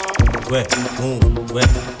 Where, move, where,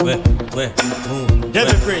 move.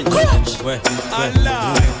 Devil Prince. Where,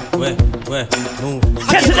 move.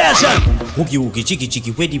 Catch the dancer. Oogie,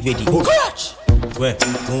 chicky, ready. Where,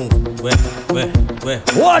 move, where.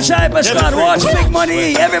 Watch Hyperstar, watch Big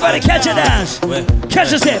Money. Everybody catch a dance.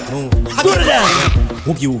 Catch a step. Do the dance.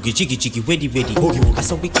 Oogie, chicky, ready. I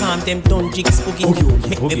saw we calm them down, jiggy spooky.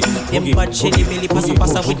 Make me beat them bad jelly belly.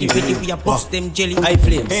 Passa with the ready, we a bust them jelly. High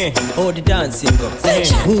flames, all the dancing go.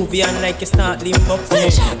 Movie on like a start limbo.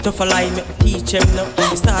 Tough a lie, make me teach them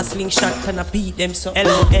now. Start slingshot, can I beat them so?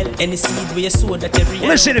 LOL, any seed where you sow that every.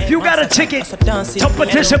 Listen, if you got a ticket to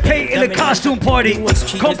participate in the costume party,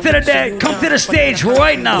 come to the stage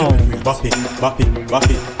right now. Bop it,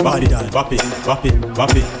 body down, bop it.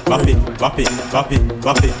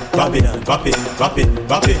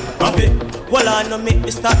 Well, I know make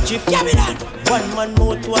me start drift. Yeah, me done. One man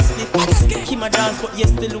more to a slip. Keep my dance, but yes,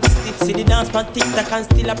 still look stiff. See the dance man TikTok and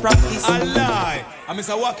still a practice. I lie. I'm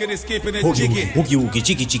Mr. Walking, escaping it, jiggy. Oogie,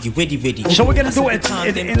 chicky, ready. So we're gonna do it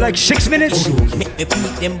in like 6 minutes. Make me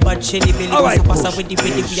beat them bad jelly belly. All right.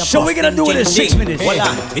 So we're gonna do it in 6 minutes.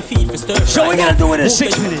 So we're gonna do it in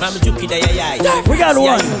 6 minutes. We got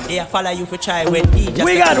one.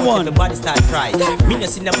 We got one. Everybody start fry. Me no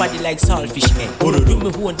see nobody like saltfish head. Do me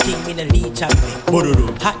one thing, me no leech and me.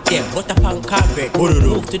 Hack them, butter pan cornbread.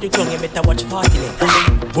 Move to the ground, you better watch party leg.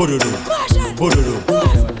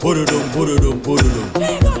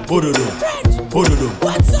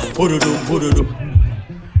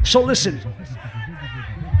 So listen,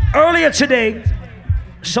 earlier today,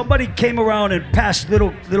 somebody came around and passed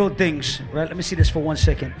little things, right? Let me see this for 1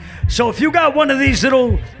 second. So if you got one of these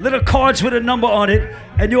little cards with a number on it,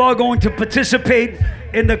 and you are going to participate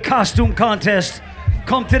in the costume contest,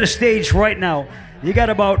 come to the stage right now. You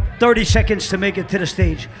got about 30 seconds to make it to the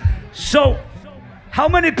stage. So, how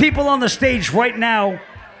many people on the stage right now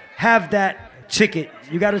have that ticket?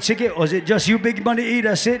 You got a ticket, or is it just you, Big Money E?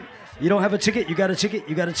 That's it? You don't have a ticket? You got a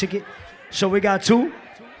ticket? So we got two.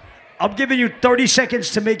 I'm giving you 30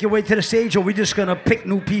 seconds to make your way to the stage, or we just gonna pick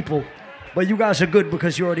new people. But you guys are good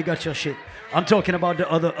because you already got your shit. I'm talking about the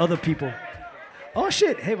other people. Oh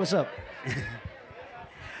shit! Hey, what's up?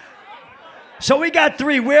 So we got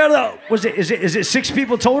three. Where the was it? Is it 6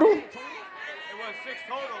 people total? It was 6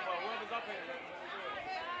 total, but whoever's up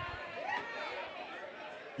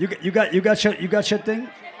there. You got your thing.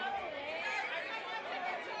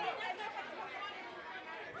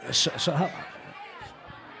 So how?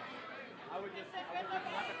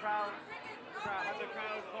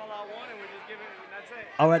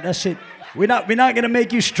 All right, that's it. We're not gonna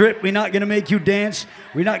make you strip. We're not gonna make you dance.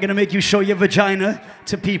 We're not gonna make you show your vagina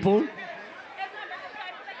to people.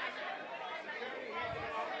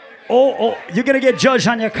 Oh, you're gonna get judged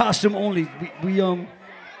on your costume only. We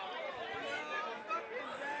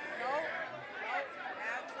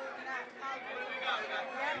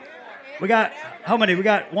got how many? We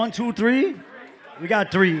got 1, 2, 3. We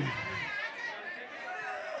got 3.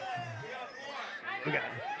 We got.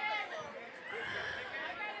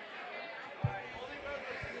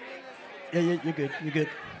 Yeah, you're good.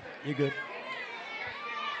 You're good.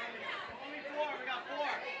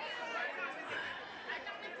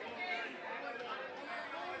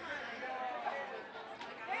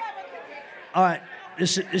 All right,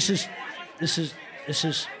 this is.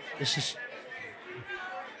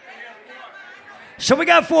 So we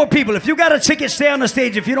got 4 people. If you got a ticket, stay on the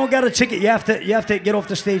stage. If you don't got a ticket, you have to get off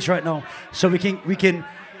the stage right now. So we can.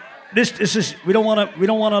 This is we don't want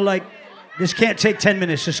to This can't take 10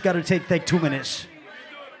 minutes. This got to take like 2 minutes.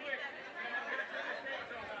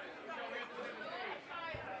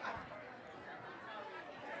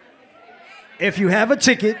 If you have a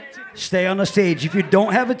ticket, stay on the stage. If you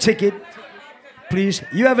don't have a ticket, please,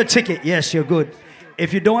 you have a ticket. Yes, you're good.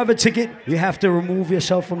 If you don't have a ticket, you have to remove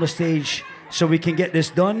yourself from the stage so we can get this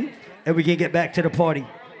done and we can get back to the party.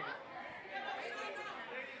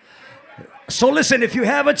 So listen, if you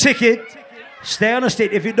have a ticket, stay on the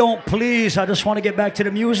stage. If you don't, please, I just want to get back to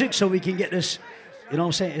the music so we can get this, you know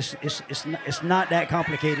what I'm saying? It's not that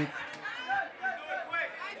complicated.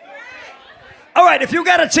 All right, if you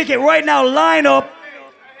got a ticket right now, line up.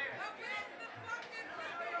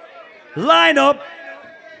 Line up.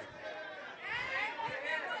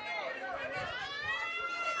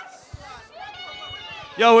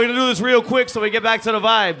 Yo, we're gonna do this real quick so we get back to the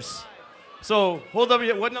vibes. So hold up,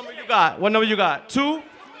 what number you got? What number you got? 2,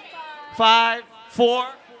 5, 4,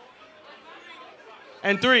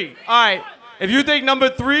 and 3. All right, if you think number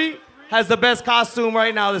 3 has the best costume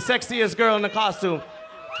right now, the sexiest girl in the costume,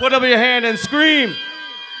 put up your hand and scream.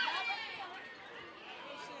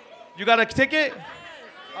 You got a ticket?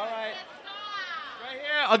 All right. Right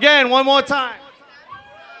here, again, one more time.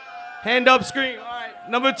 Hand up, scream. All right,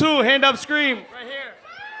 number 2, hand up, scream. Right here.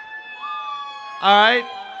 All right.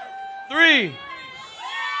 3.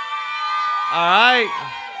 All right.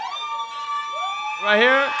 Right here.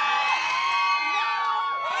 All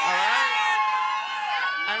right.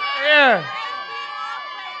 And right here.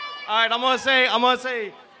 All right, I'm gonna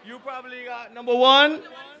say, you probably got number 1,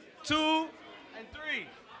 2, and 3.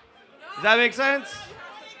 Does that make sense?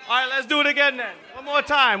 All right, let's do it again then. One more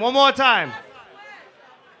time.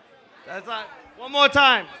 That's not, one more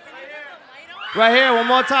time. Right here, one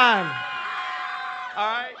more time. All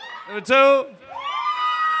right, number 2. All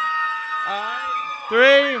right,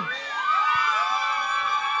 3.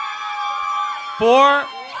 4. All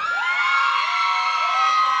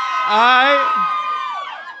right.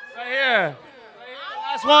 Right here.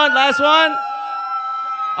 Last one. All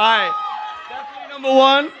right. Definitely number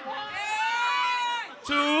 1.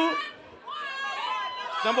 2.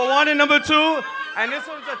 Number 1 and number 2. And this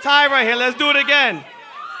one's a tie right here. Let's do it again.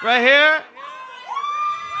 Right here.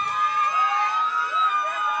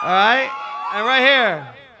 All right. And right here.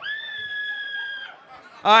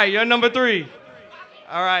 All right, you're number 3.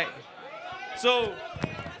 All right. So,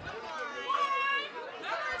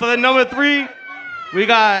 for the number 3, we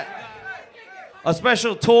got a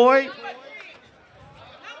special toy.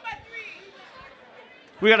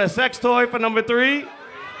 We got a sex toy for number 3. All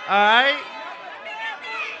right.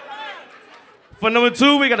 For number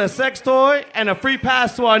 2, we got a sex toy and a free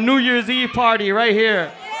pass to our New Year's Eve party right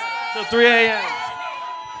here till 3 a.m.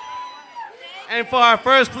 And for our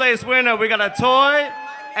first place winner, we got a toy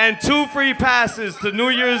and 2 free passes to New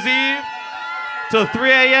Year's Eve till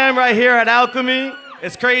 3 a.m. right here at Alchemy.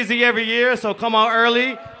 It's crazy every year, so come out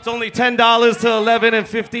early. It's only $10 till 11 and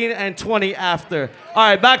 15 and 20 after. All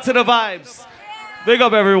right, back to the vibes. Big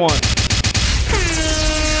up, everyone.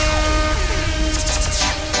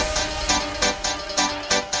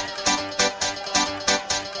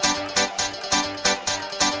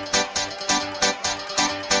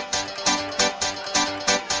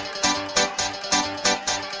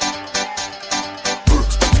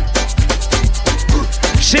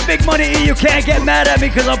 See, Big Money, you can't get mad at me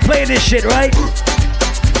because I'm playing this shit, right?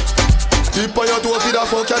 Tip on your toe for the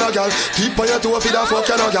fuck and a gal. Tip on your toe for the fuck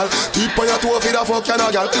and a gal. Tip on your toe for the fuck and a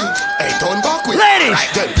gal. Hey, turn back with. Ladies! Right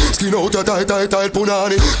then, skin out your tight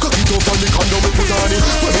punani. Cock it up on the condom we put on it.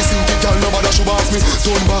 When me sing the gal, nobody should ask me.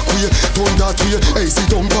 Turn back way, turn that way. Hey, sit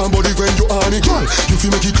down, pan body when you on it. Gal, you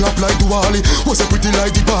feel make it clap like Duali. Was a pretty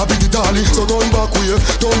like the Barbie, the dolly. So turn back way,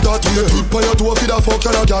 turn that way. Tip on your toe for the fuck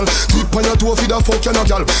and a gal. Tip on your toe for the fuck and a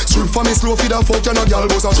gal. Strip for me slow for the fuck and a gal.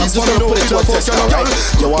 Boss a chip for me down for the fuck and a gal.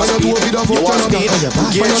 You want speed? You want speed?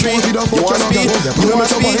 Gear 3, you want speed? You want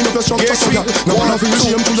speed? Gear 3, 1,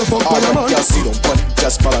 2. Alright, just sit up,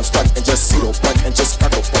 just balance, and just sit up, and just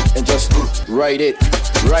back up, and just ride it.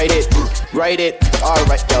 Alright,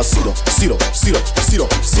 y'all sit up, and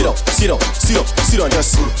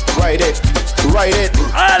just ride it.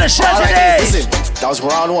 Alright, listen, that was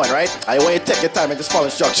round 1, right? I want you to take your time and just follow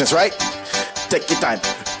instructions, right? Take your time.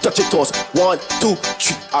 Touch your toes. 1, 2,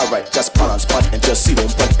 3. Alright, just balance, and just sit on,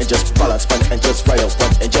 and just balance, and just ride up,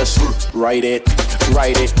 and just ride it.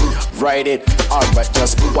 Alright,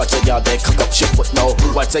 just watch a girl that cock up shit foot now.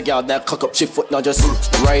 Watch a girl that cock up shit foot now. Just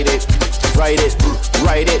ride it.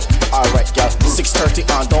 Alright, girl. 6:30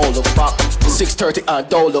 and don't look back. 6:30 and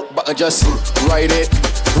don't look back, and just ride it.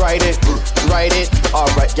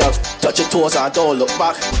 Alright, girl. Touch your toes and don't look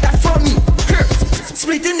back. That's for me.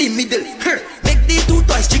 split in the middle. Make the two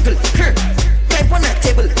toys jiggle. Climb on a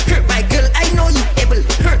table. My girl, I know you able.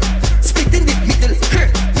 Split in the middle.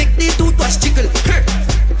 Make the two toys jiggle.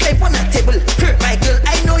 Climb on a table. My girl,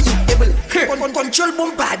 I know you able. Control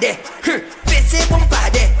bombade. Face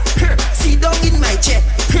bombade. Sit down in my chair.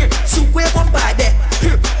 Sukwe bombade.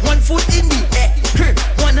 One foot in the air.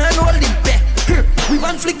 One hand holding back. We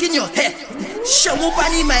one flick in your hair. Show up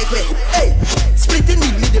on my way. Hey, split in the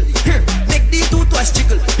middle. Make the two toys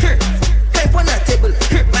jiggle. Climb on a table.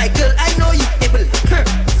 My girl, I know you able.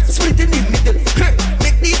 Split in the middle.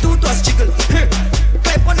 Make the two toys jiggle.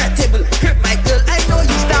 Climb on a table. My girl, I know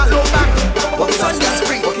you start low back. Walk on the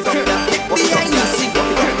spring. Behind you sing.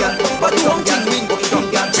 But you won't ring.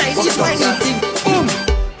 Chinese whining thing. Boom.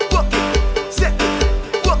 Walk it. Set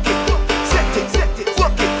it. Walk it. Set it. Set it.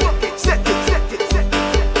 Walk it. Walk it. Set it. Set it. Set it.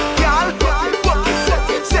 Girl, walk it. Set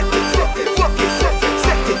it. Set it. Set it. Walk it. Set it.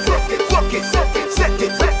 Set it. Set it. Walk it. Set it. Set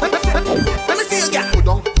it. Let me see you, girl. Put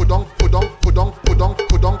on, put on, put on, put on, put on,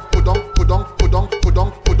 put on, put on, put on, put on, put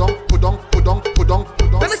on, put on, put on, put on, put on,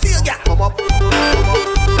 put on. Let me see you, girl. Come up.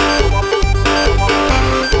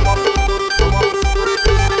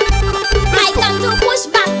 I come to push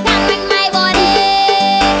back and ring my body,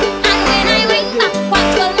 and when I ring back,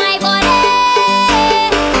 control my body.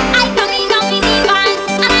 I come in on with the band,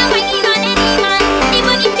 and I ring in on any man.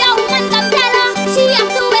 Even if your woman come tell her, she have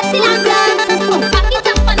to wait till I'm done. Back it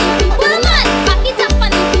up on the people, man. Back it up on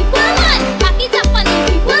the people, man. Back it up on the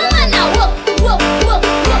people, man. Now whoa, whoa, whoa,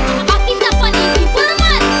 whoa. Back it up on the people,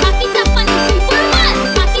 man. Back it up on the people, man.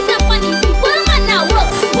 Back it up on the people, man. Now whoa,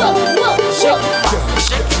 whoa, whoa, whoa.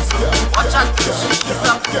 Watch out, she's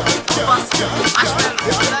up, Ashman,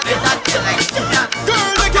 they that feel like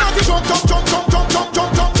Girl, make your body jump, jump, jump, jump, jump, jump,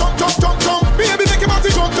 jump, jump, jump, jump, jump, jump. Baby, make your body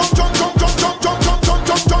jump, jump, jump, jump, jump, jump, jump, jump, jump,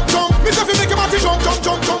 jump, jump, jump. Miss Effie, make your body jump, jump,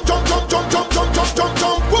 jump, jump, jump, jump, jump, jump, jump, jump, jump,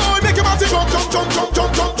 jump. Boy, make your body jump, jump, jump, jump,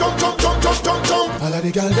 jump, jump, jump, jump, jump, jump, jump, jump. All of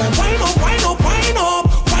the girls them Wind up, wind up, wind up,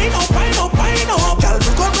 wind up, wind up, wind up. Girl,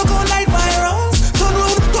 look out like virus. Turn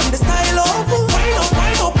round, turn the style up. Wind up,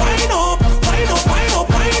 wind up, wind up, wind up, wind up,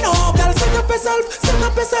 wind up. Girl, send up yourself, send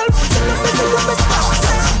up yourself, send up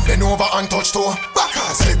yourself. bend over and touch toe.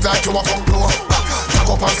 Slip like you a fuck blow. Tag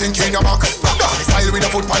up and sink in your back. Style with the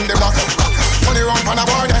foot on the block. Turn it round on a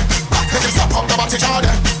board. Make him stop up the body jar.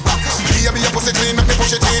 Baby, your pussy clean, make me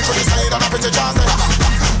push it in to the side and up into jazz.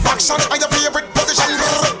 Action are your favorite position.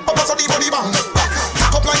 Bubbles on the body bang.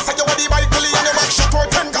 Tack up like say you want the bike billy and your back shot for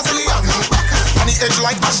 10 gazillion. On the edge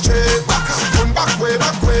like ashtray. Turn back way,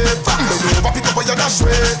 back way. Bend over, pick up on your dash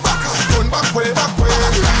way. Turn back way, back way.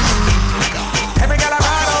 Every girl I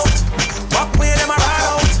ride out, walk with them I ride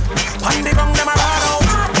out, on the ground them I ride out.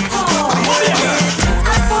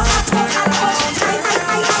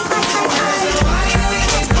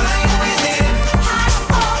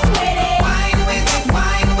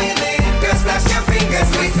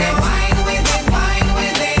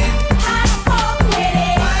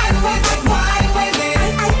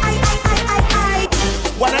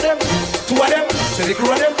 One of them, two of them, so the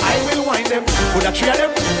crew of them, I will wind them. Put a three of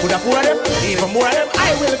them, put a four of them, even more of them,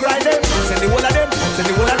 I will grind them. Send the whole of them, send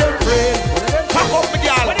the whole of them, friend. Pack up with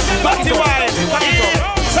y'all, party wine.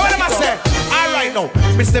 So what am I say? Alright now,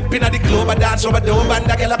 me step in at the club, I dance over the and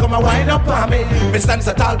the girl come and wind up on me. Me stand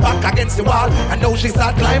so tall back against the wall, and now she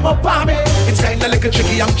start climb up on me. It's kinda like a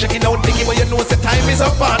tricky, I'm checking out thinking, but you know the time is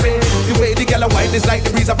up on me. The way the girl wine is like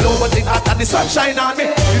the breeze of blow, but it hot and the sunshine on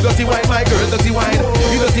me. You dirty wine, my girl, dirty wine.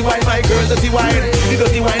 You dirty wine, my girl, dirty wine. You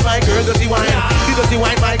dirty wine, my girl, dirty wine. You dirty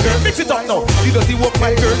wine, my girl, mix it up now. You dirty walk,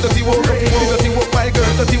 my girl, dirty walk. You dirty walk, my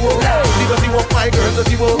girl, dirty walk. You dirty walk, my girl,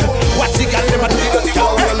 dirty walk. Watch the girl, them a do the dirty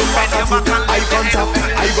walk. Eye contact,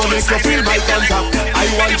 I gon' make you feel my contact. I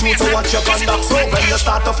want you to watch your conduct. So when you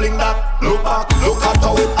start to fling that, look back, look at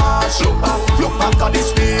how it arch. Look back at the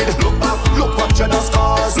speed. Look back, look what you the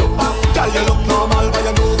scars. Look back, girl you look normal, but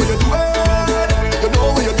you know what you're doing. You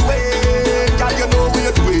know what you're doing, girl you know what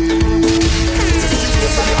you're doing.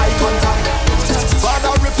 So the eye contact.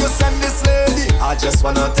 Father, if you send this lady, I just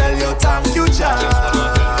wanna tell you thank you, child.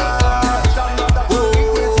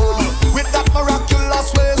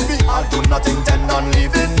 I do not intend on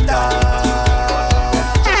leaving that.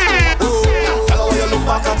 Tell how you look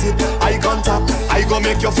back at it. Eye contact, I go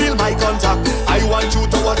make you feel my contact. I want you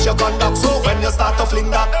to watch your conduct. So when you start to fling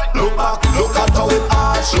that, look back, look at how it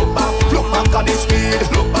arch. Look back at the speed.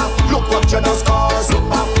 Look back, look what you the scars. Look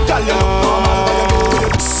back, tell you look normal, but you know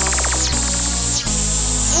it.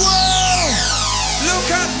 Whoa! Look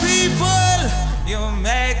at people, you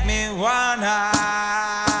make me wanna.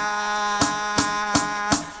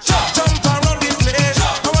 Jump around the place, I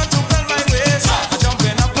want to bend my waist.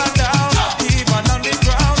 Jumping up and down, even on the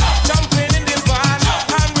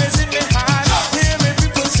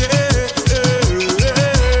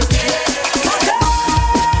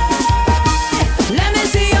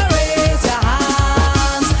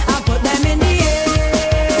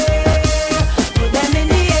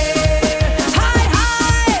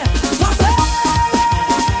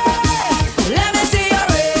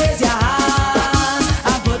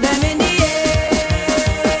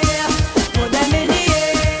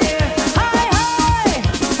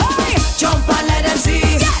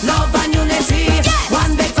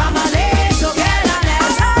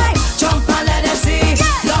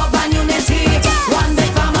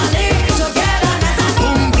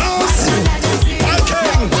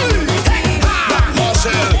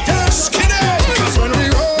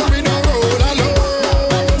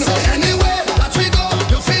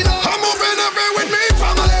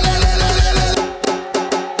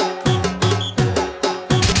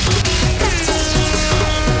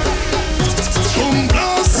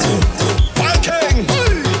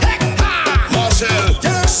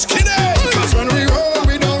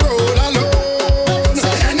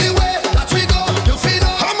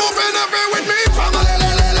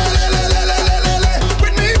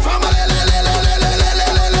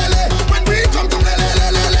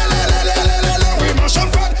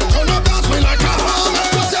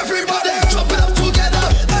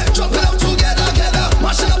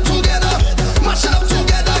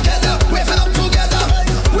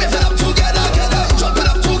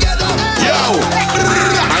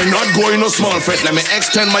small fret. Let me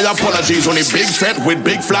extend my apologies. Only big fret with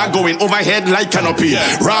big flag going overhead like canopy.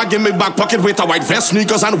 Rag in my back pocket with a white vest,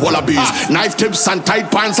 sneakers and wallabies. Knife tips and tight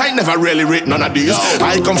pants, I never really rate none of these.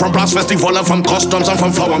 I come from brass festival and from customs and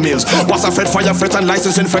from flour mills. Was a fed fire fret and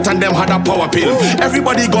licensing fret and them had a power pill.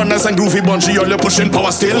 Everybody gone nice and groovy bunchy, only pushing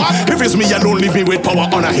power still. If it's me alone, leave me with power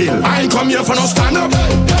on a hill. I ain't come here for no stand up.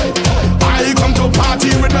 I come to party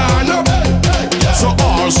with my hand up. So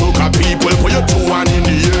all soca people, put your 2-1 in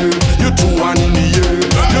the air. You 2-1 in the air.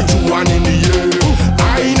 You 2-1 in the air.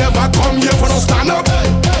 I never come here for no stand up.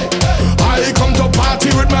 I come to party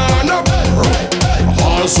with my hand up.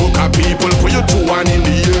 All soca people, put your 2-1 in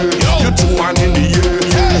the air. You 2-1 in the air.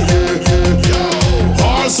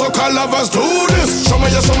 All soca lovers do this. Show me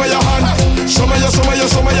your hand. Show me your hand.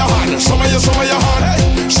 Show me your hand. Show me your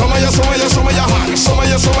hand. Show me your hand. Show me your hand. Show me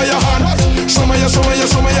your hand.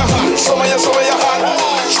 Show me your hand.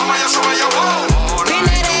 Show me your hand. Bend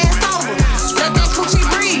that ass over. Let that coochie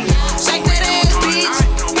breathe. Shake that ass, bitch.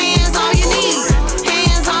 Hands on your knees.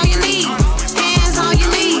 Hands on your knees. Hands on your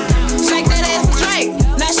knees. Shake that ass for Drake.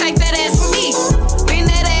 Now shake that ass for me. Bend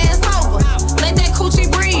that ass over. Let that coochie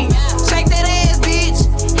breathe. Shake that ass, bitch.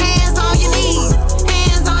 Hands on your knees.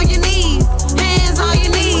 Hands on your knees. Hands on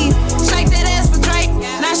your knees. Shake that ass for Drake.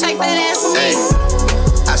 Now shake that ass for me.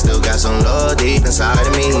 I still got some love deep inside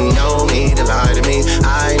of me. No need to lie to me.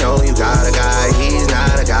 I know you got a guy, he's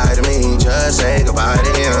not a guy to me. Just say goodbye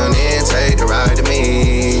to him, then take the ride to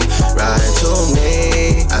me. Ride to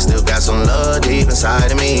me. I still got some love deep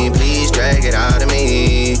inside of me. Please drag it out of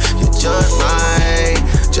me. You just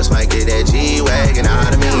might get that G-Wagon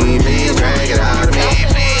out of me. Please drag it out of me.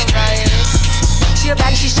 Please drag it. She a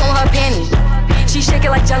baddie, she showing her panties. She shake it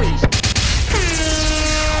like jelly.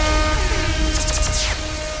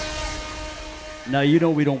 Now, you know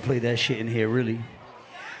we don't play that shit in here, really.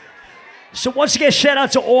 So once again, shout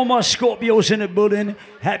out to all my Scorpios in the building.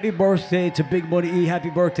 Happy birthday to Big Money E. Happy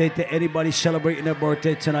birthday to anybody celebrating their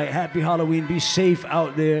birthday tonight. Happy Halloween. Be safe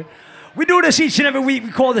out there. We do this each and every week.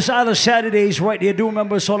 We call this Island Saturdays right here. Do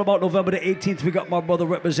remember, it's all about November the 18th. We got my brother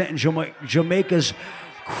representing Jamaica's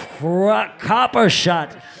Copper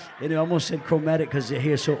Shot. And I almost said chromatic because they're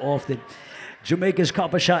here so often. Jamaica's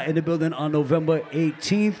Copper Shot in the building on November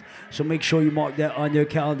 18th. So make sure you mark that on your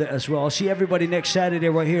calendar as well. I'll see everybody next Saturday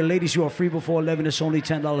right here. Ladies, you are free before 11. It's only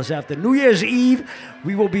 $10 after. New Year's Eve,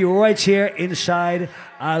 we will be right here inside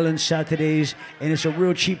Island Saturdays. And it's a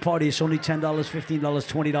real cheap party. It's only $10, $15,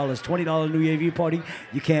 $20. $20 New Year's Eve party.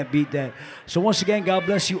 You can't beat that. So once again, God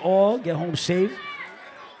bless you all. Get home safe.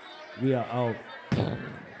 We are out.